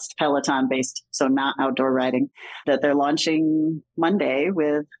just Peloton based, so not outdoor riding, that they're launching Monday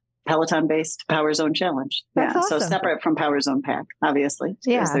with Peloton based Power Zone challenge. That's awesome. So separate from Power Zone Pack, obviously,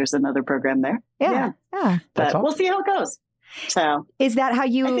 because there's another program there. Yeah. But we'll see how it goes. So is that how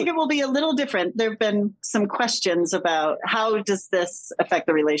you... I think it will be a little different. There have been some questions about how does this affect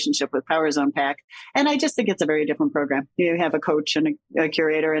the relationship with Power Zone Pack? And I just think it's a very different program. You have a coach and a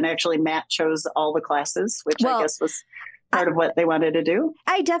curator, and actually Matt chose all the classes, which I guess was part of what they wanted to do.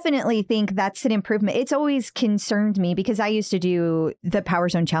 I definitely think that's an improvement. It's always concerned me because I used to do the Power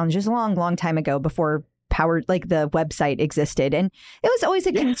Zone challenges a long time ago before the website existed. And it was always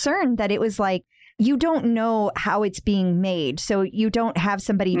a concern that it was like, you don't know how it's being made. So you don't have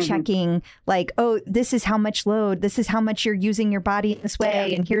somebody checking like, oh, this is how much load, this is how much you're using your body in this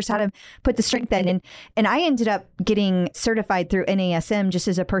way, and here's how to put the strength in. And I ended up getting certified through NASM just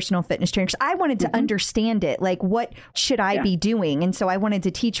as a personal fitness trainer. So I wanted to understand it. Like, what should I be doing? And so I wanted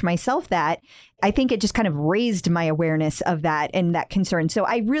to teach myself that. I think it just kind of raised my awareness of that and that concern. So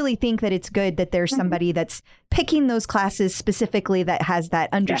I really think that it's good that there's somebody that's picking those classes specifically that has that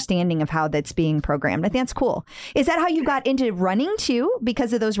understanding of how that's being programmed. I think that's cool. Is that how you got into running too?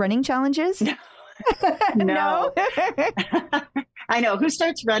 Because of those running challenges? No. I know. Who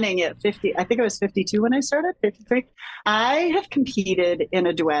starts running at 50? I think I was 52 when I started, 53. I have competed in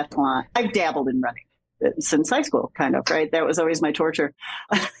a duathlon. I've dabbled in running since high school, kind of, right? That was always my torture.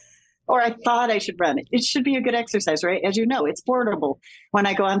 Or I thought I should run. It should be a good exercise, right? As you know, it's portable. When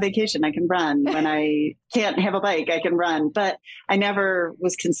I go on vacation, I can run. When I can't have a bike, I can run. But I never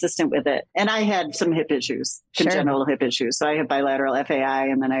was consistent with it. And I had some hip issues, congenital hip issues. So I have bilateral FAI,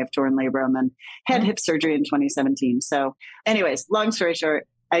 and then I have torn labrum and had hip surgery in 2017. So anyways, long story short,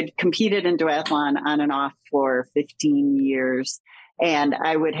 I'd competed in duathlon on and off for 15 years. And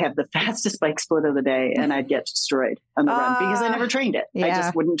I would have the fastest bike split of the day, and I'd get destroyed on the run because I never trained it. I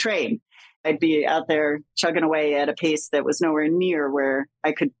just wouldn't train. I'd be out there chugging away at a pace that was nowhere near where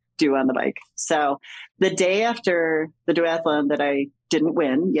I could do on the bike. So the day after the duathlon that I didn't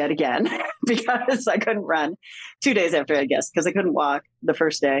win yet again because I couldn't run, 2 days after, I guess, because I couldn't walk the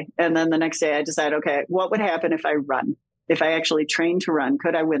first day. And then the next day I decided, okay, what would happen if I run? If I actually trained to run,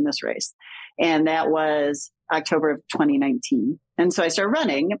 could I win this race? And that was October of 2019. And so I started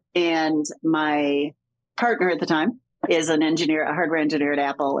running, and my partner at the time is an engineer, a hardware engineer at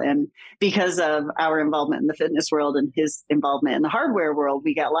Apple. And because of our involvement in the fitness world and his involvement in the hardware world,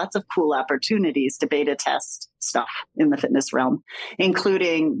 we got lots of cool opportunities to beta test stuff in the fitness realm,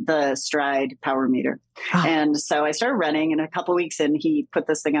 including the Stride power meter. And so I started running, and a couple of weeks in, he put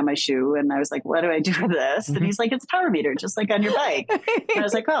this thing on my shoe, and I was like, what do I do with this? And he's like, it's a power meter, just like on your bike. And I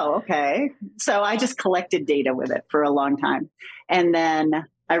was like, oh, okay. So I just collected data with it for a long time. And then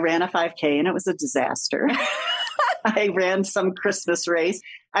I ran a 5K, and it was a disaster. I ran some Christmas race.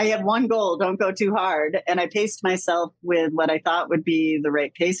 I had one goal, don't go too hard. And I paced myself with what I thought would be the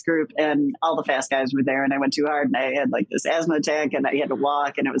right pace group. And all the fast guys were there, and I went too hard, and I had like this asthma attack, and I had to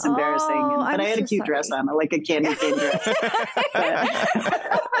walk, and it was embarrassing. But I had a cute dress on, like a candy cane dress.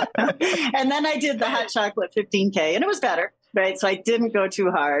 And then I did the hot chocolate 15K, and it was better. Right. So I didn't go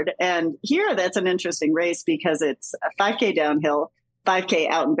too hard. And here, that's an interesting race because it's a 5K downhill, 5K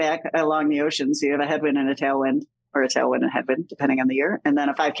out and back along the ocean. So you have a headwind and a tailwind, or a tailwind and headwind, depending on the year, and then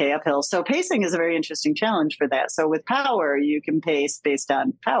a 5K uphill. So pacing is a very interesting challenge for that. So with power, you can pace based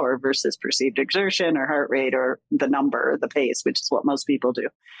on power versus perceived exertion or heart rate or the number, the pace, which is what most people do.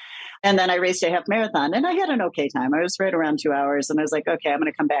 And then I raced a half marathon and I had an okay time. I was right around 2 hours and I was like, okay, I'm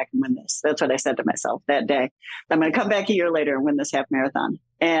going to come back and win this. That's what I said to myself that day. I'm going to come back a year later and win this half marathon.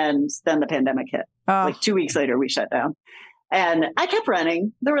 And then the pandemic hit. Like 2 weeks later, we shut down. And I kept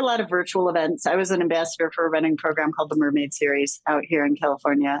running. There were a lot of virtual events. I was an ambassador for a running program called the Mermaid Series out here in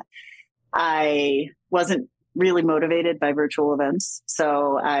California. I wasn't really motivated by virtual events,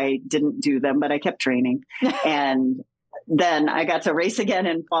 so I didn't do them, but I kept training. And then I got to race again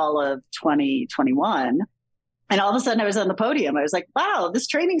in fall of 2021. And all of a sudden I was on the podium. I was like, wow, this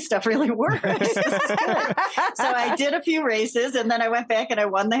training stuff really works. This is good. So I did a few races and then I went back and I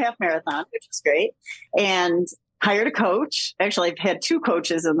won the half marathon, which was great. And hired a coach. Actually, I've had two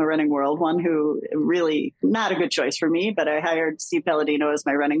coaches in the running world. One who really not a good choice for me, but I hired Steve Palladino as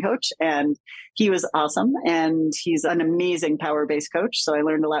my running coach and he was awesome. And he's an amazing power-based coach. So I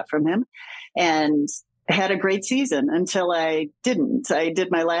learned a lot from him and had a great season until I didn't. I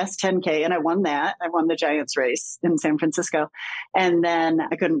did my last 10K and I won that. I won the Giants race in San Francisco. And then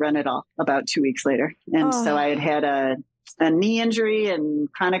I couldn't run at all about 2 weeks later. And so I had a knee injury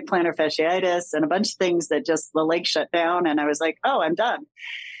and chronic plantar fasciitis and a bunch of things that just the leg shut down. And I was like, oh, I'm done.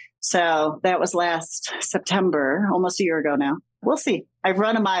 So that was last September, almost a year ago now. We'll see. I've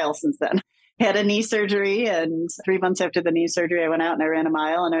run a mile since then. Had a knee surgery and 3 months after the knee surgery, I went out and I ran a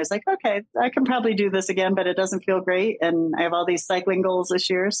mile and I was like, okay, I can probably do this again, but it doesn't feel great. And I have all these cycling goals this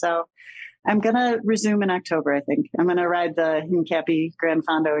year. So I'm going to resume in October, I think. I'm going to ride the Hincapie Grand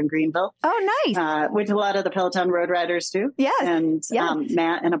Fondo in Greenville. Oh, nice. Which a lot of the Peloton road riders do. Yes. And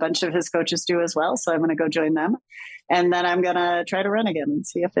Matt and a bunch of his coaches do as well. So I'm going to go join them. And then I'm going to try to run again and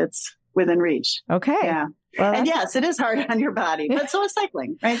see if it's within reach. Okay. Yeah. Well, and yes, it is hard on your body, but so is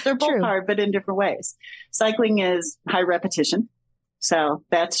cycling, right? They're both hard, but in different ways. Cycling is high repetition. So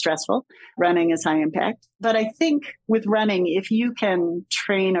that's stressful. Running is high impact. But I think with running, if you can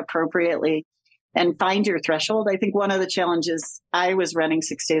train appropriately and find your threshold, I think one of the challenges, I was running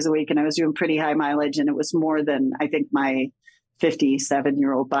 6 days a week and I was doing pretty high mileage and it was more than I think my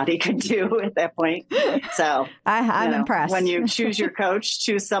 57-year-old body could do at that point. So I'm impressed. When you choose your coach,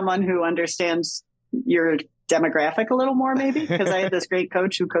 choose someone who understands your demographic a little more, maybe, because I had this great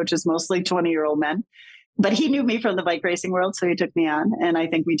coach who coaches mostly 20-year-old men. But he knew me from the bike racing world, so he took me on. And I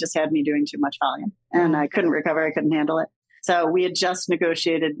think we just had me doing too much volume. And I couldn't recover. I couldn't handle it. So we had just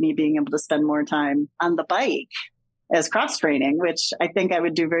negotiated me being able to spend more time on the bike as cross training, which I think I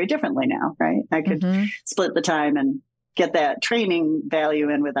would do very differently now, right? I could split the time and get that training value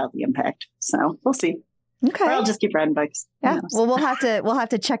in without the impact. So we'll see. Okay. Or I'll just keep riding bikes. Yeah. Well, we'll have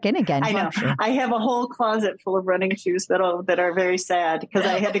to check in again. I know. Sure. I have a whole closet full of running shoes that are very sad because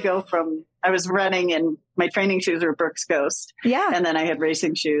I had to go from, I was running and my training shoes were Brooks Ghost. Yeah. And then I had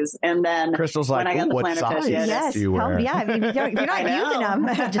racing shoes. And then Crystal's like, when I got the what plantar size fasciitis. Yes. do you wear? Yeah. I mean, you're not using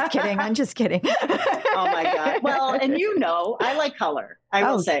them. I'm just kidding. Oh my God. Well, and I like color,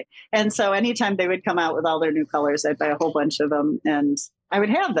 I will say. And so anytime they would come out with all their new colors, I'd buy a whole bunch of them and I would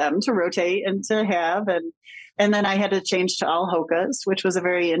have them to rotate and to have. And then I had to change to all Hokas, which was a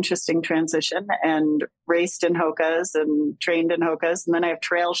very interesting transition, and raced in Hokas and trained in Hokas. And then I have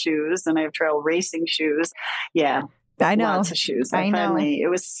trail shoes and I have trail racing shoes. Yeah. I know. Lots of shoes. It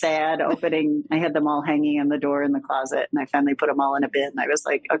was sad opening. I had them all hanging in the door in the closet and I finally put them all in a bin. I was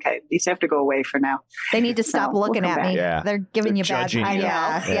like, okay, these have to go away for now. They need to stop looking at me. Yeah. They're giving you bad.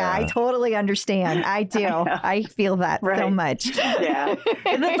 Yeah, I totally understand. I do. I feel that so much. Yeah.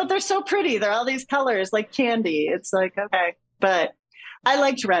 But they're so pretty. They're all these colors like candy. It's like, okay. But I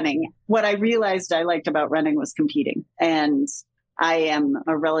liked running. What I realized I liked about running was competing. And I am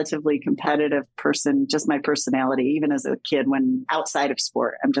a relatively competitive person, just my personality, even as a kid, when outside of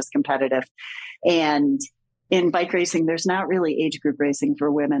sport, I'm just competitive. And in bike racing, there's not really age group racing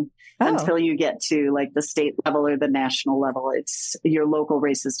for women until you get to like the state level or the national level. It's your local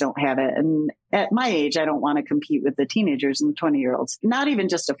races don't have it. And at my age, I don't want to compete with the teenagers and the 20-year-olds, not even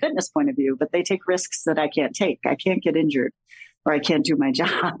just a fitness point of view, but they take risks that I can't take. I can't get injured. Or I can't do my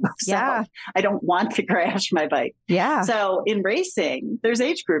job. So I don't want to crash my bike. Yeah. So in racing, there's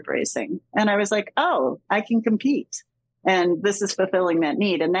age group racing. And I was like, oh, I can compete. And this is fulfilling that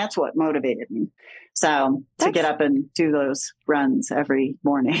need. And that's what motivated me. So to get up and do those runs every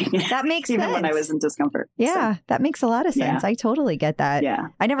morning. That makes even sense. When I was in discomfort. Yeah, so, that makes a lot of sense. I totally get that. Yeah.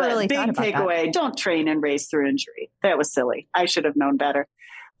 I never really thought about that. Big takeaway, don't train and race through injury. That was silly. I should have known better.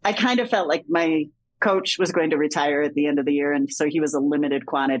 I kind of felt like my coach was going to retire at the end of the year. And so he was a limited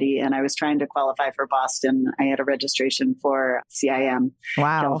quantity. And I was trying to qualify for Boston. I had a registration for CIM,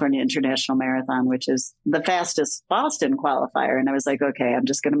 California International Marathon, which is the fastest Boston qualifier. And I was like, okay, I'm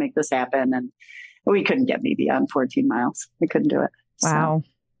just going to make this happen. And we couldn't get me beyond 14 miles. We couldn't do it. Wow. So.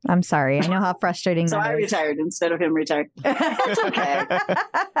 I'm sorry. I know how frustrating that is. So I retired instead of him retired. It's okay.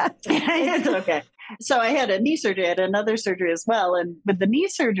 It's okay. So I had a knee surgery. I had another surgery as well. And with the knee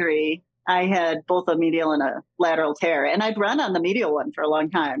surgery, I had both a medial and a lateral tear. And I'd run on the medial one for a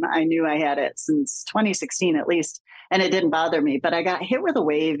long time. I knew I had it since 2016 at least. And it didn't bother me. But I got hit with a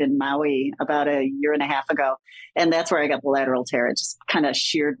wave in Maui about a year and a half ago. And that's where I got the lateral tear. It just kind of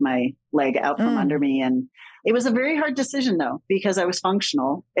sheared my leg out from under me. And it was a very hard decision, though, because I was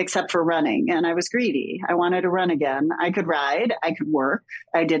functional, except for running. And I was greedy. I wanted to run again. I could ride. I could work.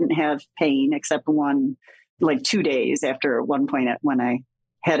 I didn't have pain except 2 days after one point when I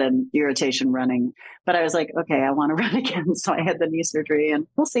had an irritation running. But I was like, okay, I want to run again. So I had the knee surgery and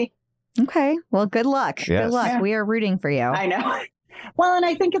we'll see. Okay. Well, good luck. Yes. Good luck. Yeah. We are rooting for you. I know. Well, and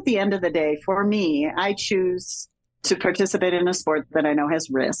I think at the end of the day, for me, I choose to participate in a sport that I know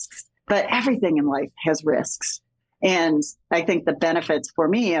has risks. But everything in life has risks. And I think the benefits for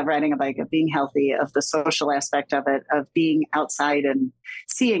me of riding a bike, of being healthy, of the social aspect of it, of being outside and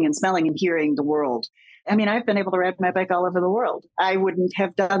seeing and smelling and hearing the world. I mean, I've been able to ride my bike all over the world. I wouldn't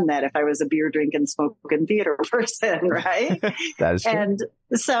have done that if I was a beer drinking, smoking theater person, right? That is true. And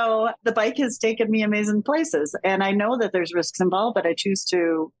so the bike has taken me amazing places. And I know that there's risks involved, but I choose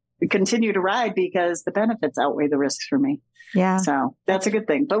to continue to ride because the benefits outweigh the risks for me. Yeah. So that's a good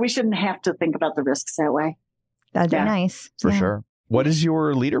thing. But we shouldn't have to think about the risks that way. That'd be nice. For sure. What is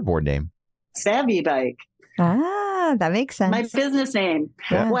your leaderboard name? Savvy Bike. Ah, that makes sense. My business name.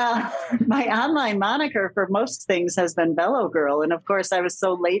 Yeah. Well, my online moniker for most things has been Velo Girl. And of course, I was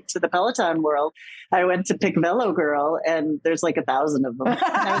so late to the Peloton world. I went to pick Velo Girl and there's like 1,000 of them. And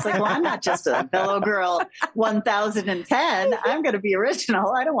I was like, well, I'm not just a Velo Girl 1010. I'm going to be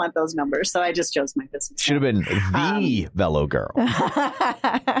original. I don't want those numbers. So I just chose my business Should have been the Velo Girl.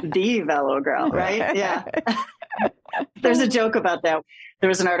 The Velo Girl, right? Yeah. There's a joke about that. There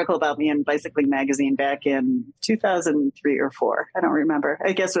was an article about me in Bicycling Magazine back in 2003 or 4. I don't remember.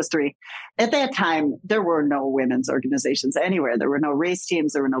 I guess it was 3. At that time, there were no women's organizations anywhere. There were no race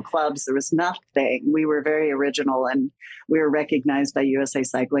teams. There were no clubs. There was nothing. We were very original, and we were recognized by USA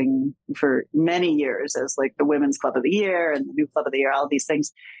Cycling for many years as like the Women's Club of the Year and the New Club of the Year, all these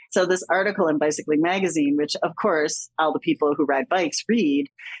things. So this article in Bicycling Magazine, which of course all the people who ride bikes read,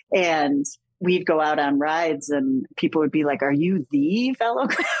 and we'd go out on rides and people would be like, are you the Velo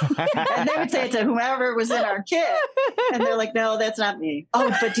Girl? And they would say it to whomever was in our kit. And they're like, no, that's not me.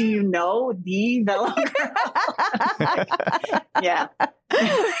 Oh, but do you know the Velo Girl? Yeah.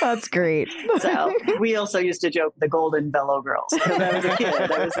 That's great. So we also used to joke the Golden Velo Girls because I was a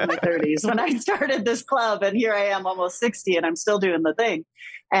kid. I was in my 30s when I started this club, and here I am almost 60 and I'm still doing the thing.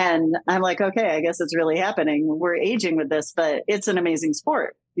 And I'm like, okay, I guess it's really happening. We're aging with this, but it's an amazing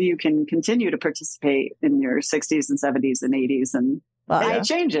sport. You can continue to participate in your 60s and 70s and 80s, and it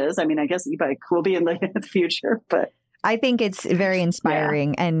changes. I mean, I guess e-bike will be in the future, but I think it's very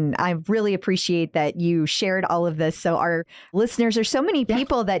inspiring, and I really appreciate that you shared all of this. So our listeners, there's so many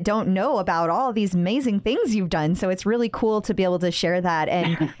people that don't know about all these amazing things you've done. So it's really cool to be able to share that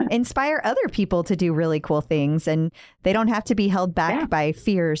and inspire other people to do really cool things. And they don't have to be held back by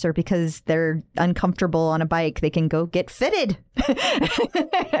fears or because they're uncomfortable on a bike. They can go get fitted.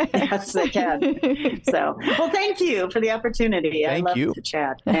 Yes, they can. So, well, thank you for the opportunity. I love to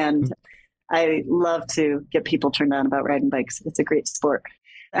chat. And I love to get people turned on about riding bikes. It's a great sport.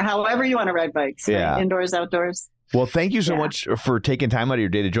 However you want to ride bikes, right? Indoors, outdoors. Well, thank you so much for taking time out of your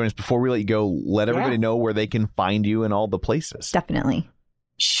day to join us. Before we let you go, let everybody know where they can find you in all the places. Definitely.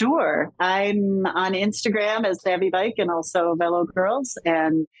 Sure. I'm on Instagram as Savvy Bike and also Velo Girls.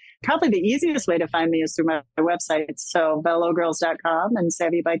 And probably the easiest way to find me is through my website. So velogirls.com and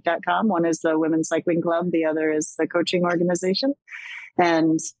savvybike.com. One is the Women's Cycling Club. The other is the coaching organization.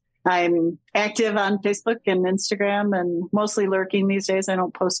 And I'm active on Facebook and Instagram and mostly lurking these days. I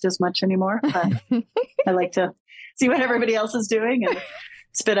don't post as much anymore, but I like to see what everybody else is doing and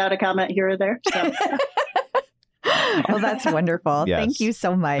spit out a comment here or there. So. Well, that's wonderful. Yes. Thank you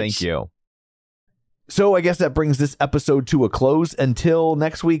so much. Thank you. So I guess that brings this episode to a close. Until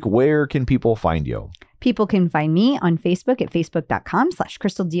next week, where can people find you? People can find me on Facebook at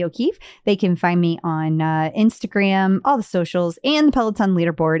facebook.com/Crystal D. O'Keefe. They can find me on Instagram, all the socials, and the Peloton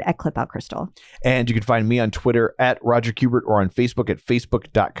leaderboard at Clip Out Crystal. And you can find me on Twitter at Roger Kubert or on Facebook at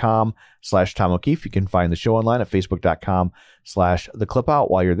facebook.com/Tom O'Keefe. You can find the show online at facebook.com/The Clip Out.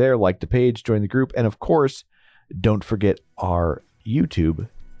 While you're there, like the page, join the group, and of course, don't forget our YouTube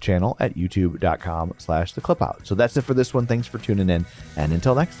channel at youtube.com/The Clip Out. So that's it for this one. Thanks for tuning in. And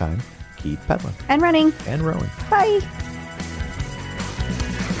until next time, keep pedaling and running and rowing. Bye.